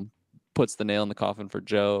 I don't know, puts the nail in the coffin for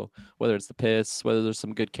Joe, whether it's the piss, whether there's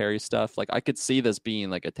some good carry stuff, like I could see this being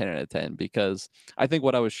like a 10 out of 10, because I think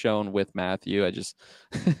what I was shown with Matthew, I just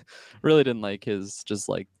really didn't like his, just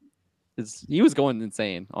like he was going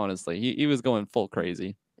insane, honestly. He was going full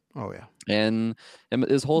crazy. Oh yeah. And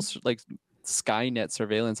his whole like Skynet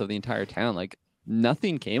surveillance of the entire town, like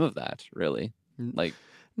nothing came of that really. Like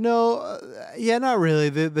no, yeah, not really.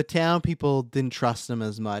 The town people didn't trust him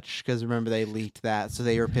as much because remember they leaked that, so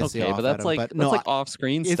they were pissy off. But that's at him. like But that's no, like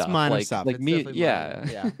off-screen it's stuff. minor like, stuff. Like It's me, definitely yeah.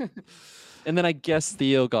 minor. Yeah. And then I guess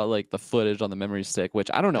Theo got like the footage on the memory stick, which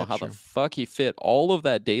I don't know That's how true. the fuck he fit all of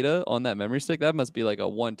that data on that memory stick. That must be like a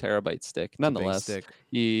 1 terabyte stick. Nonetheless, stick.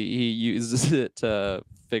 he uses it to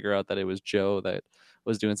figure out that it was Joe that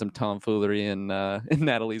was doing some tomfoolery in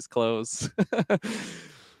Natalie's clothes.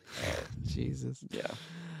 Jesus.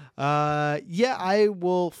 Yeah. Yeah, I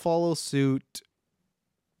will follow suit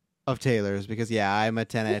of Taylor's because I'm a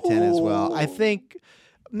 10 out of 10 as well. I think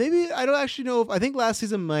maybe I don't actually know if I think last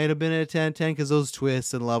season might have been a 10 out of 10 because those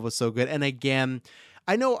twists and love was so good. And again,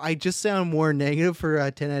 I know I just sound more negative for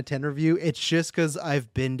a 10 out of 10 review. It's just because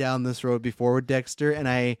I've been down this road before with Dexter, and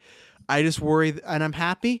I just worry, and I'm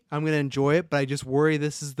happy. I'm going to enjoy it, but I just worry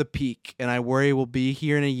this is the peak, and I worry we'll be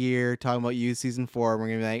here in a year talking about You season 4, and we're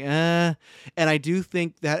going to be like, And I do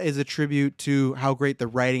think that is a tribute to how great the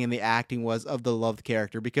writing and the acting was of the Love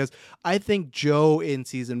character, because I think Joe in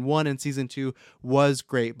season 1 and season 2 was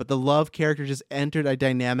great, but the Love character just entered a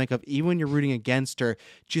dynamic of, even when you're rooting against her,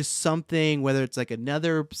 just something, whether it's like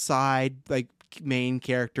another side, like main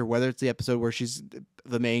character, whether it's the episode where she's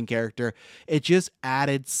the main character, it just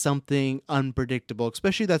added something unpredictable.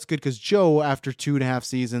 Especially that's good because Joe, after 2.5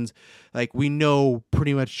 seasons, like we know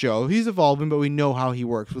pretty much Joe. He's evolving, but we know how he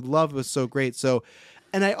works. With Love, it was so great. So,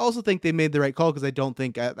 and I also think they made the right call because I don't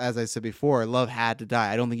think, as I said before, Love had to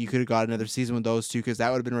die. I don't think you could have got another season with those two because that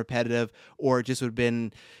would have been repetitive, or it just would have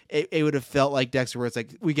been, it would have felt like Dexter, where it's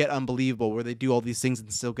like we get Unbelievable, where they do all these things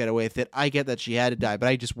and still get away with it. I get that she had to die, but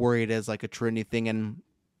I just worry it as like a Trinity thing. And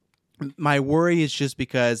my worry is just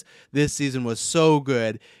because this season was so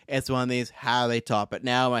good, it's one of these, how they top it.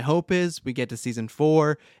 Now, my hope is we get to season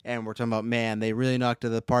 4, and we're talking about, man, they really knocked it to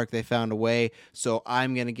the park. They found a way. So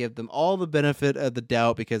I'm going to give them all the benefit of the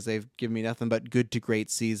doubt because they've given me nothing but good to great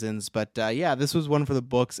seasons. But yeah, this was one for the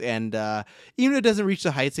books. And even if it doesn't reach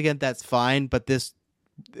the heights again, that's fine. But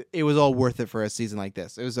it was all worth it for a season like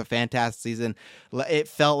this. It was a fantastic season. It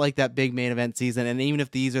felt like that big main event season. And even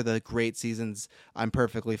if these are the great seasons, I'm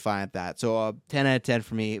perfectly fine with that. So 10 out of 10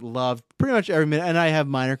 for me. Loved pretty much every minute. And I have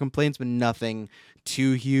minor complaints, but nothing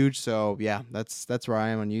too huge. So yeah, that's where I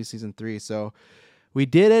am on You season 3. So we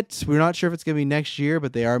did it. We're not sure if it's going to be next year,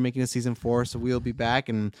 but they are making a season 4, so we'll be back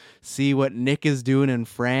and see what Nick is doing in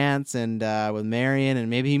France and with Marion, and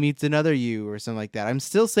maybe he meets another You or something like that. I'm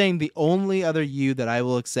still saying the only other You that I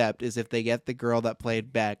will accept is if they get the girl that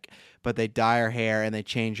played Beck, but they dye her hair and they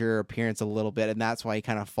change her appearance a little bit, and that's why he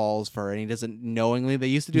kind of falls for her, and he doesn't knowingly. They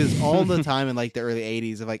used to do this all the time in like the early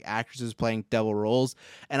 80s of like actresses playing double roles,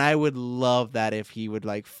 and I would love that if he would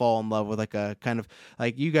like fall in love with like a kind of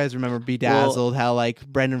like, you guys remember Bedazzled, how like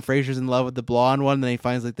Brendan Fraser's in love with the blonde one, and then he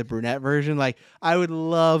finds like the brunette version. Like I would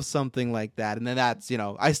love something like that, and then that's,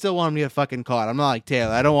 I still want him to get fucking caught. I'm not like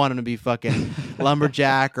Taylor. I don't want him to be fucking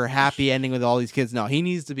lumberjack or happy ending with all these kids. No, he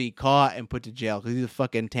needs to be caught and put to jail because he's a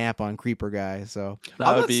fucking tampon creeper guy. So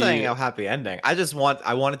I'm not saying a happy ending. I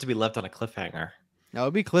want it to be left on a cliffhanger. That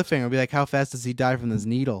would be cliffhanger. It'd be like, how fast does he die from this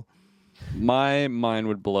needle? My mind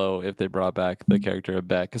would blow if they brought back the character of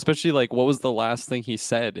Beck, especially like what was the last thing he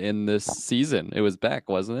said in this season? It was Beck,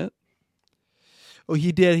 wasn't it? Oh,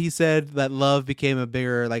 he did. He said that Love became a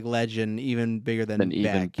bigger like legend, even bigger than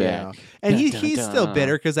Beck. And he's still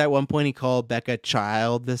bitter because at one point he called Beck a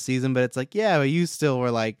child this season, but it's like, yeah, but you still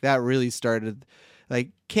were like, that really started.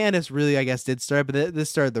 Like Candace really, I guess, did start, but this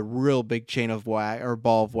started the real big chain of wax or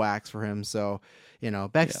ball of wax for him. So,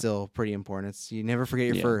 Beck's still pretty important. You never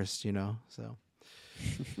forget your first, so.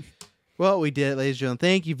 Well, we did it, ladies and gentlemen.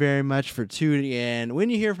 Thank you very much for tuning in. When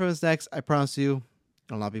you hear from us next, I promise you,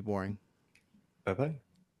 it'll not be boring. Bye-bye.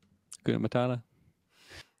 Good Matata.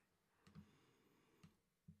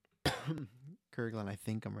 Kurglen, I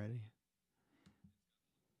think I'm ready.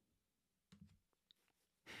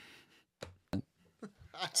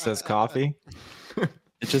 Says coffee.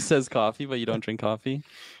 It just says coffee, but you don't drink coffee.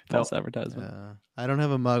 False advertisement. I don't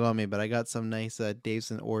have a mug on me, but I got some nice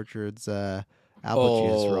Daveson Orchards apple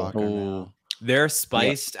juice rocker now. Their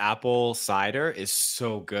spiced apple cider is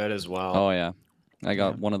so good as well. Oh yeah, I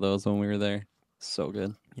got one of those when we were there. So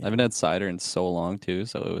good. Yeah. I haven't had cider in so long too,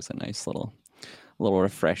 so it was a nice little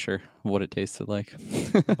refresher of what it tasted like.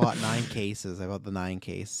 I bought 9 cases. I bought the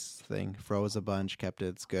 9-case thing. Froze a bunch, kept it.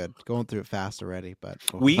 It's good. Going through it fast already, but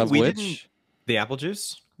We Of didn't which? the apple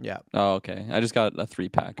juice. yeah. Oh, okay. I just got a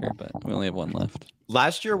 3-packer, but we only have one left.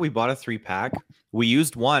 Last year we bought a 3-pack. We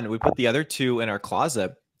used one. We put the other 2 in our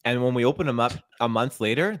closet, and when we opened them up a month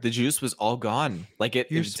later, the juice was all gone. Like it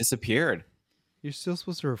disappeared. You're still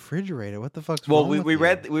supposed to refrigerate it. What the fuck's Well, wrong with we you?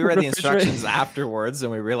 read the Refrigerate. instructions afterwards,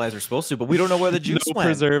 and we realized we're supposed to, but we don't know where the juice No went.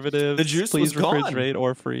 preservatives. The juice Please was gone. refrigerate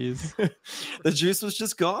or freeze. The juice was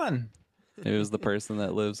just gone. It was the person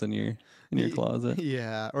that lives in your closet.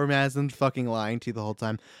 Yeah, or Madison's fucking lying to you the whole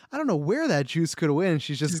time. I don't know where that juice could have went.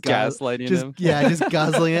 She's just Gaslighting him. Yeah, just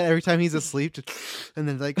guzzling it every time he's asleep. And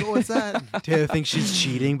then like, oh, what's that? Taylor thinks she's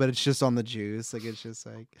cheating, but it's just on the juice. Like it's just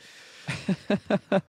like,